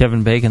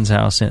Kevin Bacon's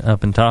house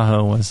up in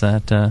Tahoe was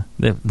that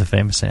the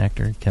famous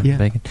actor Kevin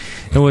Bacon.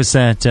 It was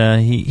that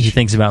he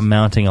thinks about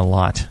mounting a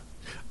lot.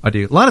 I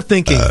do a lot of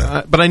thinking,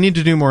 but I need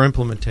to do more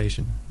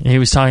implementation. He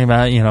was talking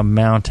about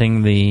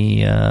mounting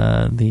the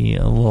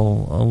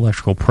little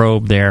electrical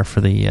probe there for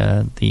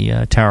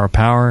the tower of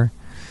power,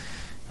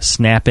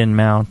 snap-in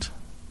mount.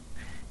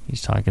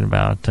 He's talking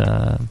about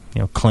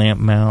clamp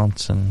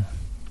mounts, and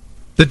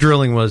the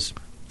drilling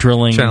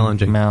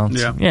challenging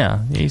mounts.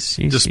 Yeah, he's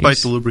despite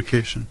the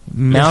lubrication.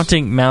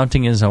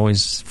 Mounting is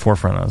always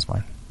forefront of his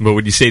mind. But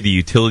would you say the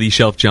utility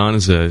shelf, John,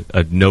 is a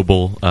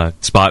noble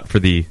spot for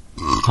the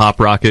hop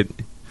rocket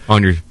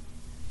on your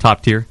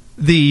top tier?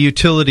 The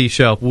utility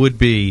shelf would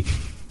be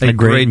a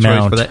great choice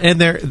mount for that. And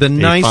the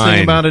nice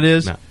thing about it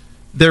is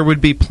there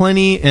would be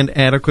plenty and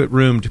adequate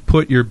room to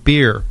put your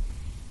beer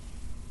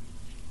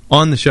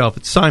on the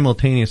shelf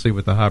simultaneously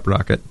with the hop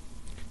rocket.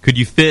 Could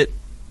you fit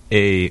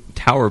a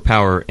tower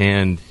power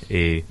and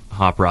a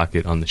hop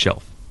rocket on the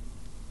shelf?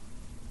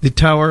 The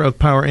tower of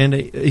power and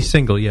a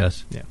single,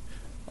 yes. Yeah.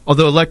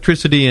 Although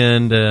electricity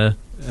and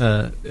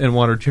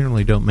water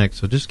generally don't mix,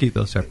 so just keep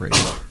those separated.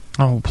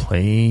 Oh,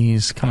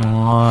 please. Come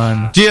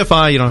on.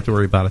 GFI, you don't have to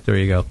worry about it. There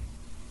you go.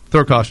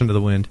 Throw caution to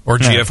the wind. Or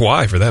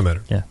GFY, for that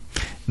matter. Yeah.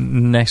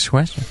 Next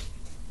question.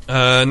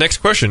 Next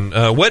question.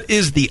 What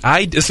is the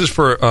this is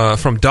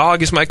from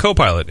Dog is my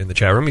co-pilot in the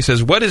chat room. He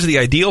says, what is the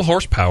ideal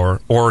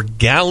horsepower or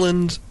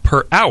gallons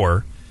per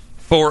hour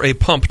for a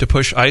pump to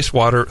push ice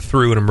water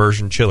through an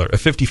immersion chiller, a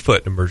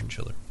 50-foot immersion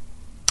chiller?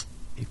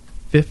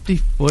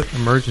 50-foot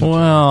immersion chiller.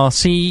 Well,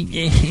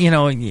 see,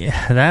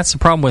 that's the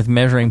problem with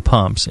measuring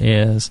pumps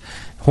is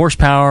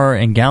horsepower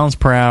and gallons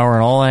per hour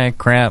and all that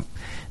crap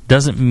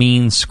doesn't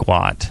mean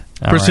squat.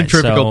 For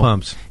centrifugal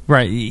pumps.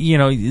 Right.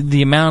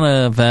 The amount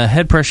of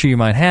head pressure you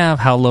might have,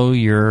 how low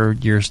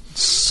your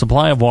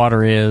supply of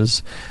water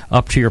is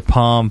up to your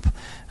pump,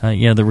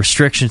 the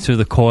restriction through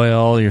the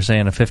coil, you're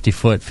saying a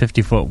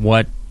 50-foot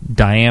what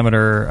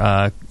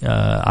diameter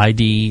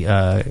ID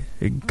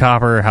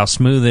copper, how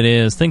smooth it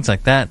is, things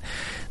like that.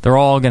 They're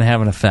all going to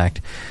have an effect.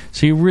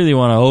 So you really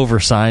want to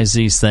oversize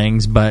these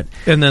things,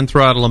 and then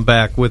throttle them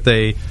back with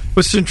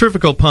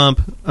centrifugal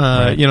pump.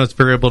 Right. It's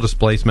variable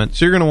displacement.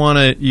 So you're going to want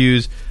to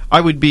use. I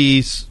would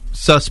be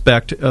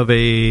suspect of a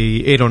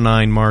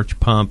 809 March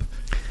pump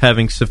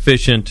having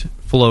sufficient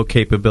flow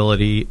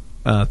capability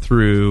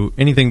through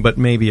anything but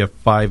maybe a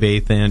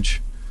 5/8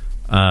 inch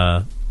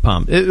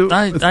pump.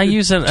 I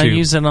use it. I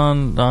use it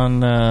on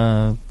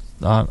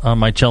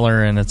my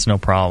chiller, and it's no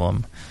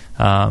problem.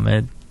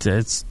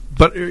 It's.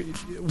 But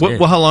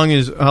how long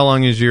is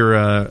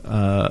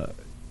your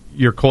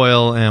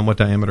coil, and what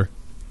diameter?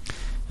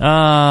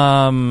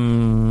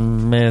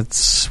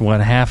 It's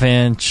half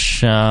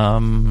inch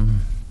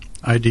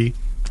ID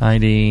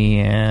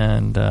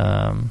and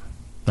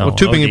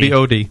tubing would be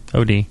OD,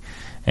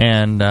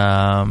 and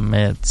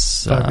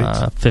it's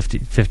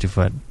 50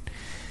 foot.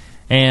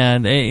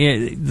 And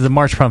the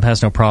March pump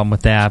has no problem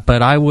with that,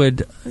 but I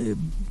would.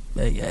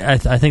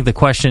 I think the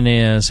question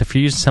is if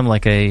you're using something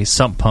like a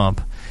sump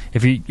pump.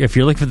 If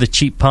you're looking for the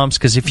cheap pumps,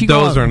 because if you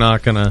are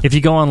not gonna. If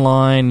you go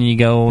online and you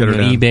go on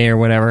eBay or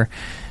whatever,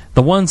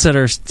 the ones that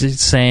are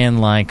saying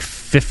like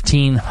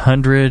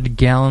 1,500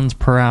 gallons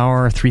per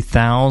hour,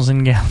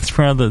 3,000 gallons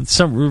per hour,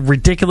 some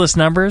ridiculous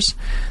numbers,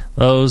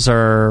 those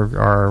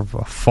are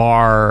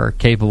far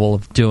capable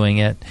of doing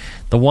it.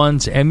 The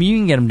ones, you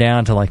can get them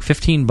down to like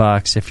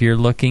 $15 if you're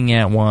looking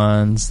at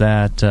ones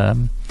that.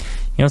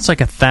 It's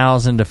like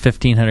 1,000 to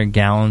 1,500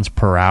 gallons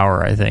per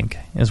hour, I think,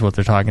 is what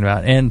they're talking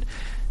about, and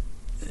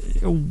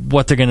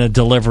what they're going to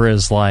deliver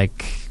is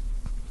like,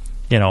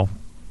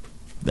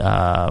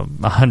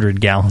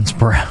 100 gallons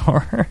per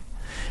hour.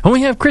 And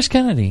we have Chris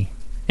Kennedy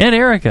and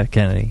Erica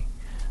Kennedy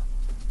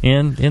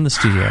in the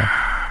studio.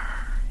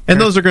 And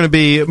those are going to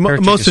be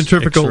most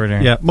centrifugal.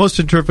 Yeah, most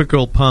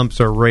centrifugal pumps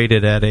are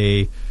rated at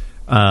a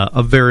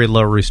a very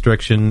low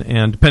restriction,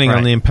 and depending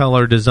on the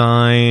impeller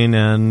design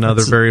and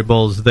other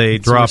variables, they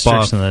drop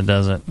off. That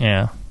does it,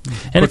 yeah.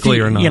 And if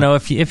you, or not. you know,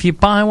 if you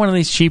buy one of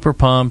these cheaper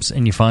pumps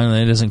and you find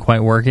that it isn't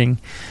quite working,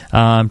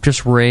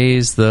 just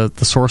raise the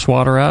source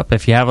water up.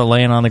 If you have it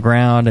laying on the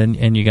ground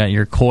and you got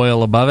your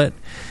coil above it,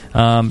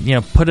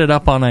 put it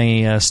up on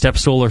a step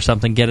stool or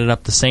something. Get it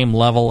up the same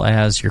level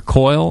as your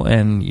coil,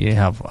 and you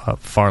have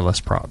far less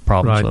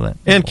problems with it.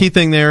 And key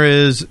thing there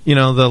is,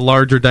 the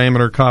larger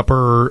diameter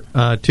copper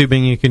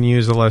tubing you can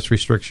use, the less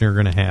restriction you're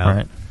going to have.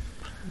 Right.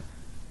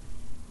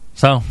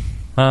 So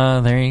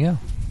there you go.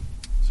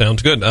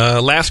 Sounds good.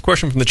 Last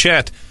question from the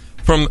chat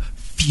from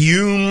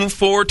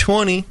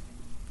Fume420.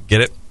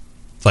 Get it?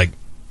 It's like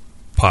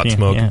pot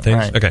smoke and things.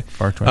 Right. Okay.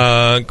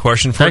 420.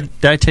 Question for...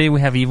 Did I tell you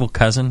we have Evil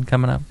Cousin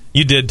coming up?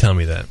 You did tell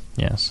me that.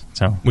 Yes.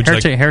 So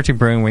Heretic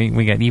Brewing,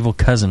 we got Evil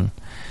Cousin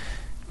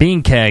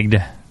being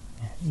kegged.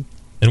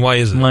 And why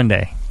is it?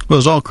 Monday. Well, it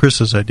was all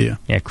Chris's idea.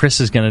 Yeah,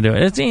 Chris is going to do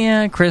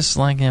it. Chris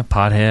like a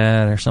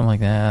pothead or something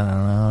like that. I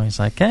don't know. He's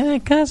like, hey,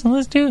 cousin,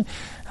 let's do it.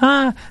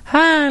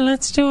 Hi,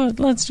 let's do it.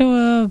 Let's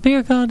do a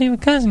beer called Evil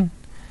Cousin.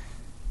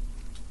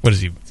 What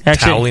is he,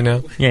 toweling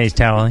now? Yeah, he's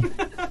toweling.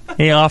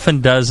 He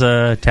often does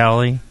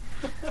toweling.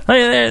 Oh,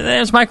 yeah,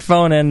 there's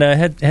microphone and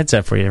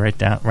headset for you right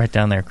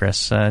down there,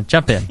 Chris.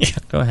 Jump in. Yeah.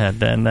 Go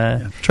ahead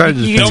and try to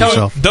defend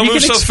yourself. Don't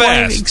move so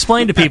fast.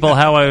 Explain to people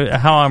how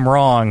I'm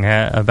wrong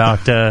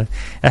about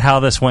how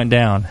this went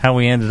down, how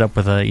we ended up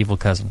with an Evil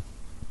Cousin.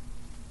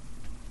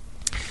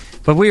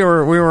 But we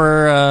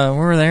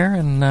were there,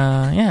 and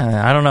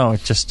I don't know.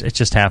 It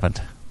just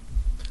happened.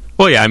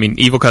 Well, yeah, I mean,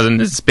 Evil Cousin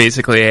is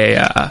basically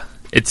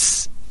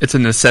it's a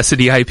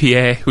necessity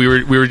IPA. We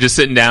were just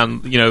sitting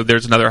down.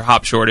 There's another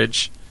hop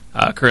shortage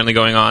currently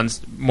going on,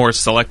 more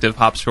selective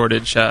hop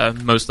shortage,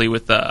 mostly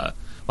with a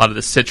lot of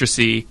the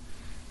citrusy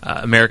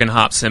American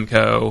hop,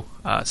 Simcoe,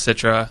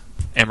 Citra,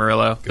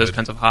 Amarillo, those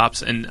kinds of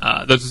hops, and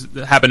those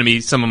happen to be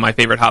some of my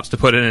favorite hops to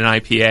put in an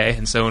IPA.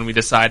 And so when we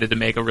decided to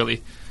make a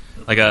really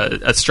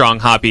a strong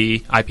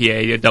hoppy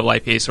IPA, a double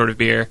IPA sort of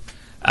beer,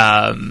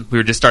 we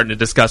were just starting to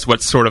discuss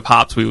what sort of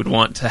hops we would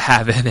want to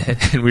have in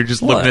it, and we were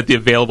just looking at the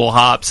available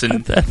hops. And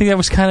I think that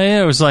was kind of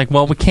it. It was like,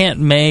 well, we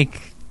can't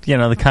make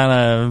the kind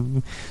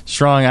of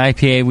strong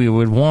IPA we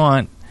would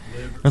want.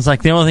 It's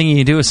like the only thing you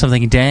can do is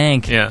something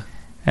dank. Yeah,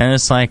 and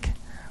it's like,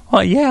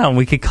 well, yeah,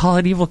 we could call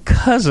it Evil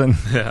Cousin.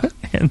 Yeah,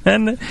 and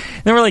then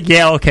we're like,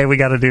 yeah, okay, we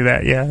got to do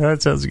that. Yeah,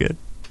 that sounds good.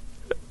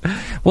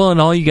 Well,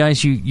 and all you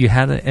guys, you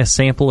had a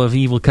sample of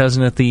Evil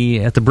Cousin at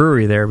the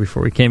brewery there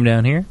before we came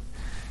down here,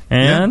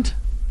 and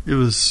it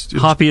was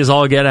hoppy as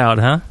all get out,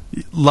 huh?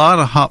 A lot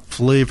of hop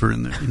flavor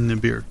in the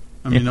beer.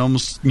 I mean,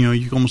 almost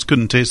you almost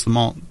couldn't taste the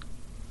malt.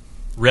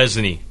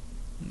 Resiny.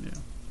 Yeah.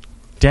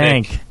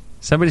 Dank.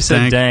 Somebody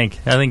said dank.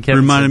 I think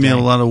Kevin reminded said me dank.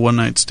 of a lot of one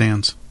night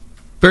stands.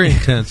 Very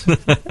intense.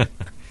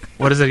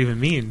 What does that even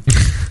mean?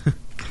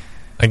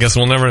 I guess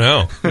we'll never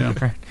know.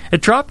 Yeah.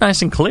 It dropped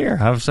nice and clear.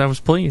 I was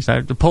pleased.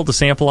 I pulled the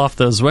sample off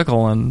the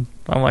Zwickel, and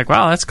I'm like,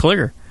 wow, that's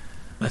clear.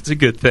 That's a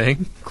good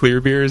thing. Clear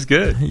beer is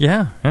good.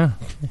 Yeah.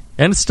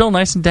 And it's still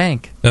nice and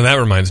dank. Now that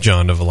reminds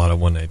John of a lot of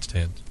one night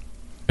stands.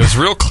 It was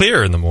real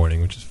clear in the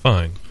morning, which is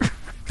fine.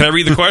 Can I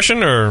read the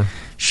question, or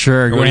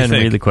sure? Go ahead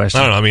and read the question.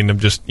 I don't know. I mean, I'm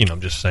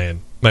just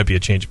saying. Might be a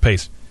change of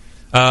pace.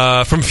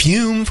 From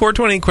Fume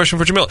 420, question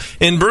for Jamil.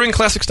 In brewing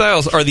classic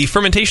styles, are the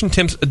fermentation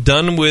temps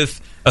done with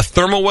a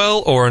thermal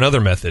well or another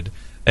method?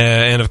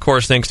 And of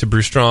course, thanks to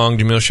Brew Strong,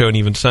 Jamil Show, and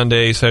even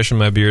Sunday session,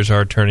 my beers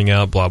are turning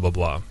out. Blah blah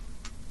blah.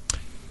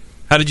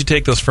 How did you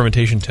take those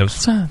fermentation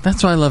temps?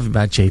 That's what I love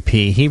about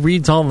JP. He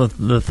reads all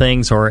the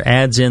things or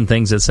adds in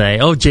things that say,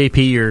 "Oh, JP,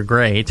 you're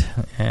great,"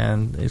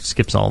 and it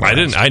skips all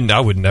that. I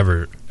would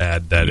never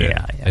add that in.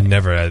 I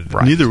never add that.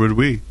 Right. Neither would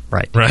we.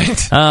 Right.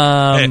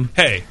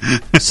 Hey.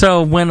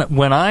 So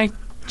when I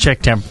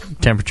check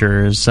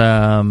temperatures,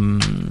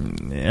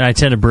 and I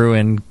tend to brew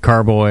in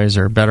carboys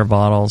or better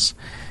bottles,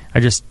 I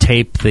just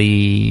tape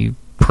the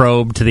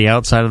probe to the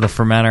outside of the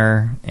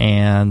fermenter,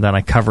 and then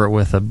I cover it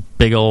with a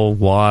big old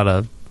wad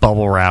of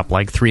bubble wrap,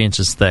 like 3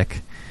 inches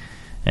thick,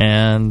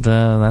 and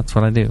that's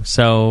what I do.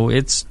 So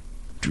it's,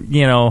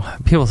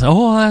 people say,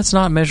 oh, that's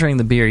not measuring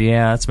the beer.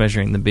 Yeah, it's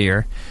measuring the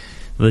beer.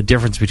 The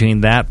difference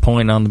between that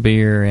point on the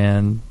beer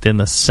and then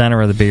the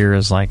center of the beer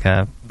is like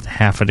a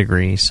half a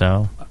degree.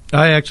 So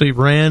I actually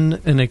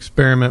ran an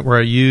experiment where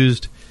I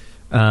used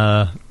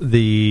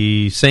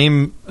the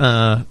same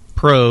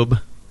probe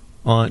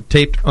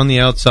taped on the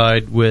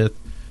outside with,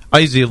 I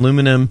use the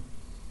aluminum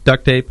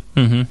duct tape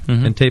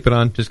and tape it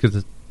on just because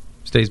it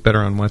stays better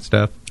on wet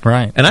stuff.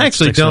 Right. And I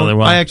actually don't. Really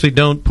well. I actually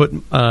don't put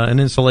an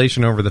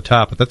insulation over the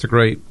top, but that's a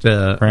great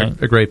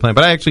a great plan.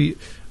 But I actually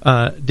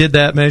did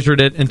that, measured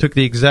it, and took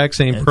the exact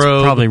same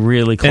probe. Probably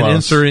really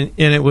close. And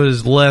it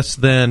was less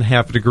than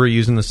half a degree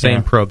using the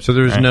same probe. So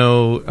there's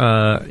no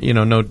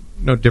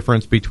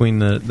difference between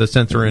the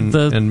sensor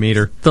and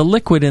meter. The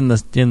liquid in the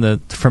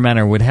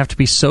fermenter would have to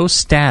be so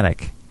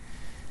static.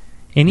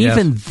 And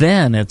even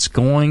then, it's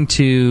going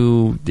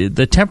to,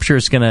 the temperature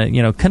is going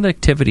to,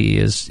 conductivity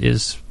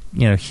is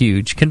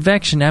huge.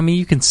 Convection, I mean,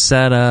 you can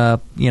set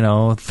up,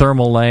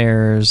 thermal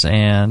layers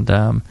and,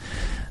 in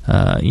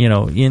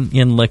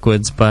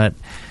liquids, but,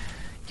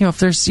 if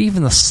there's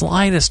even the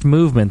slightest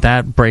movement,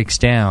 that breaks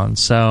down.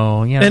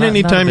 So, and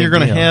anytime you're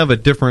going to have a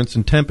difference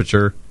in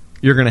temperature,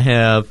 you're going to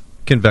have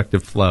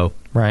convective flow.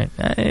 Right.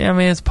 I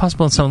mean, it's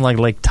possible in something like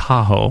Lake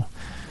Tahoe,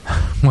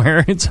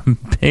 where it's a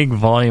big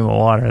volume of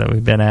water that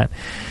we've been at.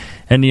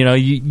 And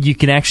you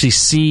can actually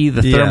see the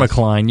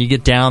thermocline. You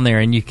get down there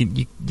and you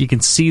can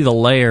see the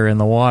layer in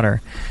the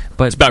water.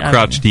 But it's about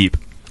crouch deep.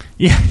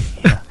 Yeah.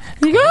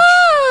 You go,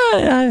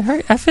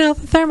 I feel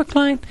the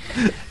thermocline.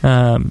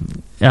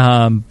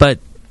 But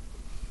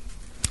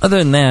other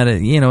than that,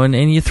 and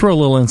you throw a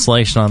little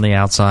insulation on the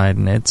outside,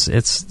 and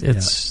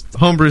it's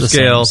homebrew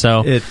scale.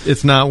 So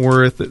it's not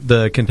worth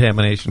the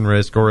contamination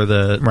risk or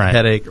the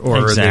headache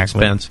or the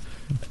expense.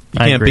 You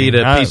can't beat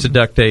a piece of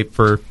duct tape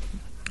for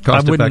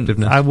cost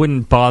effectiveness. I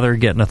wouldn't bother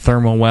getting a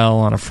thermal well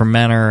on a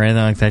fermenter or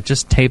anything like that.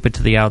 Just tape it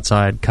to the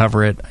outside,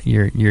 cover it.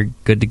 You're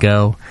good to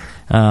go.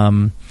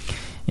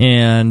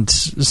 And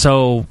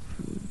so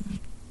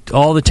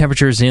all the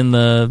temperatures in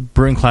the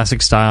Brewing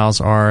Classic styles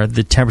are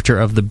the temperature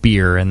of the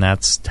beer, and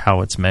that's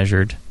how it's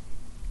measured.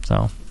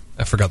 So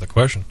I forgot the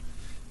question.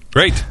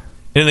 Great.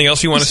 Anything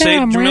else you want to say,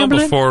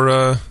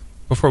 Jamil,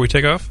 before we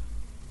take off?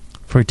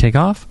 Before we take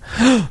off?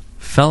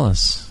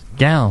 Fellas,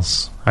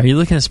 gals, are you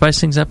looking to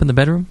spice things up in the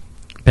bedroom?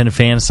 Been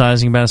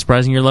fantasizing about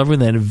surprising your lover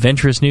with an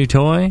adventurous new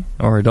toy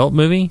or adult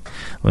movie?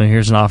 Well,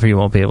 here's an offer you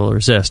won't be able to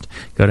resist.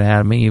 Go to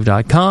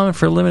adamandeve.com, and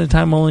for a limited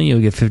time only,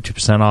 you'll get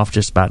 50% off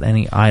just about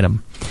any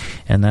item.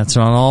 And that's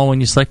not all.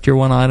 When you select your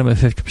one item at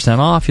 50%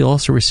 off, you'll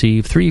also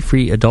receive 3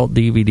 free adult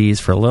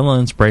DVDs for a little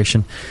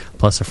inspiration,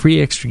 plus a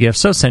free extra gift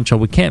so essential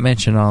we can't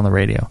mention it on the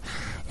radio.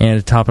 And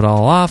to top it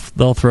all off,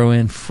 they'll throw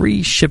in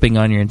free shipping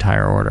on your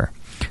entire order.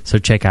 So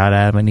check out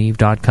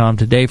adamandeve.com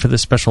today for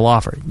this special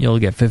offer. You'll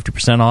get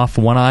 50% off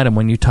one item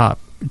when you type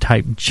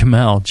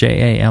Jamil,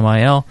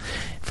 Jamil,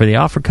 for the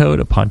offer code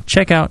upon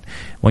checkout.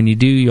 When you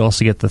do, you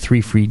also get the 3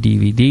 free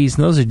DVDs.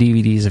 And those are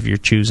DVDs of your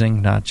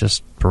choosing, not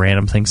just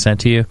random things sent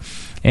to you.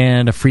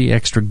 And a free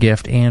extra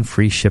gift and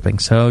free shipping.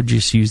 So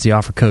just use the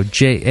offer code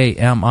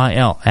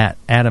JAMIL at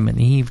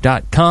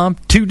adamandeve.com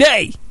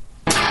today.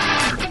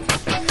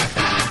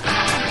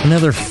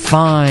 Another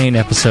fine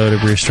episode of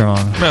Brew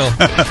Strong. Well,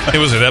 it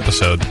was an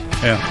episode.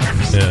 Yeah.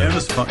 It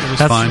was fun. It was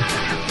fine.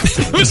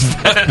 It was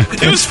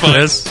fun.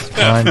 It was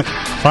fine.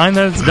 Fine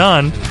that it's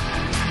done.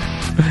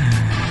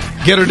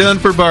 Get her done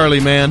for barley,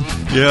 man.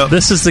 Yeah.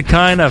 This is the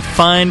kind of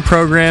fine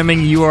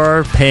programming you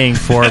are paying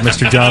for,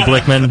 Mr. John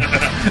Blickman.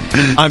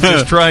 I'm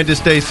just trying to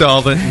stay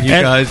solvent. You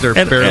guys are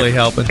barely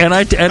helping. And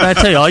I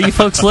tell you, all you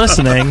folks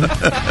listening,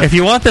 if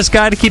you want this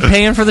guy to keep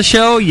paying for the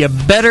show, you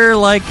better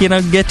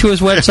get to his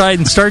website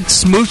and start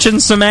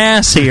smooching some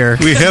ass here.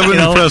 We haven't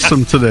impressed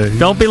him today.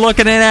 Don't be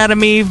looking at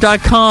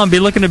adameve.com. Be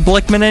looking at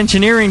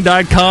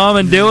blickmanengineering.com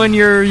and doing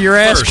your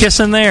ass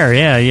kissing there.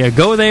 Yeah.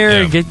 Go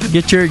there,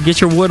 get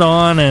your wood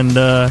on, and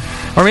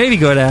or maybe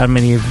go to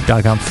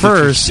adamandeve.com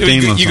first.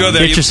 You go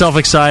there, get yourself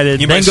excited,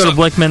 then go to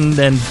Blickman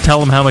and tell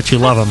them how much you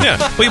love them. Yeah,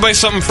 well, you buy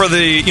something for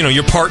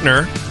your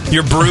partner,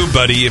 your brew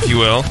buddy, if you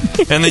will,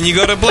 and then you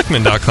go to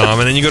Blickman.com,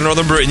 and then you go to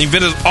Northern Brew, and you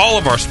visit all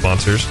of our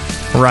sponsors.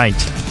 Right.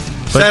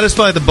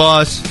 Satisfy the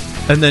boss,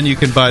 and then you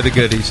can buy the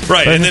goodies.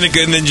 Right, and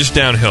then just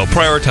downhill.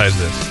 Prioritize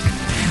this.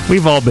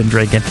 We've all been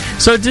drinking.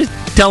 So just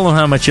tell him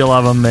how much you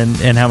love him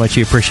and how much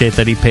you appreciate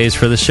that he pays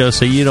for the show,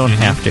 so you don't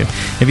have to.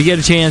 If you get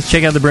a chance,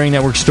 check out the Brewing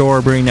Network store,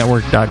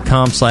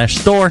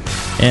 brewingnetwork.com/store,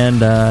 and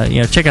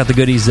check out the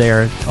goodies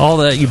there. All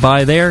that you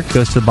buy there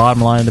goes to the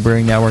bottom line of the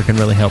Brewing Network and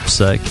really helps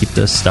keep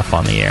this stuff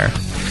on the air.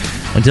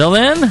 Until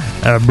then,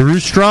 brew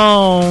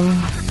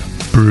strong.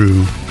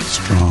 Brew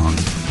strong.